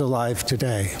Vermonters alive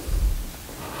today.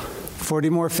 40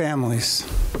 more families,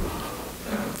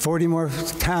 40 more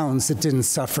towns that didn't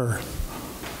suffer.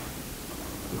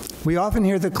 We often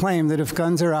hear the claim that if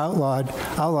guns are outlawed,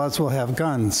 outlaws will have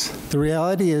guns. The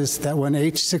reality is that when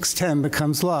H.610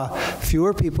 becomes law,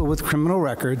 fewer people with criminal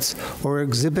records or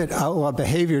exhibit outlaw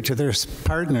behavior to their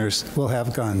partners will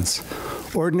have guns.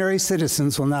 Ordinary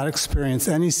citizens will not experience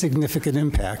any significant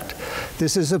impact.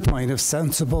 This is a point of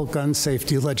sensible gun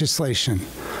safety legislation.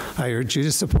 I urge you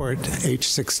to support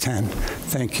H.610.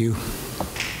 Thank you.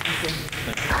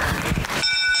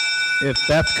 If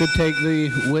Beth could take the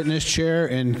witness chair,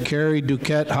 and Carrie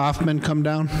Duquette Hoffman come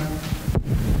down.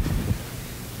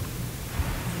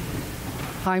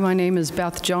 Hi, my name is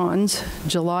Beth Johns.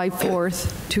 July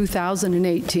 4th,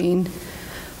 2018,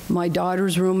 my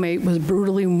daughter's roommate was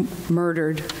brutally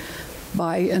murdered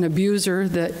by an abuser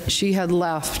that she had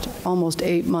left almost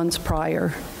 8 months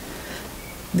prior.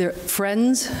 Their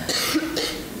friends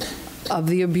of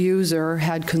the abuser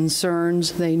had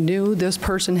concerns. They knew this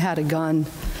person had a gun.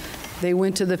 They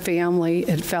went to the family.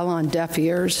 It fell on deaf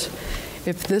ears.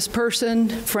 If this person,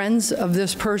 friends of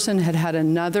this person, had had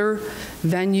another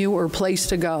venue or place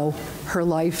to go, her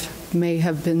life may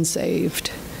have been saved.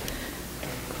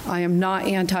 I am not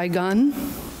anti-gun.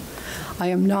 I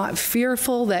am not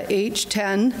fearful that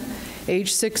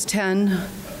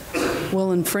H.610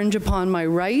 will infringe upon my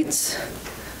rights.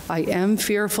 I am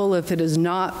fearful if it is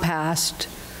not passed,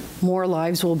 more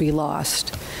lives will be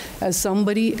lost. As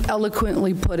somebody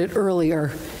eloquently put it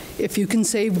earlier, if you can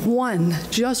save one,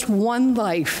 just one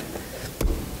life,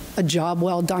 a job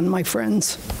well done, my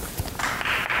friends.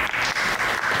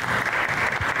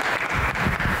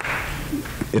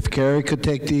 If Carrie could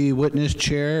take the witness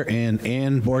chair, and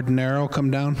Ann Bordenaro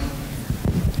come down.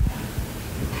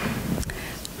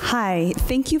 Hi,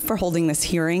 thank you for holding this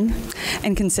hearing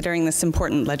and considering this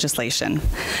important legislation.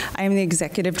 I am the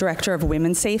Executive Director of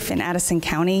Women's Safe in Addison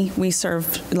County. We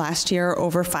served last year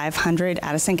over 500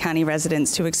 Addison County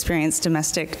residents who experienced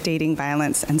domestic dating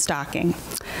violence and stalking.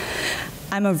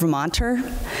 I'm a Vermonter.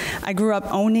 I grew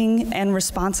up owning and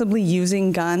responsibly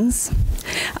using guns.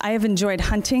 I have enjoyed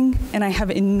hunting, and I have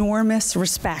enormous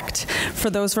respect for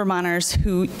those Vermonters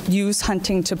who use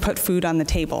hunting to put food on the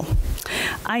table.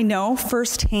 I know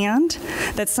firsthand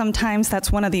that sometimes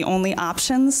that's one of the only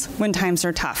options when times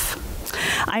are tough.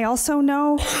 I also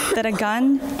know that a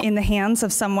gun in the hands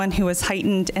of someone who is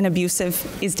heightened and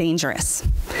abusive is dangerous.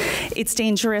 It's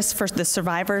dangerous for the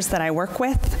survivors that I work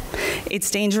with. It's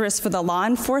dangerous for the law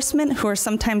enforcement who are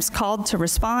sometimes called to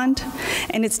respond.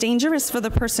 And it's dangerous for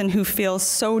the person who feels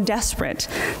so desperate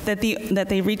that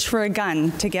they reach for a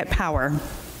gun to get power.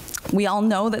 We all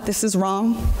know that this is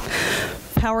wrong.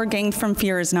 Power gained from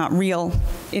fear is not real.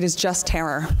 It is just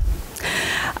terror.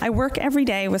 I work every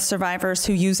day with survivors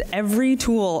who use every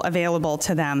tool available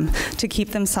to them to keep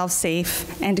themselves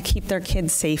safe and to keep their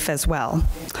kids safe as well,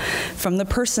 from the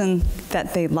person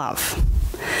that they love.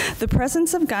 The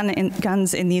presence of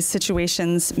guns in these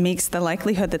situations makes the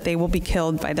likelihood that they will be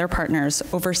killed by their partners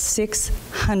over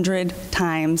 600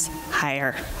 times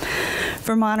higher.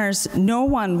 Vermonters, no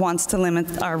one wants to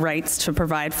limit our rights to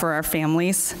provide for our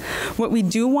families. What we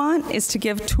do want is to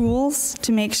give tools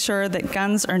to make sure that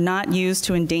guns are not used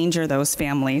to endanger those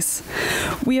families.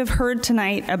 We have heard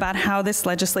tonight about how this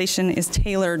legislation is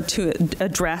tailored to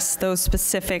address those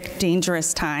specific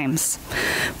dangerous times.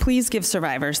 Please give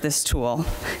survivors this tool.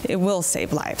 It will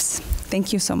save lives.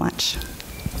 Thank you so much.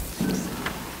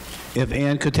 If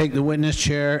Ann could take the witness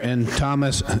chair and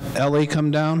Thomas Ellie come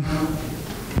down.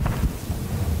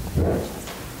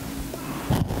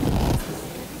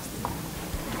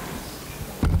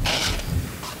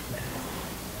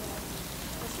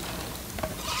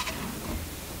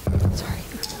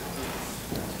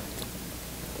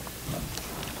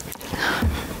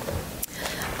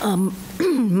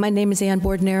 My name is Ann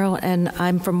Bordnero, and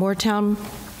I'm from Moortown,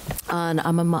 and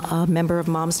I'm a member of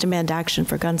Moms Demand Action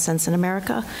for Gun Sense in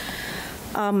America.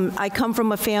 I come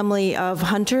from a family of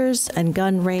hunters and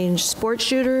gun range sport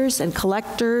shooters and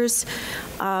collectors.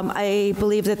 I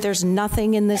believe that there's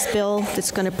nothing in this bill that's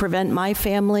going to prevent my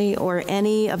family or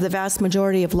any of the vast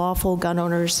majority of lawful gun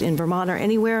owners in Vermont or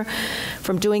anywhere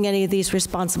from doing any of these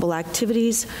responsible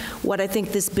activities. What I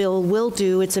think this bill will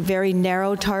do, it's a very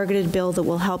narrow targeted bill that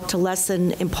will help to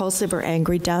lessen impulsive or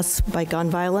angry deaths by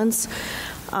gun violence.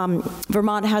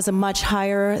 Vermont has a much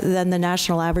higher than the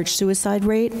national average suicide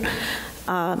rate,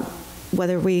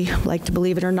 whether we like to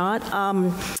believe it or not.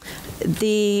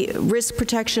 The risk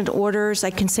protection orders,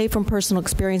 I can say from personal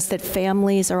experience that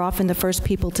families are often the first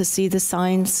people to see the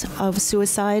signs of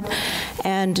suicide,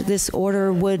 and this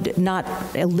order would not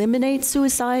eliminate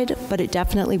suicide, but it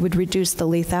definitely would reduce the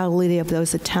lethality of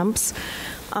those attempts.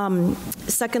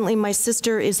 Secondly, my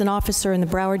sister is an officer in the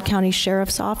Broward County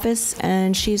Sheriff's Office,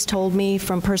 and she's told me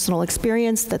from personal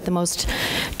experience that the most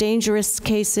dangerous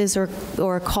cases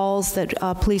or calls that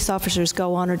police officers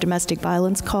go on are domestic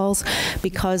violence calls,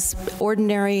 because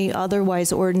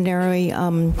otherwise ordinary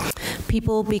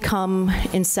people become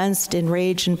incensed,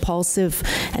 enraged, impulsive,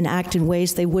 and act in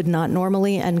ways they would not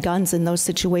normally, and guns in those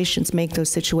situations make those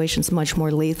situations much more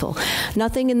lethal.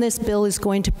 Nothing in this bill is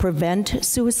going to prevent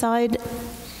suicide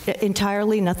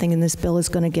entirely. Nothing in this bill is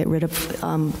going to get rid of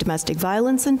domestic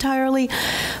violence entirely,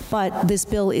 but this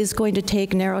bill is going to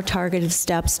take narrow targeted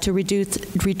steps to reduce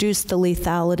the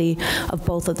lethality of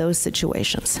both of those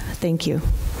situations. Thank you.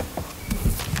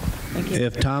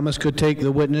 If Thomas could take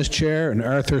the witness chair and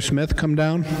Arthur Smith come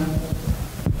down.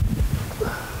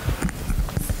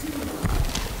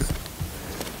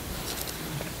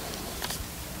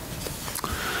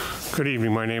 Good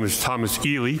evening. My name is Thomas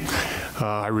Ely.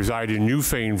 I reside in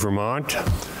Newfane, Vermont,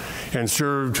 and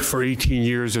served for 18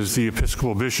 years as the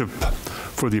Episcopal Bishop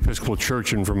for the Episcopal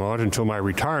Church in Vermont until my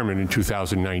retirement in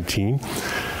 2019.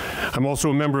 I'm also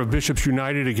a member of Bishops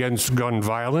United Against Gun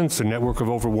Violence, a network of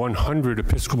over 100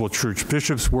 Episcopal Church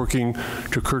bishops working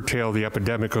to curtail the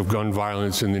epidemic of gun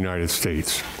violence in the United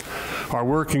States. Our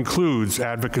work includes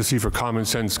advocacy for common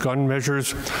sense gun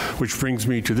measures, which brings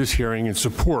me to this hearing in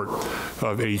support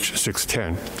of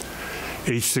H.610.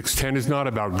 H.610 is not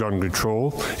about gun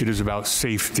control, it is about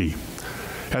safety.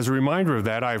 As a reminder of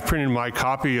that, I have printed my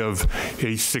copy of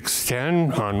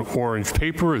H.610 on orange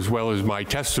paper, as well as my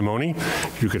testimony.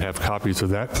 You could have copies of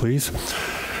that, please.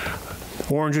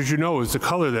 Orange, as you know, is the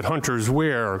color that hunters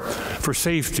wear for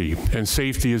safety, and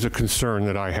safety is a concern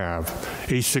that I have.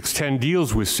 H.610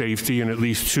 deals with safety in at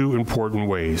least two important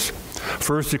ways.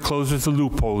 First, it closes the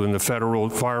loophole in the federal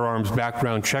firearms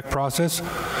background check process.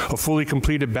 A fully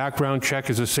completed background check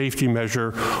is a safety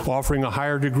measure offering a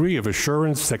higher degree of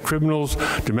assurance that criminals,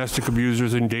 domestic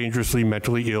abusers, and dangerously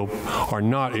mentally ill are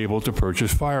not able to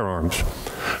purchase firearms.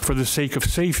 For the sake of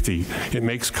safety, it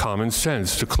makes common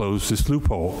sense to close this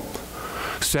loophole.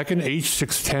 Second,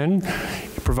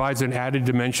 H.610 provides an added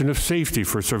dimension of safety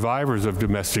for survivors of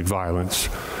domestic violence.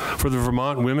 For the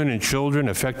Vermont women and children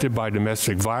affected by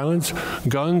domestic violence,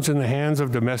 guns in the hands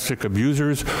of domestic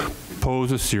abusers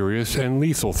pose a serious and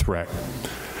lethal threat.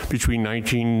 Between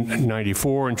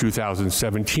 1994 and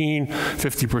 2017,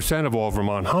 50% of all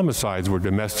Vermont homicides were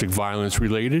domestic violence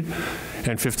related,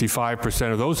 and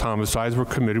 55% of those homicides were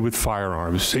committed with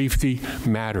firearms. Safety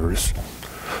matters.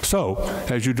 So,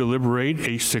 as you deliberate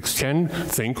H.610,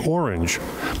 think orange.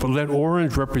 But let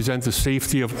orange represent the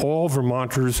safety of all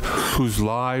Vermonters whose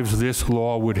lives this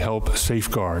law would help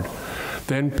safeguard.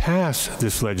 Then pass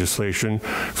this legislation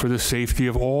for the safety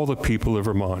of all the people of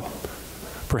Vermont.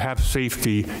 Perhaps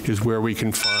safety is where we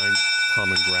can find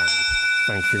common ground.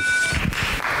 Thank you.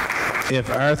 If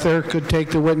Arthur could take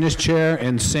the witness chair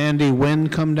and Sandy Wynn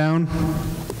come down.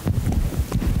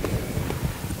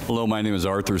 Hello, my name is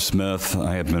Arthur Smith.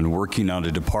 I have been working on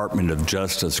a Department of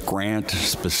Justice grant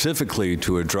specifically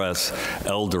to address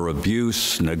elder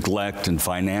abuse, neglect, and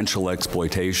financial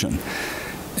exploitation.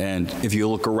 And if you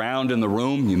look around in the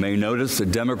room, you may notice the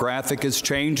demographic is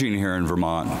changing here in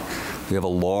Vermont. We have a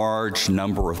large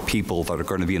number of people that are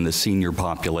going to be in the senior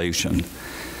population.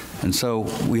 And so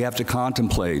we have to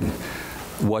contemplate,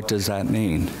 what does that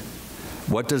mean?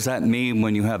 What does that mean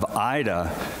when you have Ida,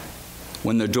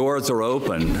 when the doors are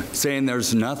open, saying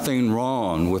there's nothing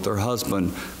wrong with her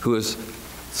husband, who is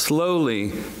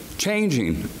slowly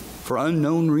changing for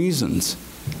unknown reasons?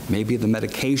 Maybe the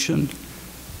medication,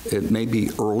 it may be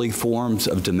early forms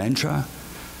of dementia,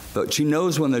 but she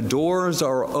knows when the doors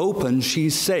are open,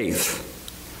 she's safe.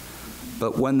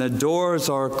 But when the doors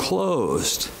are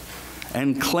closed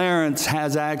and Clarence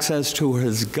has access to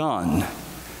his gun,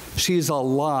 she's a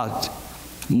lot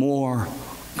more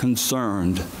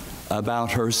concerned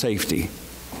about her safety.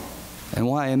 And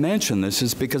why I mention this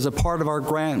is because a part of our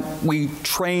grant, we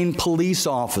train police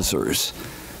officers,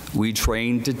 we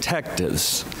train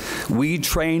detectives, we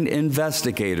train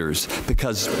investigators,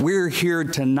 because we're here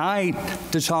tonight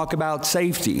to talk about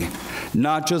safety,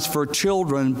 not just for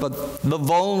children, but the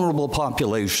vulnerable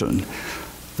population,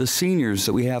 the seniors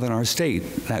that we have in our state,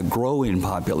 that growing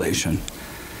population.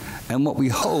 And what we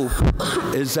hope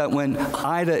is that when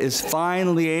Ida is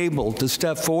finally able to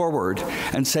step forward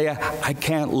and say, I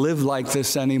can't live like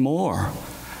this anymore.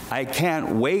 I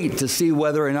can't wait to see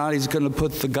whether or not he's going to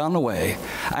put the gun away.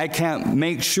 I can't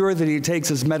make sure that he takes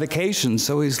his medication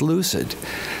so he's lucid.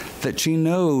 That she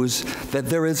knows that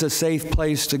there is a safe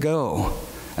place to go.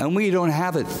 And we don't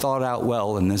have it thought out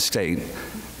well in this state.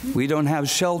 We don't have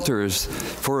shelters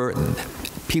for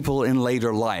people in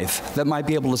later life that might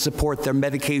be able to support their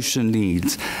medication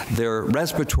needs, their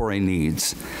respiratory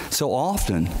needs. So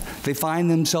often, they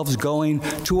find themselves going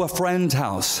to a friend's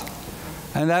house,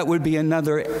 and that would be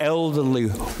another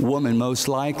elderly woman, most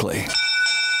likely.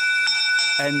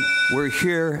 And we're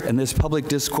here in this public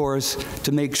discourse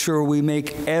to make sure we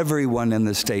make everyone in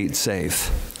the state safe.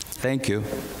 Thank you.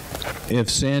 If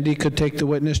Sandy could take the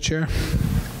witness chair.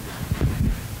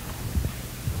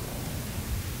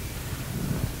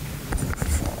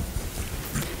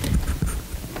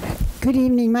 Good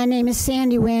evening. My name is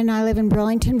Sandy Wynn. I live in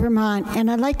Burlington, Vermont,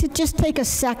 and I'd like to just take a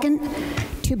second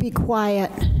to be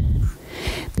quiet,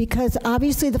 because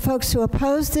obviously the folks who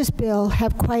oppose this bill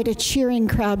have quite a cheering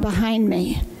crowd behind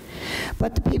me.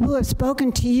 But the people who have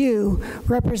spoken to you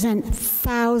represent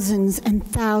thousands and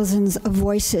thousands of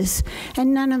voices,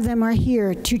 and none of them are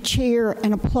here to cheer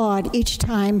and applaud each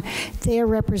time their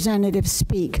representatives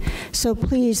speak. So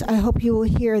please, I hope you will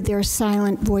hear their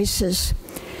silent voices.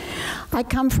 I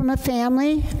come from a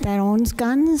family that owns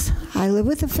guns. I live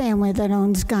with a family that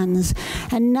owns guns,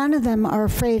 and none of them are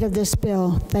afraid of this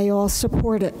bill. They all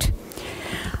support it.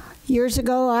 Years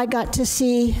ago, I got to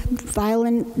see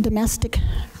violent domestic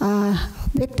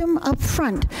victim up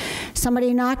front.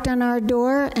 Somebody knocked on our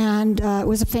door, and it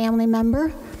was a family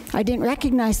member. I didn't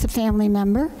recognize the family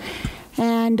member,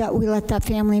 and we let that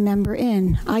family member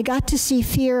in. I got to see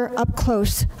fear up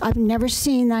close. I've never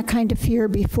seen that kind of fear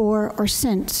before or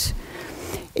since.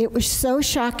 It was so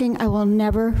shocking, I will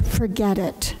never forget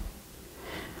it.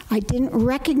 I didn't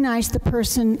recognize the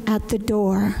person at the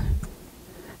door.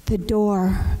 The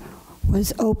door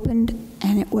was opened,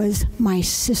 and it was my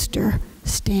sister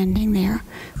standing there.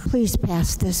 Please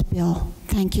pass this bill.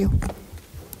 Thank you.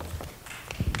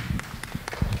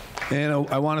 And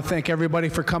I want to thank everybody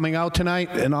for coming out tonight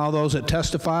and all those that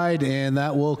testified, and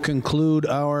that will conclude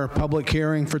our public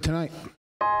hearing for tonight.